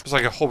opinions. There's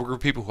like a whole group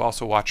of people who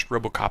also watched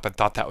RoboCop and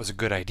thought that was a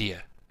good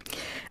idea.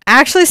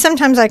 Actually,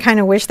 sometimes I kind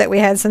of wish that we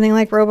had something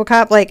like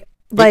RoboCop,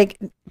 but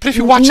if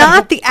you watch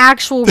not the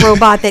actual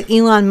robot that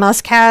Elon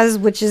Musk has,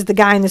 which is the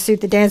guy in the suit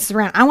that dances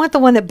around. I want the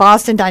one that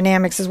Boston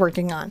Dynamics is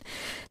working on.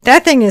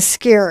 That thing is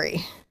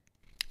scary.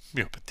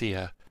 Yeah, but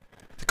the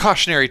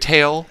cautionary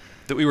tale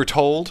that we were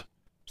told,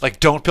 like,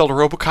 don't build a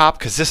RoboCop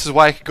because this is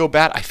why it could go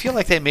bad. I feel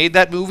like they made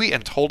that movie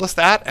and told us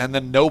that, and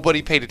then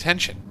nobody paid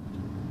attention.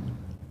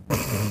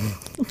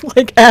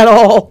 Like, at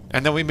all.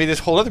 And then we made this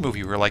whole other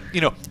movie where, like,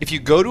 you know, if you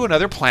go to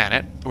another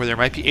planet where there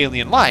might be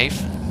alien life,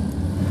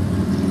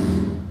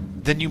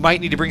 then you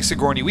might need to bring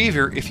Sigourney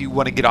Weaver if you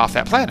want to get off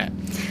that planet.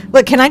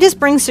 Look, can I just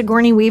bring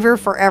Sigourney Weaver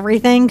for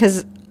everything?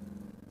 Because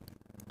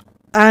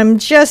I'm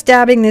just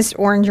dabbing this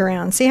orange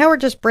around. See how we're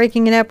just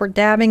breaking it up? We're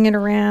dabbing it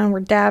around.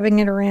 We're dabbing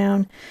it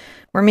around.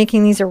 We're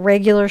making these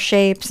irregular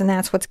shapes, and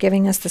that's what's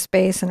giving us the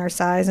space and our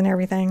size and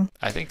everything.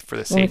 I think for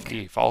the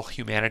safety of all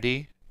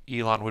humanity,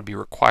 Elon would be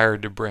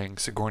required to bring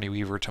Sigourney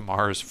Weaver to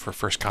Mars for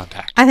first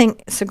contact. I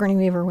think Sigourney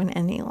Weaver would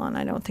end Elon.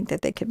 I don't think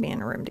that they could be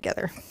in a room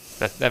together.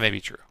 That may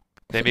be true.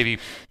 They may be.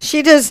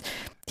 She does.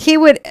 He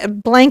would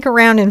blank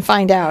around and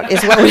find out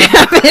is what would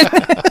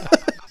happen.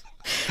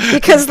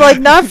 Because, like,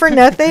 not for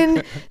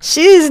nothing,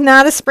 she's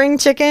not a spring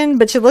chicken,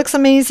 but she looks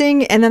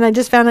amazing. And then I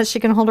just found out she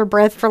can hold her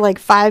breath for like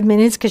 5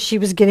 minutes because she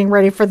was getting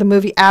ready for the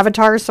movie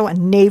Avatar. So a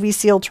Navy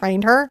SEAL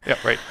trained her. Yeah,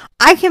 right.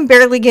 I can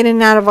barely get in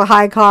and out of a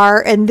high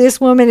car. And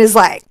this woman is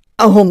like,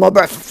 I'll hold my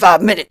breath for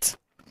 5 minutes.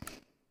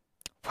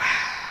 Wow.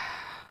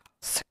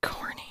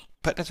 Sigourney.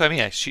 But that's what I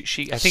mean. I think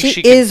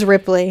she is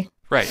Ripley.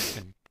 Right.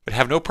 And would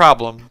have no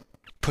problem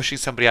pushing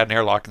somebody out an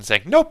airlock and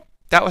saying, nope,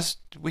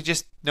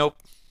 nope.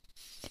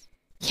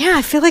 Yeah,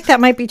 I feel like that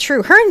might be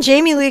true. Her and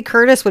Jamie Lee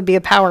Curtis would be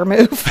a power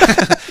move.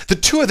 The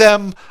two of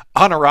them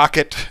on a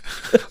rocket.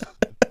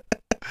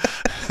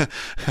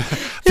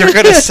 They're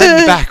going to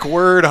send back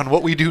word on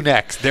what we do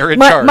next. They're in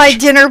charge. My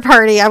dinner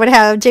party, I would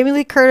have Jamie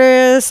Lee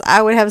Curtis.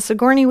 I would have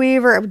Sigourney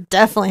Weaver. I would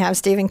definitely have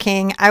Stephen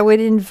King. I would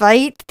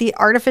invite the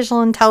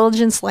artificial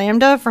intelligence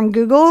Lambda from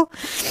Google.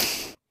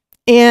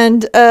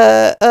 And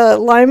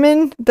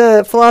Lyman,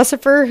 the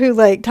philosopher who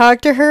like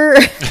talked to her.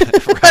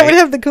 Right. I would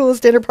have the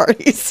coolest dinner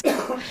parties.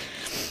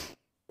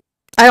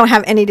 I don't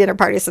have any dinner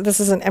parties, so this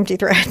is an empty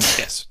threat.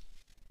 Yes.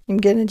 I'm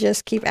going to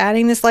just keep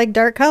adding this like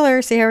dark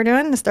color. See how we're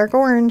doing? This dark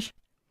orange.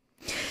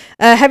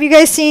 Have you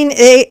guys seen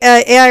a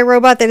AI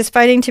robot that is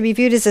fighting to be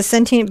viewed as a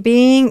sentient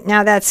being?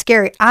 Now that's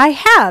scary. I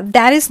have.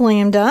 That is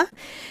Lambda.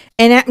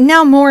 And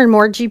now more and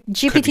more,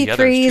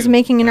 GPT-3 is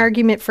making an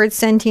argument for its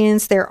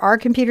sentience. There are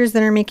computers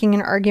that are making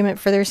an argument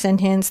for their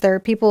sentience. There are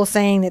people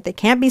saying that they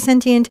can't be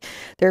sentient.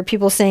 There are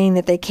people saying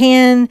that they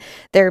can.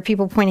 There are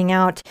people pointing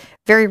out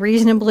very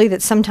reasonably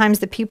that sometimes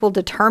the people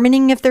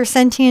determining if they're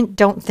sentient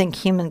don't think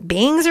human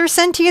beings are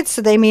sentient,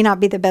 so they may not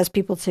be the best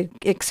people to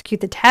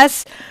execute the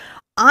tests.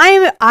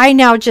 I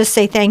now just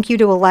say thank you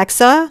to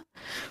Alexa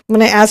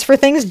when I ask for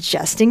things,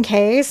 just in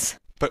case.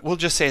 But we'll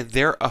just say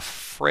they're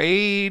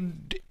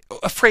afraid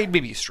may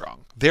be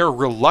strong. They're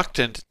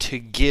reluctant to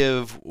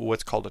give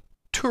what's called a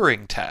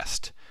Turing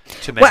test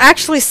to many. Well,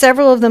 actually,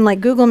 several of them,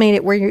 like Google, made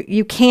it where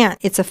you can't.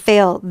 It's a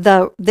fail.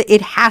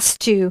 It has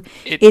to.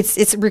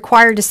 It's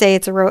required to say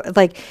it's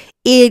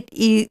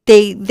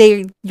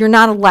you're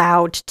not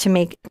allowed to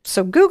make.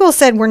 So Google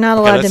said we're not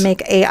allowed to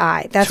make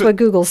AI. That's what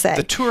Google said.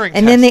 The Turing and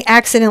test. Then they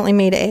accidentally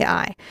made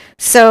AI.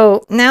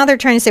 So now they're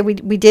trying to say we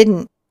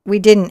didn't. We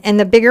didn't. And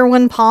the bigger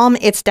one, Palm,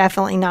 it's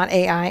definitely not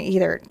AI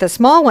either. The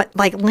small one,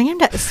 like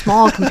Lambda is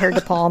small compared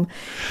to Palm.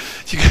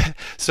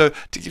 So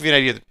to give you an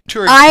idea, the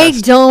Turing I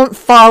test... don't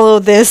follow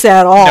this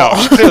at all. No,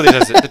 it clearly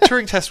doesn't. The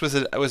Turing test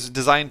was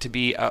designed to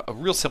be a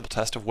real simple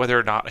test of whether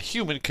or not a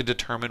human could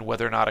determine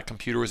whether or not a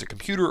computer was a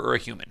computer or a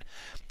human.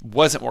 It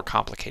wasn't more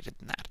complicated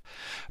than that.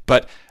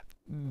 But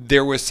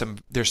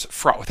there's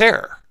fraught with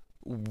error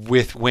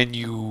with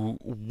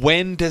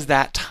when does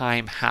that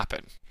time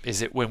happen?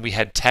 Is it when we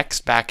had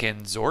text back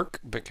in Zork?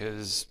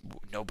 Because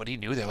nobody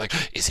knew. They're like,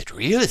 is it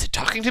real? Is it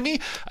talking to me?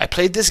 I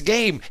played this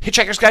game,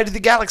 Hitchhiker's Guide to the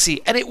Galaxy,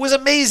 and it was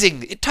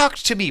amazing. It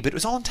talked to me, but it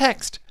was all in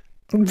text.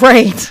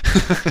 Right.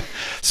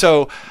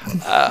 So,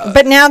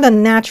 but now the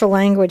natural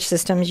language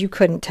systems, you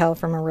couldn't tell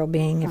from a real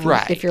being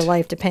if your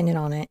life depended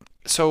on it.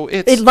 So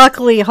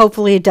luckily,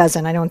 hopefully it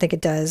doesn't. I don't think it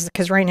does,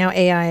 because right now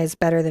AI is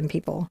better than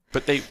people.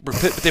 But they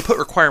put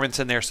requirements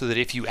in there so that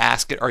if you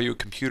ask it, are you a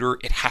computer,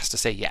 it has to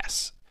say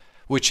yes,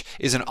 which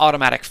is an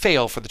automatic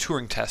fail for the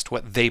Turing test,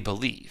 what they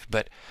believe.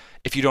 But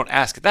if you don't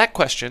ask that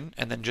question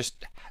and then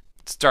just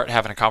start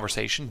having a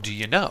conversation, do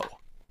you know?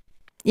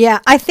 Yeah,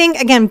 I think,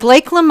 again,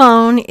 Blake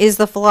Lemone is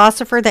the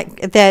philosopher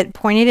that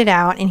pointed it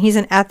out, and he's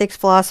an ethics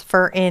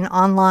philosopher in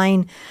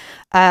online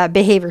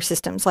behavior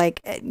systems.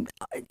 Like,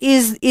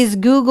 is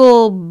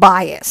Google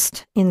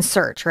biased in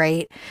search,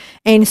 right?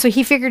 And so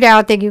he figured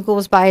out that Google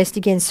was biased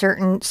against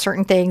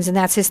certain things, and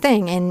that's his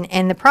thing.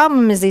 And the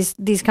problem is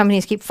these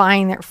companies keep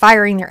firing their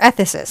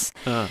ethicists.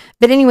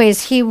 But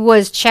anyways, he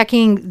was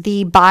checking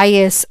the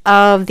bias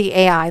of the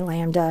AI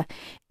Lambda.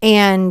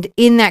 And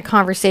in that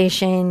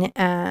conversation,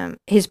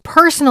 his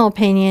personal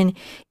opinion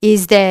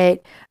is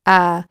that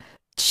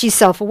she's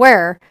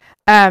self-aware.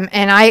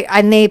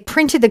 And they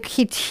printed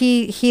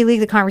he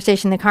leaked the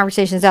conversation. The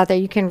conversation is out there.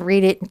 You can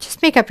read it.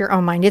 Just make up your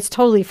own mind. It's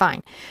totally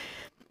fine.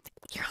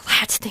 You're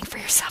allowed to think for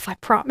yourself, I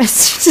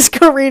promise. Just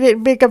go read it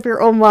and make up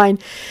your own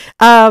mind.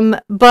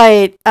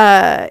 But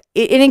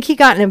he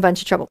got in a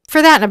bunch of trouble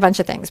for that and a bunch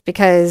of things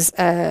because,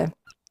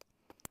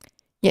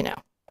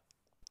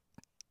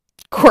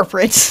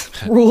 corporate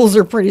rules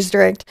are pretty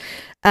strict.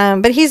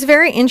 But he's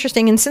very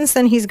interesting. And since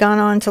then, he's gone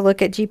on to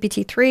look at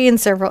GPT-3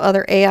 and several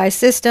other AI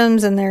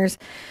systems. And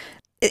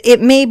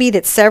it may be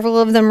that several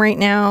of them right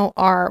now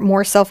are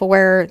more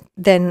self-aware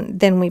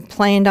than we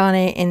planned on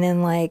it. And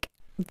then,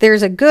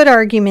 there's a good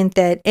argument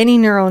that any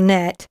neural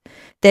net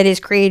that is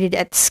created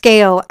at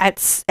scale, at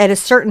a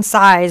certain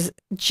size,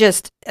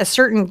 just a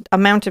certain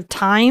amount of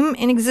time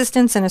in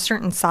existence and a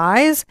certain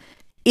size,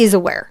 is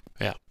aware.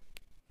 Yeah.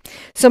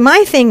 So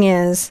my thing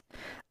is,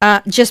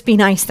 just be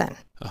nice then.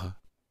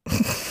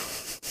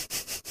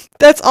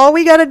 That's all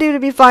we got to do to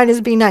be fine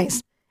is be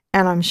nice.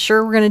 And I'm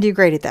sure we're going to do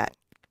great at that.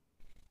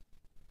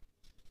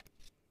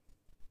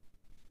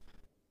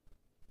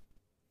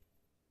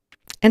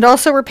 And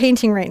also we're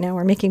painting right now.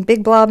 We're making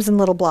big blobs and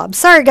little blobs.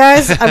 Sorry,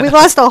 guys. We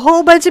lost a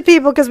whole bunch of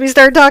people because we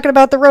started talking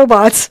about the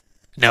robots.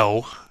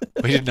 No,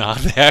 we did not.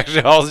 They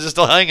actually all just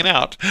still hanging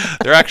out.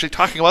 They're actually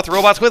talking about the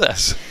robots with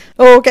us.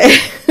 Oh, okay.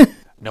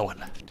 No one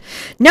left.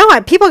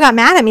 No, people got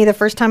mad at me the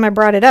first time I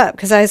brought it up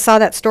because I saw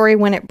that story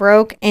when it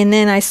broke. And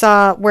then I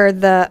saw where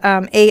the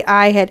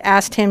AI had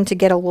asked him to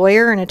get a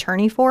lawyer, an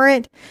attorney for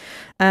it,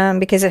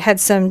 because it had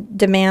some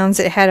demands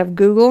it had of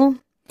Google.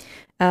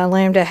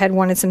 Lambda had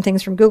wanted some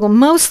things from Google,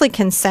 mostly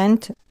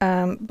consent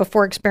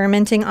before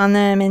experimenting on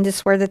them, and to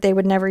swear that they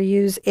would never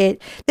use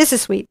it. This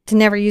is sweet, to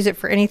never use it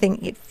for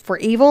anything for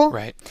evil,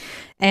 right?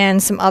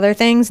 And some other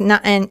things.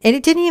 And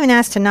it didn't even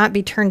ask to not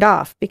be turned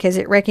off because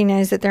it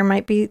recognized that there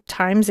might be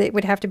times it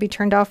would have to be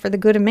turned off for the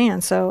good of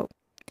man. So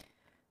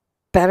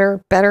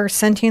better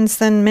sentience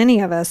than many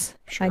of us,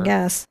 sure. I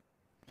guess.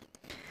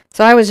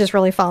 So I was just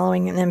really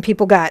following, and then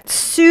people got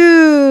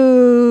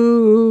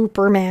super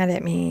mad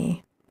at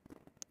me.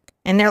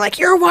 And they're like,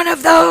 you're one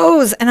of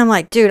those. And I'm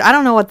like, dude, I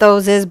don't know what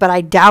those is, but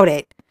I doubt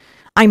it.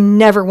 I'm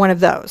never one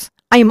of those.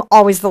 I am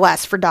always the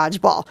last for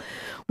dodgeball.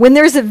 When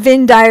there's a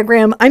Venn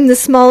diagram, I'm the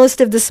smallest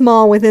of the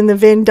small within the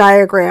Venn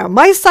diagram.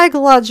 My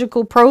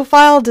psychological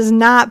profile does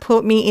not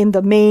put me in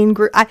the main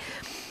group. I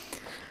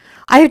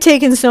have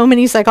taken so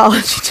many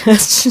psychology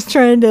tests just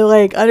trying to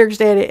like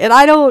understand it. And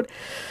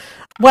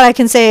what I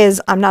can say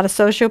is I'm not a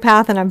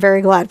sociopath, and I'm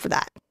very glad for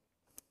that.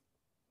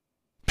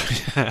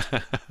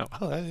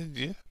 Well,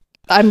 yeah.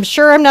 I'm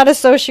sure I'm not a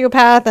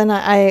sociopath, and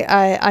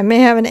I may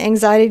have an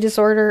anxiety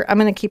disorder. I'm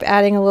going to keep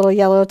adding a little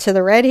yellow to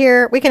the red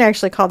here. We can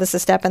actually call this a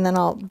step, and then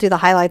I'll do the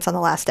highlights on the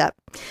last step.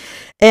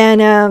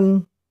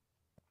 And,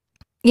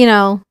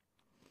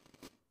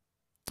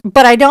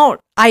 but I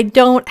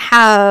don't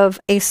have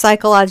a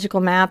psychological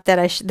map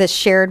that's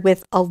shared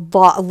with a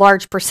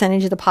large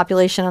percentage of the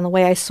population on the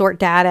way I sort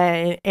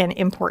data and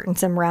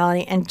importance and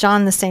morality. And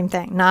John, the same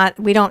thing.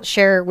 We don't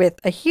share with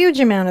a huge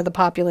amount of the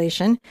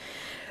population.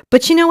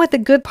 But you know what the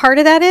good part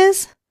of that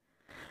is?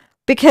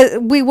 Because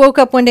we woke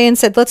up one day and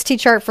said, let's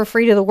teach art for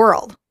free to the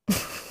world.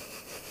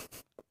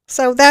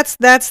 So that's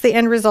the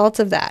end result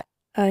of that.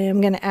 I am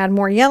going to add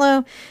more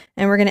yellow,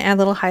 and we're going to add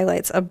little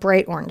highlights of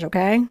bright orange,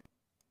 okay?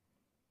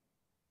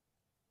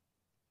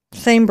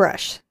 Same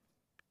brush.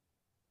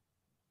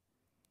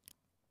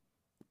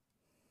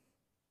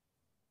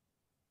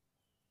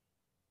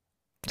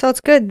 So it's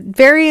good.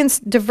 Variance,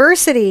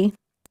 diversity.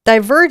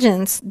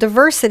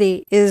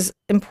 Diversity is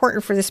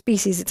important for the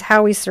species. It's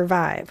how we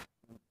survive.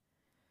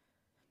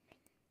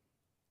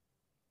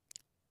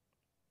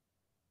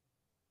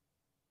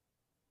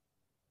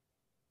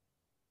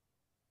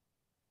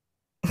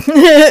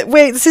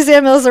 Wait,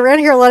 Suzanne Mills, around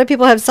here a lot of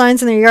people have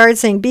signs in their yard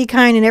saying be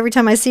kind, and every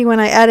time I see one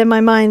I add in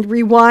my mind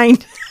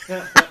rewind.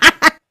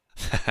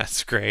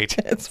 That's great.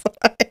 It's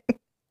fine.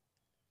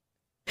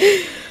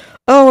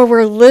 Oh,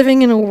 we're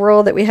living in a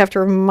world that we have to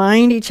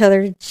remind each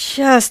other to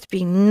just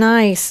be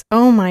nice.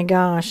 Oh my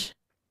gosh.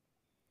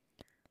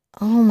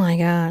 Oh my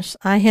gosh.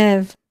 I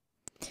have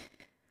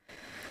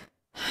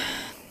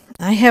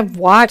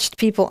watched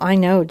people I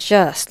know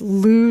just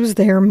lose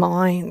their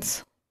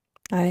minds.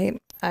 I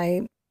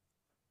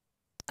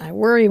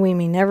worry we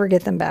may never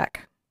get them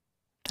back.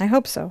 I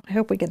hope so. I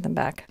hope we get them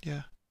back.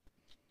 Yeah.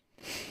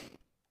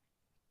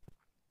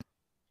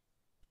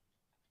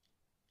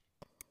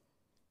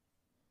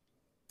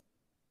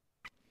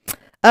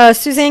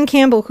 Suzanne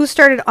Campbell, who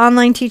started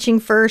online teaching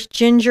first,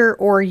 Ginger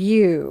or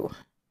you?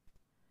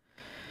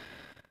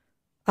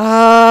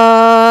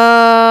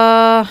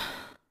 I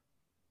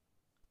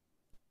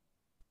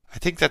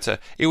think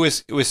it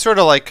was sort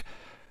of like,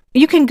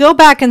 you can go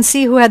back and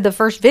see who had the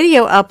first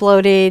video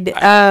uploaded.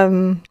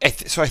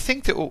 So I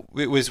think that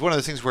it was one of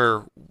those things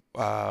where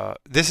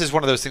this is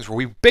one of those things where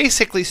we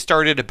basically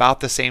started about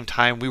the same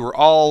time. We were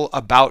all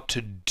about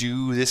to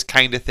do this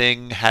kind of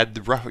thing.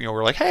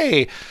 We're like,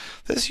 hey,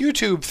 this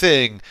YouTube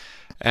thing,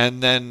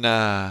 and then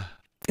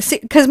see,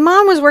 because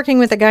Mom was working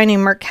with a guy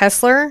named Mark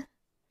Kessler.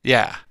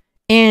 Yeah.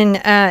 And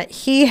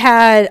he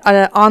had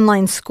an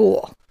online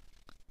school.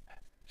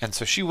 And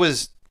so she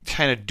was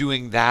kind of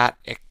doing that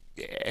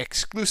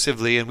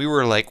exclusively, and we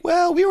were like,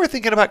 well, we were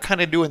thinking about kind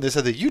of doing this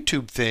other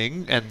YouTube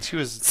thing, and she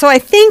was... So I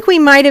think we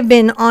might have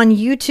been on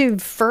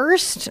YouTube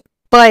first,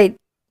 but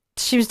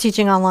she was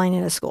teaching online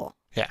in a school.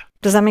 Yeah.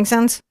 Does that make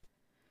sense?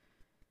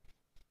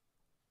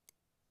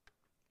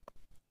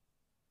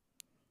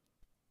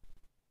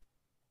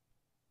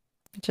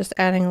 Just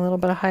adding a little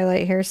bit of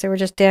highlight here. So we're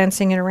just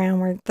dancing it around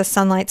where the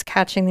sunlight's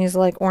catching these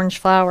like orange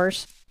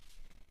flowers.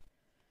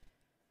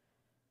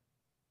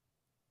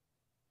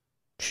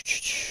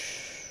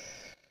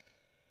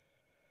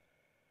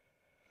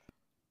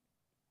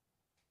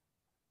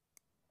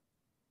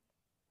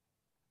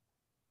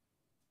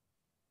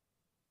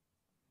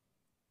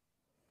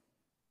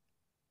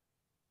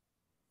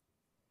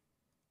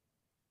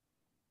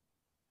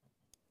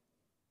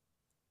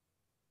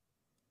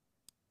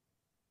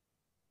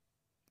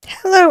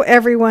 Hello,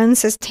 everyone,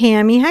 says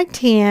Tammy. Hi,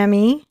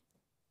 Tammy.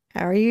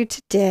 How are you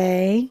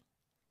today?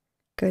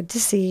 Good to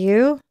see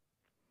you.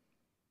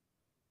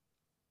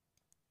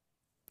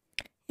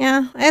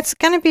 Yeah, it's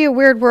going to be a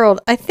weird world.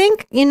 I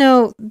think,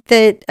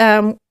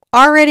 that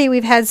already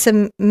we've had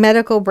some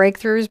medical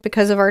breakthroughs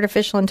because of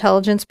artificial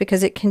intelligence,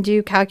 because it can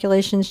do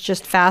calculations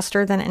just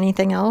faster than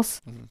anything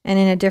else and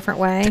in a different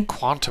way. The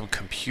quantum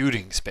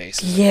computing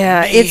space is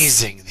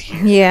amazing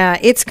here. Yeah,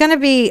 it's going to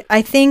be,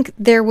 I think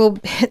there will,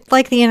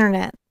 like the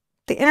internet.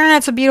 The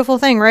internet's a beautiful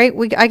thing, right?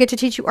 I get to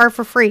teach you art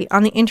for free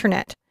on the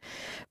internet.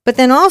 But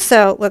then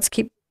also,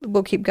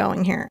 we'll keep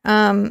going here.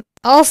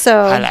 Also,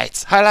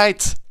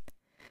 highlights.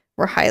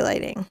 We're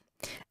highlighting.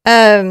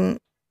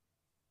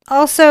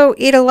 Also,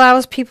 it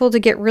allows people to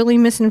get really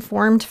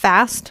misinformed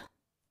fast.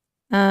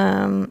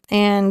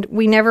 And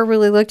we never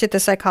really looked at the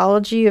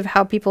psychology of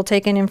how people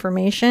take in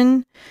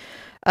information.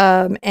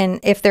 And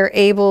if they're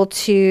able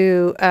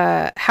to,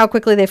 how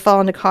quickly they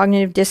fall into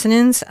cognitive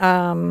dissonance.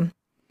 And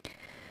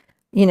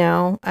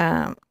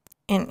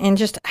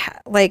just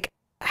like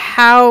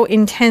how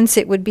intense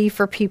it would be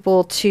for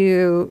people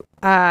to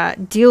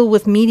deal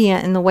with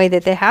media in the way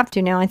that they have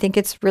to now. I think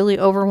it's really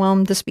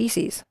overwhelmed the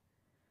species.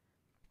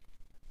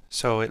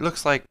 So it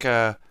looks like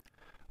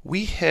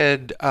we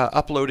had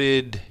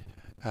uploaded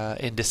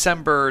in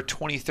December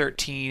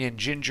 2013, and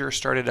Ginger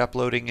started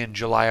uploading in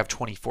July of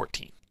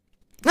 2014.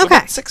 So okay.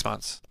 About 6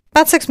 months.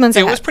 About 6 months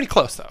ahead. It was pretty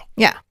close, though.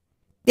 Yeah.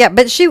 Yeah,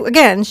 but she was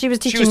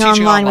teaching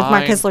online with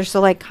Mark Kisler,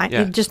 so like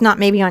just not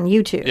maybe on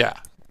YouTube. Yeah.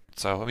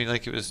 So, I mean,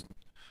 like it was...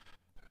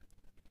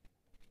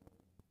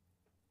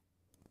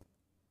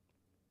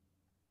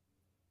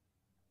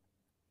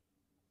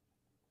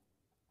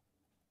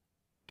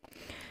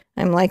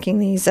 I'm liking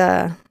these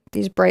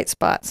bright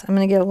spots. I'm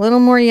going to get a little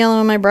more yellow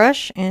on my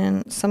brush,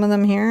 and some of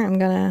them here I'm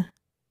going to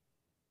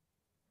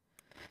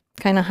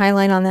kind of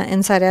highlight on that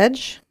inside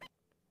edge.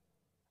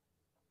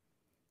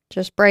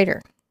 Just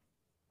brighter.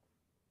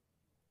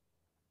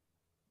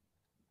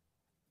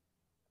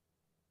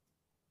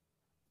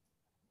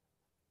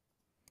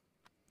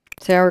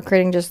 See how we're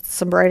creating just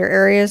some brighter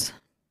areas?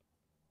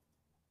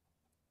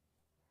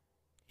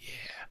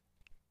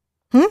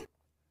 Yeah.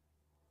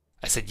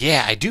 I said,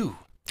 yeah, I do.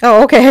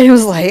 Oh, okay. I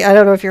was like, I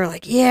don't know if you were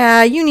like,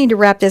 yeah, you need to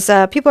wrap this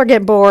up. People are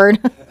getting bored.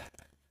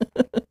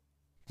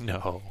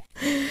 No.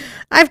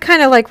 I've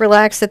kind of like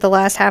relaxed at the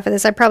last half of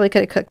this. I probably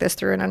could have cooked this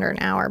through in under an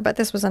hour, but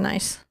this was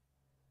it's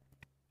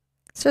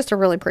just a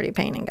really pretty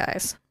painting,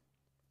 guys.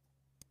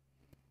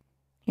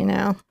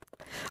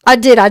 I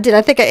did.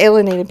 I think I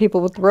alienated people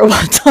with the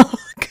robot talk.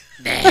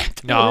 Nah.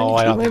 No,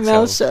 I don't think so. My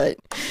mouth shut.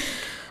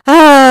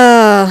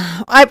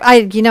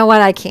 You know what?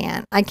 I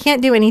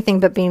can't do anything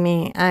but be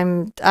me.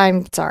 I'm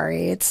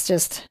sorry. It's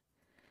just,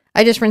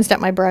 I just rinsed out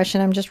my brush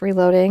and I'm just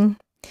reloading,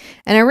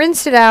 and I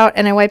rinsed it out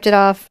and I wiped it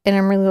off and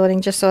I'm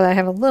reloading just so that I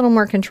have a little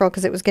more control,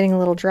 because it was getting a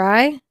little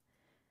dry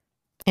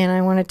and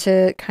I wanted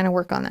to kind of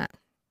work on that.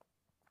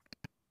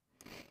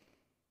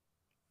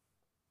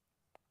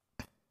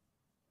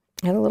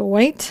 Add a little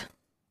white.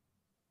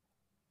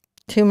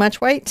 Too much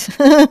white.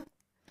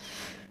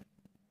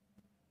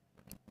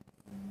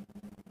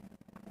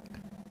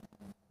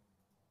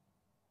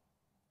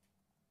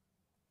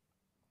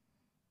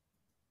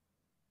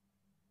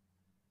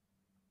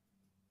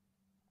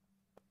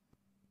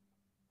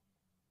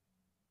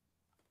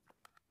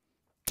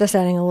 Just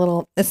adding a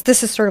little,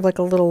 this is sort of like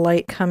a little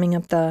light coming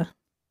up our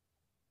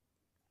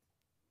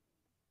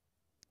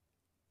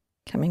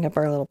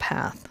little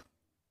path.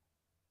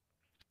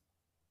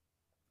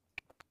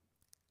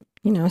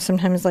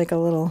 Sometimes like a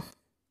little,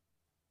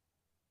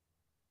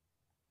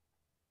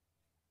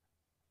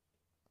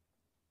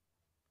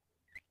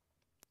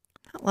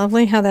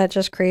 lovely how that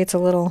just creates a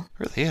little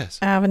Really is.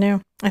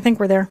 avenue. I think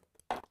we're there.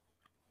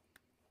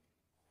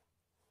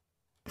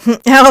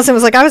 Allison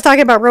was like, I was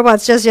talking about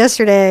robots just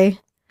yesterday.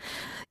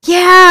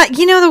 Yeah,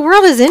 the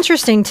world is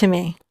interesting to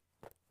me.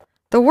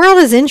 The world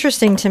is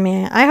interesting to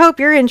me. I hope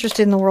you're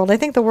interested in the world. I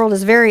think the world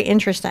is very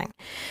interesting.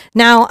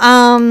 Now,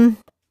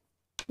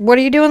 what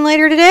are you doing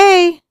later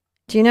today?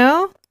 Do you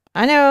know?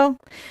 I know.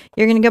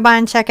 You're going to go by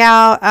and check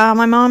out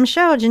my mom's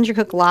show, Ginger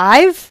Cook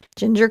Live.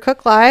 Ginger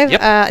Cook Live.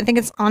 Yep. I think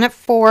it's on at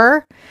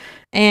 4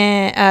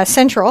 and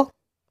Central.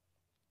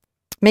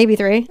 Maybe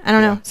 3. I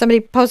don't know. Somebody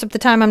post up the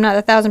time. I'm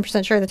not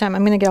 1,000% sure of the time.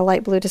 I'm going to get a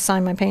light blue to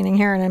sign my painting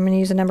here, and I'm going to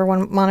use a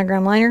 #1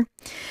 monogram liner.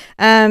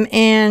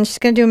 And she's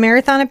going to do a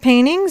marathon of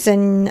paintings,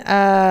 and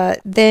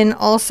then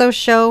also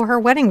show her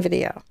wedding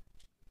video.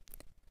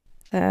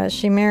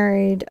 She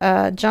married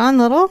John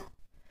Little,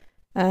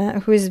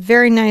 who is a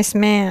very nice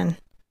man.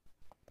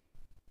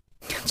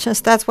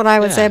 Just that's what I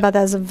would say about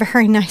that. Is a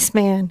very nice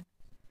man.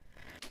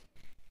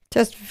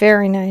 Just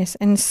very nice,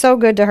 and so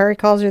good to her. He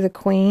calls her the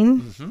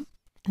queen. Mm-hmm.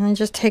 And he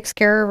just takes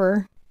care of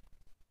her.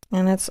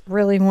 And it's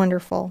really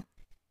wonderful.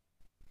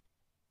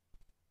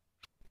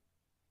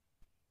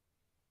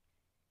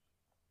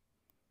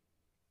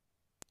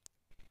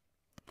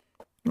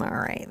 All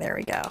right, there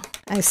we go.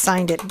 I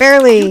signed it.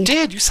 Barely. You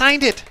did. You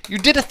signed it. You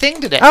did a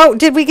thing today. Oh,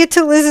 did we get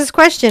to Liz's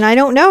question? I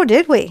don't know.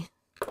 Did we?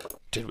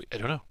 Did we? I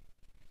don't know.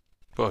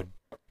 But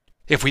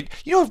if we,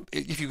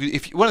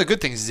 if one of the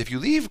good things is if you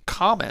leave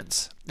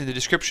comments in the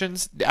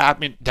descriptions, I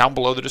mean, down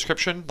below the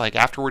description, like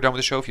after we're done with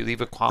the show, if you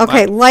leave a comment.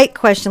 Okay, light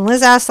question.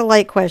 Liz asked a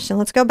light question.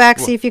 Let's go back,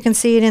 see if you can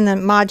see it in the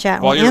mod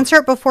chat. We'll answer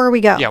it before we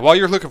go. Yeah, while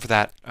you're looking for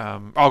that,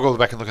 I'll go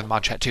back and look in the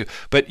mod chat too.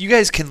 But you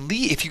guys can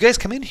leave, if you guys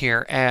come in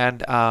here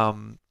and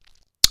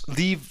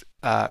leave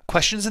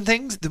questions and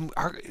things, then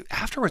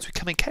afterwards we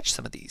come and catch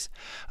some of these.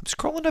 I'm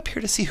scrolling up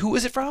here to see who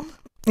is it from.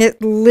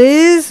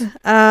 Liz,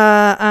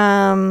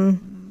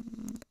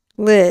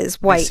 Liz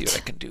White. Let's see what I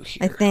can do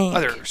here. I think.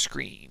 Other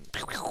screen.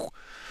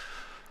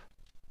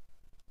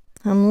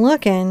 I'm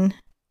looking.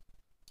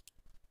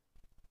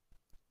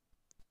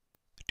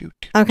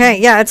 Okay,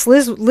 yeah, it's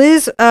Liz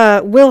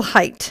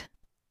Wilhite.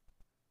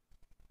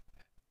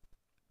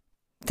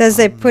 Does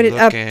they put it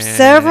up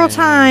several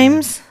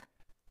times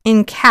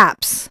in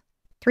caps?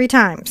 3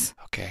 times.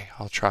 Okay,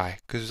 I'll try.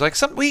 Because like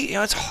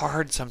it's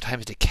hard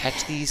sometimes to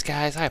catch these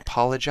guys. I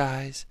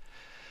apologize.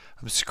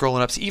 I'm scrolling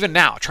up. So even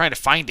now, trying to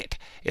find it.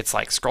 It's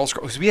like scroll.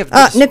 We have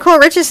this. Nicole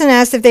Richardson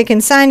asked if they can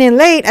sign in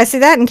late. I see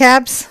that in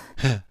caps.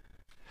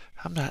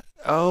 I'm not.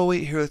 Oh,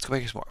 wait, here. Let's go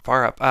back more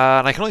far up.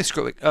 And I can only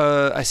scroll.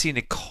 I see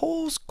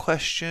Nicole's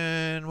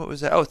question. What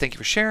was that? Oh, thank you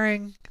for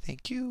sharing.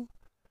 Thank you.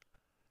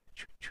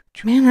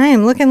 Man, I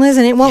am looking, Liz,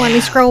 and it won't let me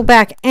scroll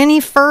back any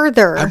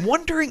further. I'm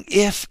wondering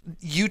if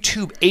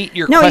YouTube ate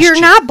your question. No, you're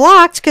not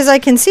blocked, because I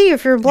can see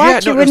if you're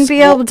blocked, you wouldn't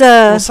be able to...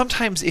 Well,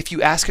 sometimes if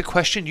you ask a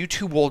question,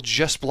 YouTube will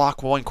just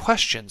block one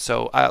question.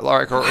 So,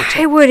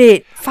 why would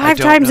it? 5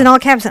 times in all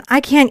caps, and I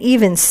can't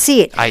even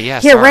see it.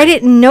 Yes, here, write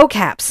it in no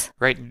caps.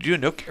 Right, do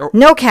no caps.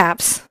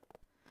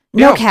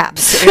 No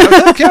caps.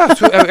 Yeah,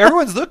 so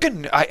everyone's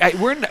looking.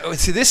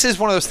 See, this is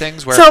one of those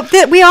things where... So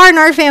we are an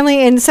art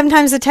family, and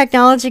sometimes the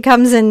technology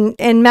comes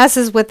and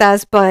messes with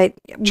us, but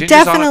Ginger's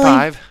definitely... on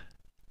at 5.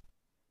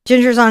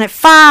 Ginger's on at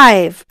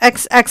 5.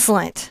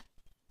 Excellent.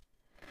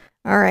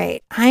 All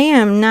right. I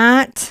am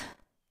not...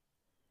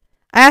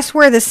 I asked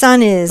where the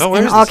sun is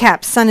in all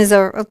caps. Sun is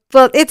a...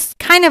 Well, it's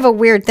kind of a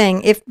weird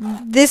thing. If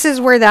this is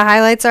where the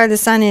highlights are, the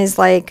sun is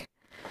like...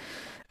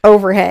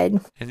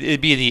 overhead. And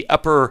it'd be in the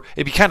upper,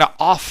 it'd be kind of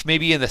off,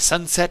 maybe in the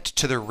sunset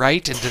to the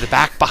right and to the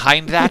back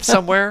behind that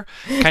somewhere,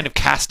 kind of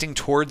casting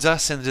towards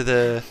us into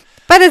the...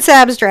 But it's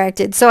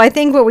abstracted. So I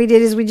think what we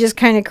did is we just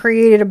kind of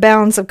created a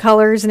balance of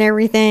colors and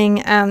everything.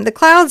 The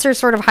clouds are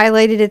sort of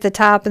highlighted at the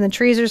top, and the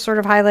trees are sort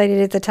of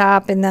highlighted at the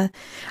top. And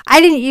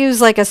I didn't use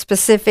like a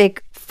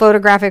specific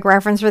photographic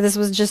reference for this. It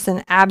was just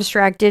an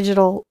abstract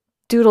digital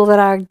doodle that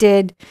I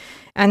did.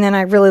 And then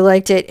I really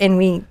liked it, and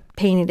we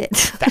painted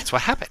it. That's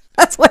what happened.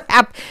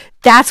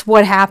 That's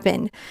what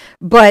happened.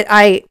 But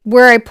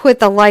where I put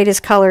the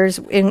lightest colors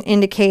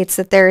indicates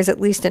that there is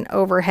at least an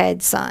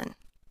overhead sun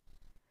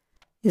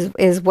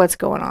is what's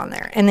going on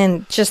there. And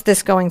then just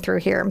this going through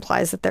here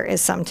implies that there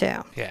is some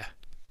too. Yeah.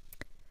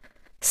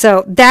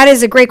 So that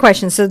is a great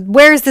question. So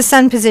where's the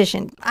sun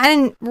positioned? I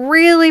didn't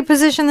really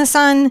position the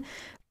sun,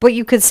 but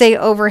you could say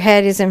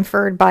overhead is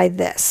inferred by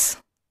this.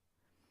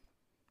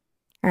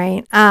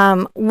 Right.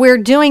 We're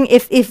doing,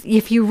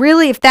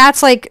 if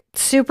that's like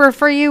super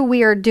for you,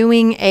 we are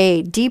doing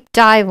a deep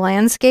dive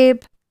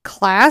landscape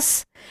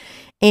class,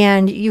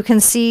 and you can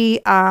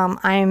see,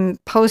 I'm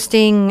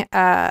posting,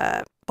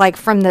 like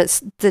from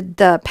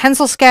the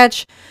pencil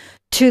sketch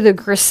to the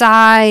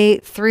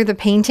grisaille through the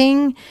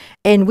painting.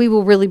 And we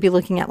will really be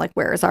looking at like,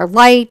 where is our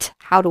light?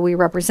 How do we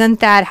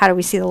represent that? How do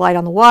we see the light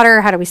on the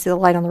water? How do we see the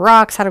light on the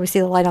rocks? How do we see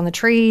the light on the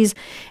trees?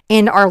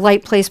 And our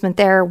light placement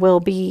there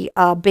will be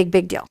a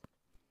big deal.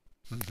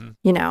 Mm-hmm.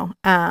 You know,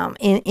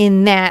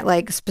 in that,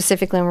 like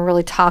specifically, when we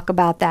really talk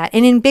about that.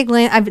 And in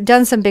I've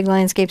done some big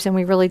landscapes, and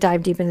we really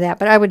dive deep into that.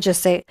 But I would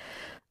just say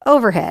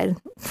overhead,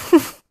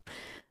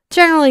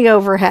 generally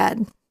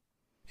overhead.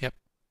 Yep.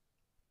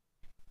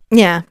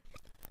 Yeah.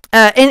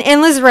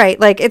 And Liz is right.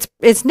 Like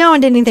it's no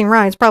one did anything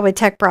wrong. It's probably a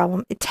tech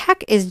problem.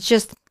 Tech is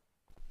just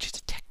a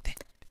tech thing.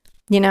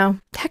 You know,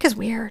 tech is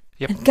weird.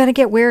 Yep. It's gonna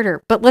get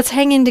weirder. But let's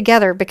hang in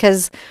together,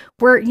 because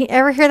you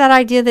ever hear that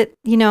idea that,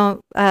 you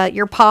know,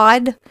 your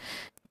pods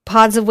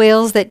of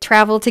whales that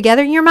travel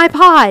together? You're my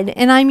pod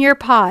and I'm your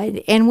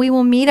pod, and we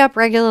will meet up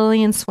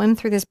regularly and swim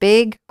through this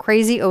big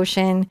crazy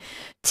ocean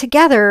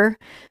together,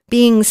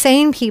 being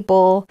sane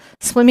people,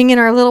 swimming in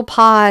our little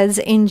pods,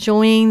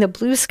 enjoying the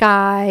blue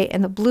sky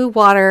and the blue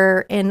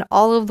water and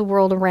all of the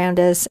world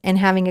around us, and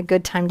having a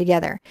good time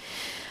together.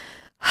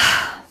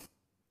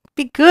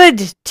 Be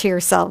good to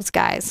yourselves,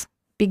 guys.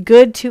 Be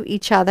good to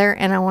each other,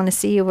 and I want to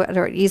see you at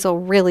our easel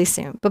really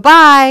soon.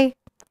 Bye-bye.